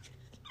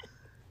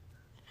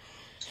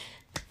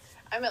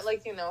 I meant,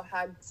 like, you know,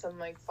 had some,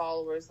 like,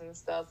 followers and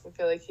stuff. I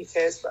feel like he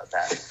cares about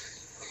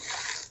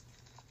that.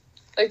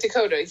 Like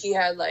Dakota, he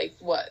had, like,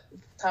 what?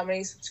 How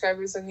many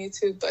subscribers on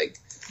YouTube? Like...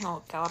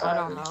 Oh, God, I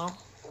don't know.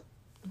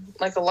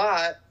 Like, a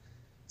lot.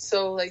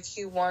 So, like,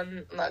 he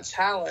won that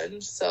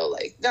challenge. So,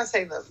 like, not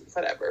saying that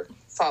whatever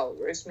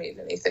followers mean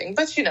anything.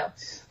 But, you know,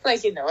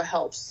 like, you know, it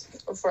helps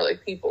for,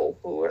 like, people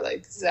who are,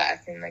 like,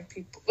 Zach and, like,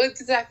 people... Like,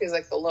 Zach is,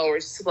 like, the lower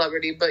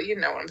celebrity, but you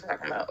know what I'm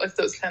talking about. Like,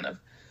 those kind of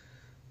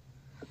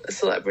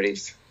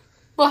celebrities.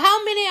 Well,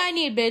 how many I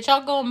need, bitch?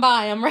 I'll go and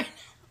buy them right now.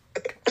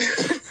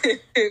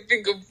 You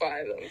can go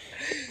buy them.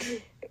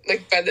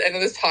 Like, by the end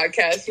of this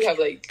podcast, you have,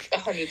 like,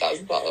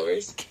 100,000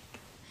 followers.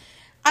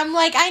 I'm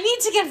like, I need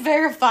to get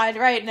verified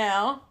right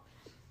now.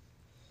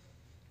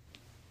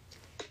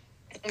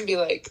 And be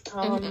like,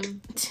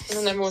 and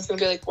then everyone's gonna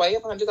be like, why you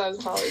have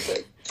 100,000 followers?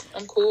 Like,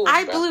 I'm cool.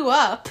 I blew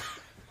up.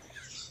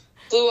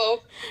 Blew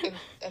up in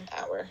an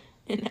hour.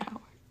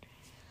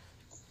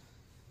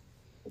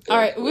 All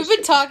right, we've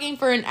been talking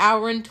for an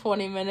hour and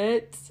 20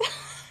 minutes.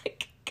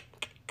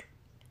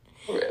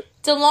 Rip.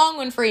 It's a long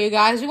one for you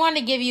guys. We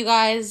wanted to give you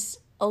guys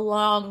a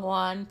long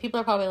one. People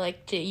are probably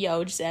like,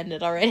 yo, just end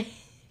it already.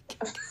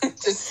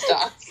 Just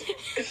stop.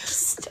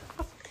 Just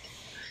stop.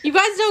 You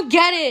guys don't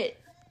get it.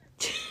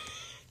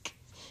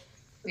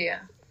 Yeah.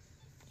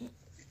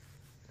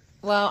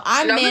 Well,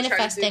 I'm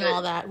manifesting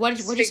all that. What'd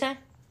you say?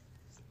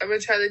 I'm going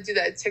to try to do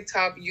that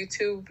TikTok,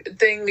 YouTube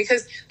thing,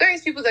 because there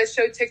is people that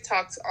show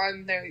TikToks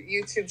on their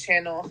YouTube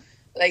channel,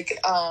 like,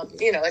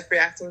 you know, like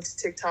reacting to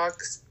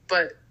TikToks,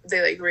 but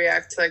they, like,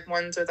 react to, like,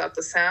 ones without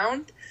the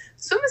sound.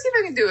 So I'm going to see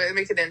if I can do it and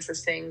make it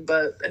interesting,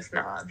 but if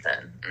not,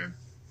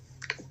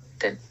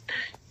 then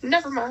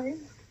never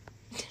mind.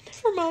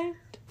 Never mind.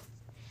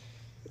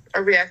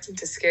 Or reacting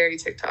to scary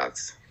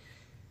TikToks.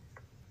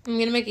 I'm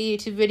going to make a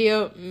YouTube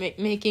video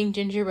making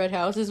gingerbread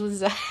houses with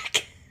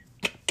Zach.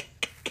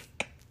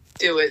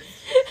 Do it.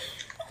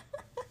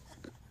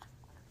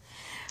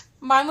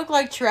 Mine look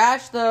like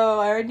trash, though.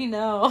 I already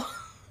know.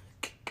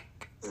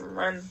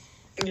 Mine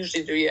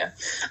usually do, yeah.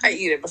 I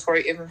eat it before I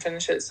even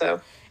finish it,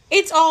 so.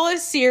 It's all a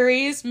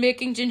series.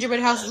 Making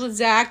gingerbread houses with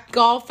Zach.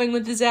 Golfing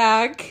with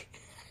Zach.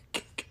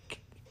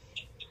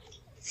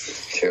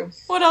 True.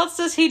 What else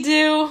does he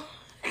do?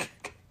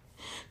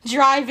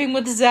 Driving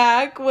with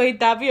Zach. Wait,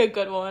 that'd be a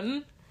good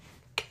one.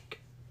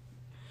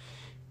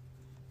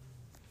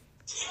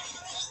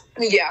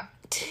 Yeah.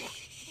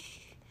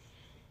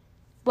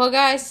 Well,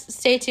 guys,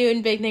 stay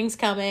tuned. Big things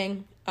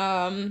coming.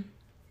 You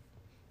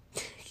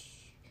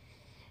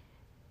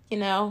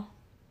know,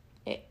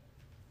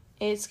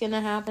 it's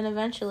gonna happen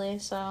eventually,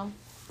 so.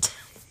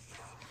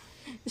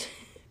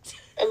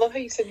 I love how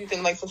you said you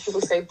didn't like when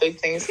people say big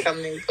things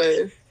coming, but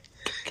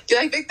you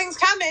like big things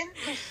coming.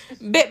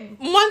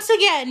 Once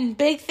again,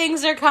 big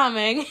things are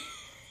coming.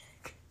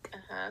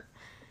 Uh-huh.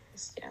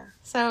 Yeah.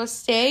 So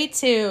stay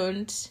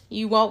tuned.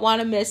 You won't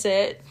want to miss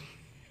it.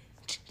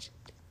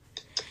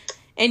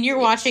 And you're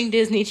watching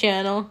Disney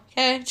Channel,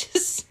 okay?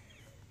 Just...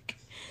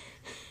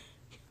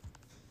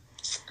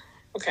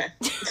 Okay.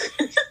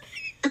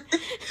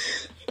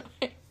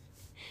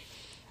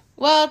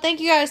 Well, thank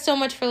you guys so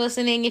much for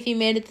listening. If you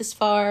made it this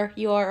far,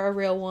 you are a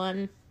real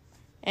one.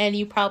 And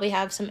you probably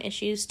have some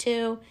issues,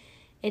 too.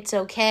 It's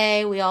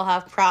okay. We all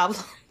have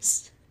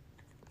problems.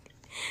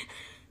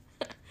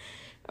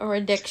 Or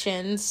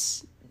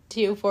addictions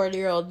to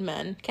 40-year-old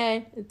men,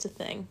 okay? It's a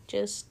thing.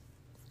 Just...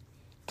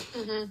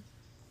 Mm-hmm.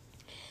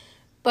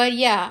 But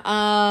yeah,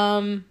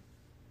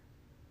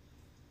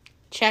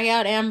 check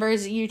out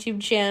Amber's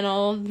YouTube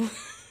channel.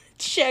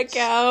 Check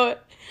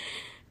out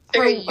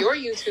your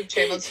YouTube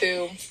channel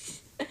too.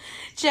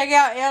 Check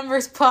out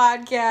Amber's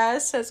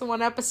podcast. Has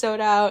one episode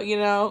out, you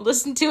know.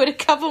 Listen to it a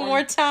couple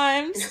more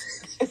times.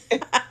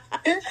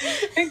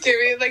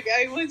 Jimmy, like,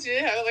 I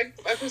legit have, like,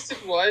 I posted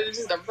one and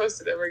just never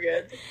posted ever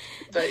again.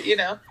 But, you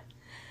know.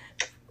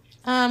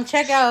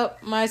 Check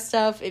out my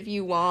stuff if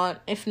you want.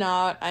 If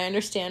not, I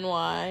understand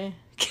why.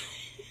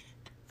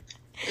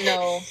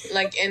 No,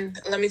 like, and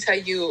let me tell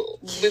you,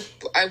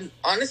 I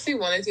honestly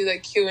want to do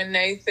that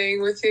Q&A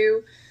thing with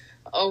you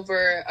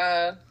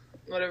over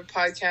whatever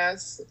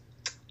podcast.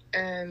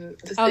 And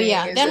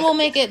then we'll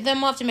make it.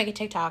 Then we'll have to make a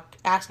TikTok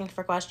asking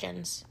for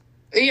questions.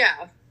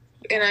 Yeah,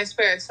 and I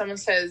swear, if someone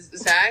says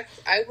Zach,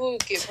 I will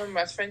give him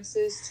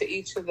references to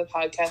each of the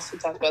podcasts we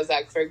talk about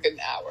Zach for a good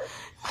hour.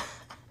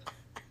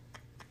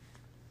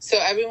 So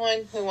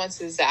everyone who wants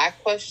a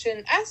Zach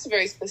question, ask a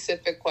very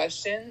specific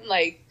question,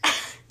 like.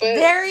 But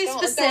very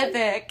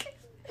specific.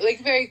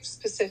 Like, very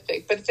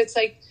specific. But if it's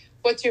like,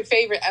 what's your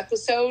favorite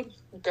episode?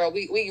 Girl,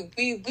 we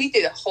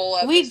did a whole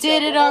episode. We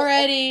did it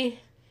already.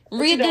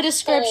 Read the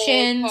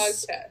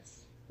descriptions.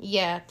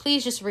 Yeah,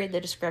 please just read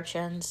the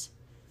descriptions.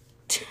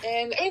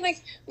 And, I mean,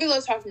 like, we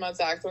love talking about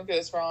Zach, don't get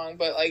us wrong,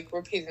 but, like,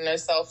 repeating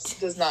ourselves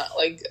does not,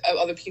 like,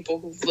 other people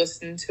who've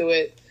listened to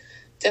it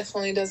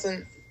definitely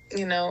doesn't,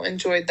 you know,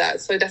 enjoyed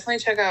that. So definitely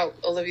check out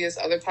Olivia's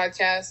other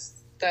podcasts.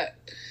 that,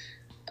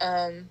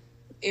 that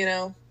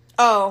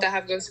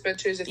have Ghost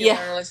Adventures if you want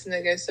to listen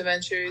to Ghost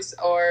Adventures,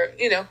 or,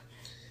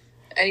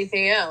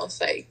 anything else.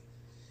 Like,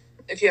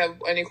 if you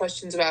have any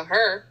questions about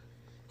her,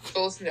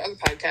 go listen to other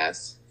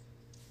podcasts.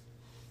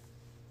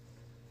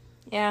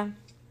 Yeah.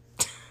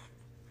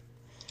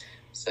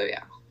 So,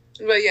 yeah.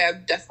 But, yeah,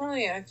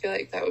 definitely, I feel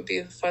like that would be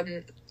a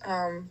fun,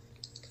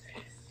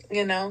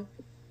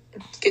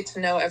 get to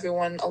know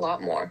everyone a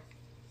lot more.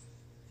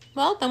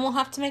 Well, then we'll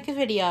have to make a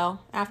video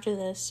after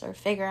this, or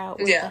figure out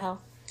what the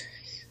hell.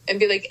 And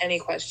be like, any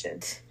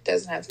question.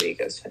 Doesn't have to be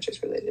Ghost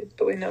Adventures related,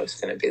 but we know it's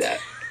going to be that.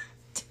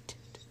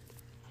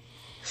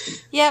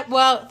 Yep,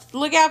 well,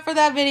 look out for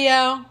that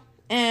video,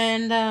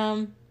 and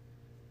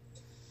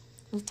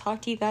we'll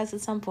talk to you guys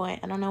at some point.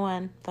 I don't know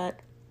when, but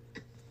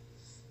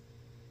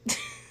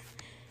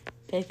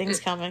big things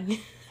coming.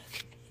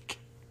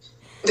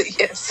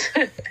 Yes.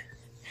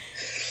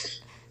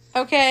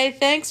 Okay,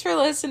 thanks for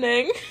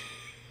listening.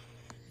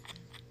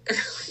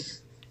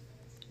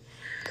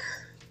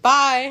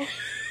 Bye.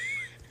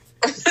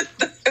 I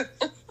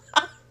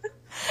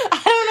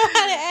don't know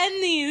how to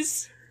end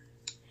these.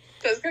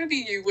 That's gonna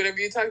be you whenever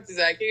you talk to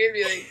Zach. You're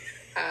gonna be like,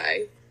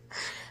 hi.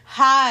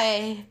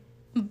 Hi.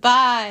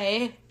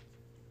 Bye.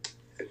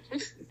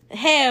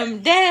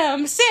 Ham,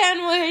 damn,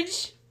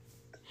 sandwich.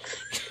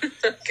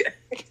 Okay.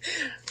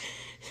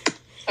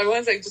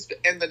 Everyone's like, just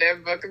end the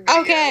damn fucking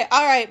video. Okay,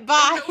 alright,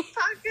 bye.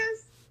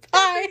 Podcast?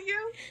 Bye.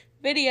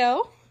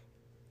 Video.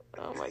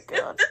 Oh my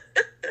god.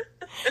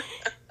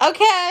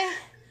 Okay.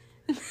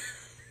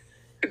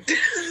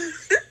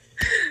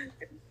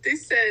 They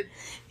said,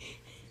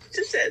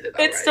 just said it.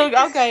 It's still,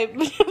 okay,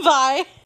 bye.